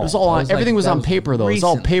like at all. It was all That on. was like- Everything was that on was paper though. It was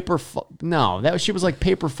all recent. paper. She was like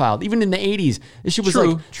paper filed. Even in the 80s, this shit was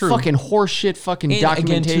True, like true. fucking horseshit. Fucking And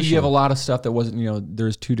documentation. again, too, you have a lot of stuff that wasn't, you know,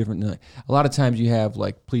 there's two different, a lot of times you have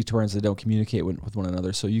like police departments that don't communicate with one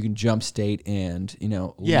another. So you can jump state and, you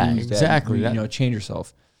know, Yeah, lose that, exactly. you That- know, change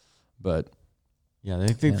yourself. But Yeah,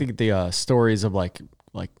 they think the stories of like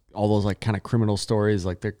all those like kind of criminal stories,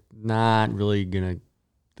 like they're not really gonna.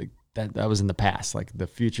 That was in the past. Like the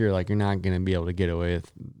future, like you're not gonna be able to get away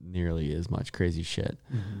with nearly as much crazy shit.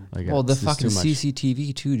 Like well, the it's just fucking too much.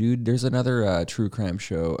 CCTV too, dude. There's another true crime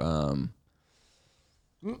show.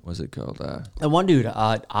 What's it called? The one dude,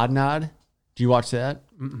 Adnad. Do you watch that?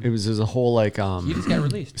 It was there's a whole like He just got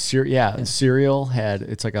released. Serial had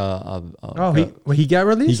it's like he got released. he got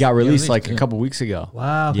released released, like yeah. a couple weeks ago.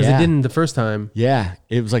 Wow, because Yeah. it didn't the first time. Yeah,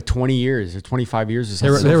 it was like 20 years or 25 years or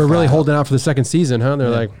They something. were really holding out for the second season, huh? They're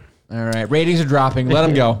like, All right, ratings are dropping. Let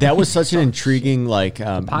them go. That was such an intriguing like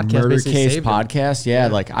podcast murder basically case saved him. podcast. Yeah,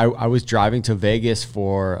 like I was driving to Vegas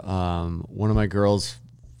for one of my girls'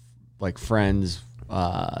 like friends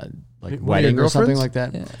like One of wedding your or something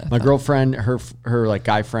girlfriends? like that. My girlfriend, her like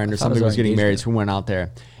guy friend or thought it something was was getting engagement. married, so we went out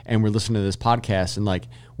there and we're listening to this podcast and like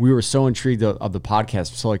we were so intrigued of the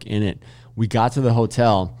podcast, so like in it. We got to the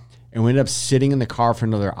hotel and we ended up sitting in the car for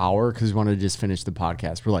another hour because we wanted to just finish the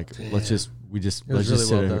podcast. We're like, let's just we just It was let's really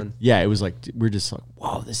just well sit done. Yeah, it was like we're just like,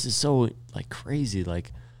 wow, this is so like crazy,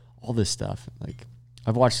 like all this stuff. Like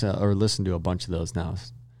I've watched or listened to a bunch of those now.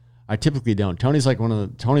 I typically don't. Tony's like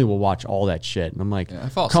Tony will watch all that shit, and I'm like, I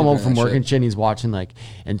fall come asleep home during from that work shit. and shit, and he's watching like,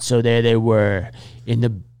 and so there they were in the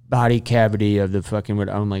body cavity of the fucking.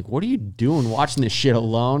 I'm like, what are you doing watching this shit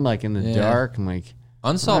alone, like in the dark? I'm like,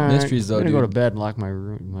 Unsolved all right, Mysteries, though, I'm gonna dude. go to bed and lock my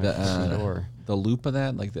room, my door. The loop of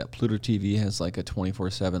that, like that Pluto TV has like a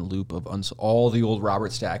 24/7 loop of all the old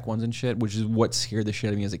Robert Stack ones and shit, which is what scared the shit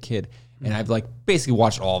out of me as a kid. And I've like basically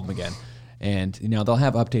watched all of them again. And you know they'll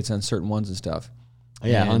have updates on certain ones and stuff.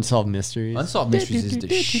 Yeah, And Unsolved Mysteries. Unsolved Mysteries is the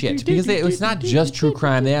shit because it's not just true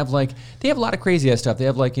crime. They have a lot of crazy ass stuff. They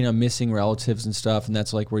have like, you know, missing relatives and stuff, and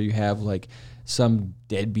that's like where you have like some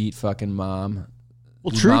deadbeat fucking mom.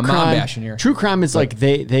 Well, true mom crime. bashing here. True crime is like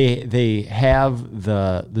they have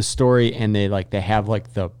the story, and they have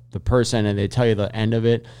like the person, and they tell you the end of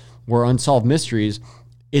it. Where Unsolved Mysteries,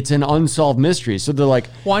 it's an unsolved mystery. So they're like,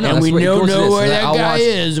 well, I know, and we don't know where that guy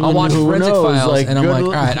is. I'll watch who Forensic knows? Files, Like, and I'm good like, all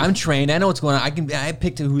luck. right, I'm trained. I know what's going on. I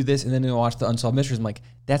picked who this, and then I watch the Unsolved Mysteries. I'm like,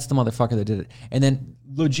 that's the motherfucker that did it. And then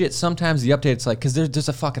legit, sometimes the update, it's like, because there's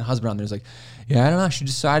a fucking husband on there. It's like, yeah, I don't know. She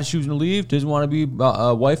decided she was gonna leave. Doesn't want to be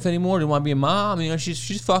a wife anymore. Didn't want to be a mom. You know,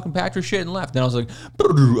 she's fucking packed her shit and left. And I was like,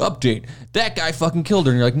 update. That guy fucking killed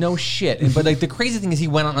her. And you're like, no shit. But like the crazy thing is, he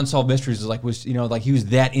went on Unsolved Mysteries. Was you know, like he was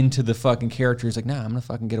that into the fucking character. He's like, nah, I'm gonna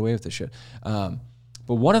fucking get away with this shit. But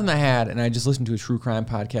one of them I had, and I just listened to a true crime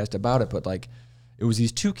podcast about it. But like, it was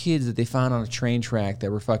these two kids that they found on a train track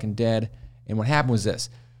that were fucking dead. And what happened was this.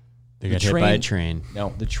 They got hit by a train.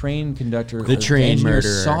 No, the train conductor, The train engineer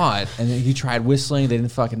murderer. saw it, and then he tried whistling. They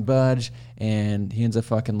didn't fucking budge, and he ends up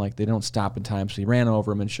fucking like they don't stop in time, so he ran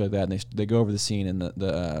over him and showed that. And they go over the scene, and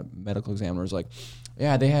the medical examiner was like,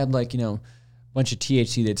 "Yeah, they had like, you know, a bunch of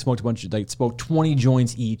THC. They'd smoked a bunch of smoked 20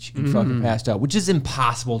 joints each and fucking passed out, which is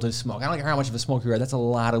impossible to smoke. I don't care how much of a smoker you are. That's a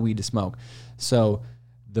lot of weed to smoke. So."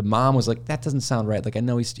 The mom was like, "That doesn't sound right. Like, I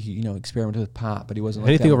know he you know, experimented with pot, but he wasn't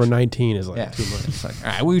like Anything that over much." 19 is like too much. It's like, all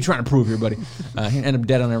right, what are you trying to prove here, buddy? He ended up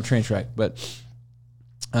dead on a train track. But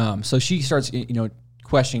so she starts, you know,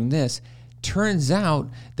 questioning this. Turns out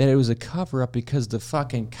that it was a cover up because the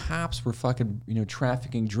fucking cops were fucking, you know,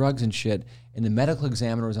 trafficking drugs and shit, and the medical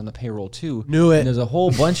examiner was on the payroll too. Knew it. And there's a whole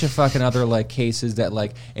bunch of fucking other like cases that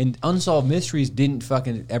like, and Unsolved Mysteries didn't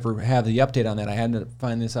fucking ever have the update on that. I had to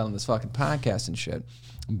find this out on this fucking podcast and shit.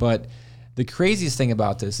 But the craziest thing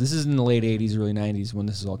about this is in the late 80s, early 90s when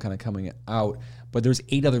this is all kind of coming out, but there's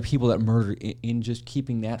 8 other people that murdered in just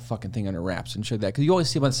keeping that fucking thing under wraps and shit like that. Because you always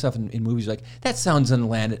see a bunch of stuff in movies like, that sounds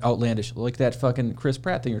outlandish, like that fucking Chris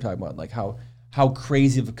Pratt thing you're talking about, like how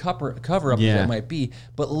crazy of a cover-up that might be.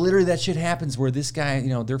 But literally that shit happens where this guy, you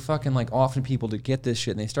know, they're fucking like offering people to get this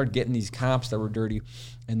shit, and they start getting these cops that were dirty,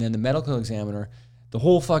 and then the medical examiner, the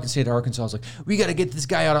whole fucking state of Arkansas was like, we got to get this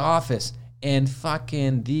guy out of office. And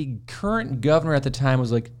fucking the current governor at the time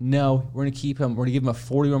was like, no, we're going to keep him. We're going to give him a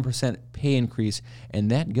 41% pay increase. And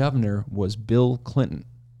that governor was Bill Clinton.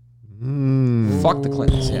 Fuck the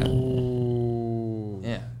Clintons, yeah.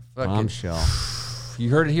 Yeah. Fuck Bombshell. You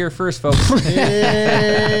heard it here first, folks.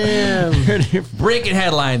 Breaking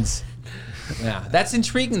headlines. Yeah, that's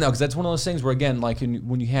intriguing though, because that's one of those things where, again, like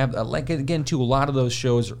when you have like, again, too, a lot of those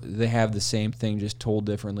shows, they have the same thing just told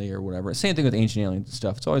differently or whatever. Same thing with Ancient Aliens and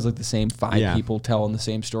stuff. It's always like the same 5 people telling the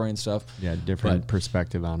same story and stuff. Yeah, different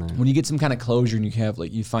perspective on it. When you get some kind of closure and you have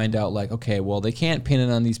like, you find out like, okay, well, they can't pin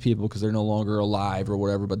it on these people because they're no longer alive or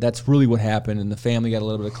whatever, but that's really what happened, and the family got a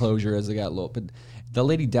little bit of closure as they got low. But the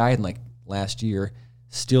lady died like last year,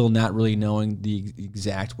 still not really knowing the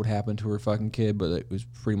exact what happened to her fucking kid, but it was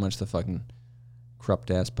pretty much the fucking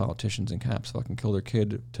corrupt ass politicians and cops fucking killed their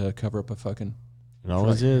kid to cover up a fucking. It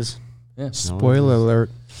always is. Yeah. Spoiler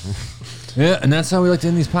alert. Yeah, and that's how we like to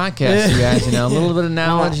end these podcasts, you guys. You know, a little bit of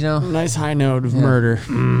knowledge, you know. Nice high note of murder.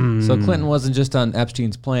 So Clinton wasn't just on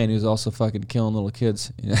Epstein's plane; he was also fucking killing little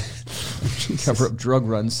kids. You know? Cover up drug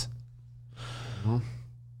runs. Well,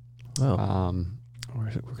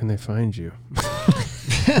 where can they find you?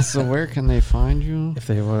 So where can they find you? If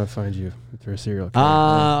they want to find you, if they're a serial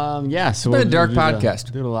killer. Yeah. So It's been a dark do the-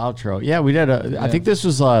 podcast. Do a little outro. Yeah, we did I think this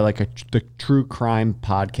was like the true crime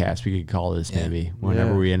podcast. We could call this maybe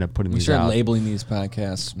whenever we end up putting We these started out. labeling these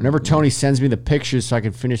podcasts. Whenever Tony sends me the pictures so I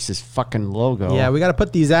can finish this fucking logo. Yeah, we got to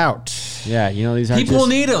put these out. Yeah, you know these are People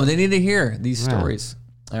need them. They need to hear these stories.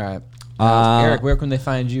 All right. Eric, where can they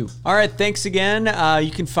find you? All right, thanks again.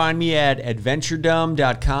 You can find me at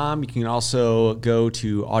adventuredumb.com. You can also go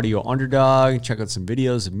to Audio Underdog, check out some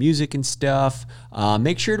videos of music and stuff.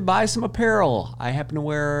 Make sure to buy some apparel. I happen to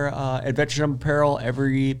wear Adventure Dumb apparel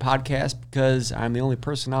every podcast because I'm the only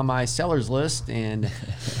person on my sellers list, and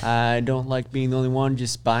I don't like being the only one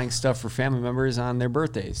just buying stuff for family members on their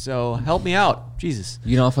birthdays. So help me out. Jesus.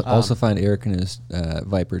 You can also find Eric in his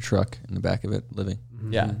Viper truck in the back of it living.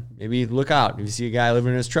 Yeah, maybe look out. If you see a guy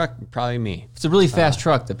living in his truck, probably me. It's a really fast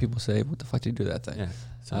truck that people say, what the fuck did you do to that thing?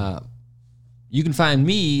 Yeah, you can find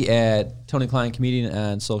me at Tony Klein Comedian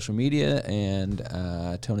on social media and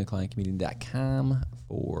TonyKleinComedian.com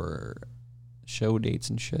for show dates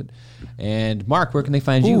and shit. And Mark, where can they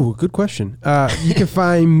find you? Ooh, good question. You can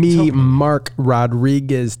find me, Mark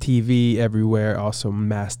Rodriguez TV, everywhere. Also,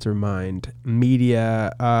 Mastermind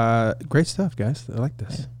Media. Great stuff, guys. I like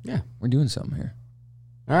this. Yeah, we're doing something here.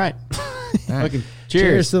 All right. All right. Cheers.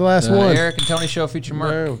 Cheers to the last one. Eric and Tony Show feature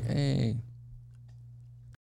Mark. Hey.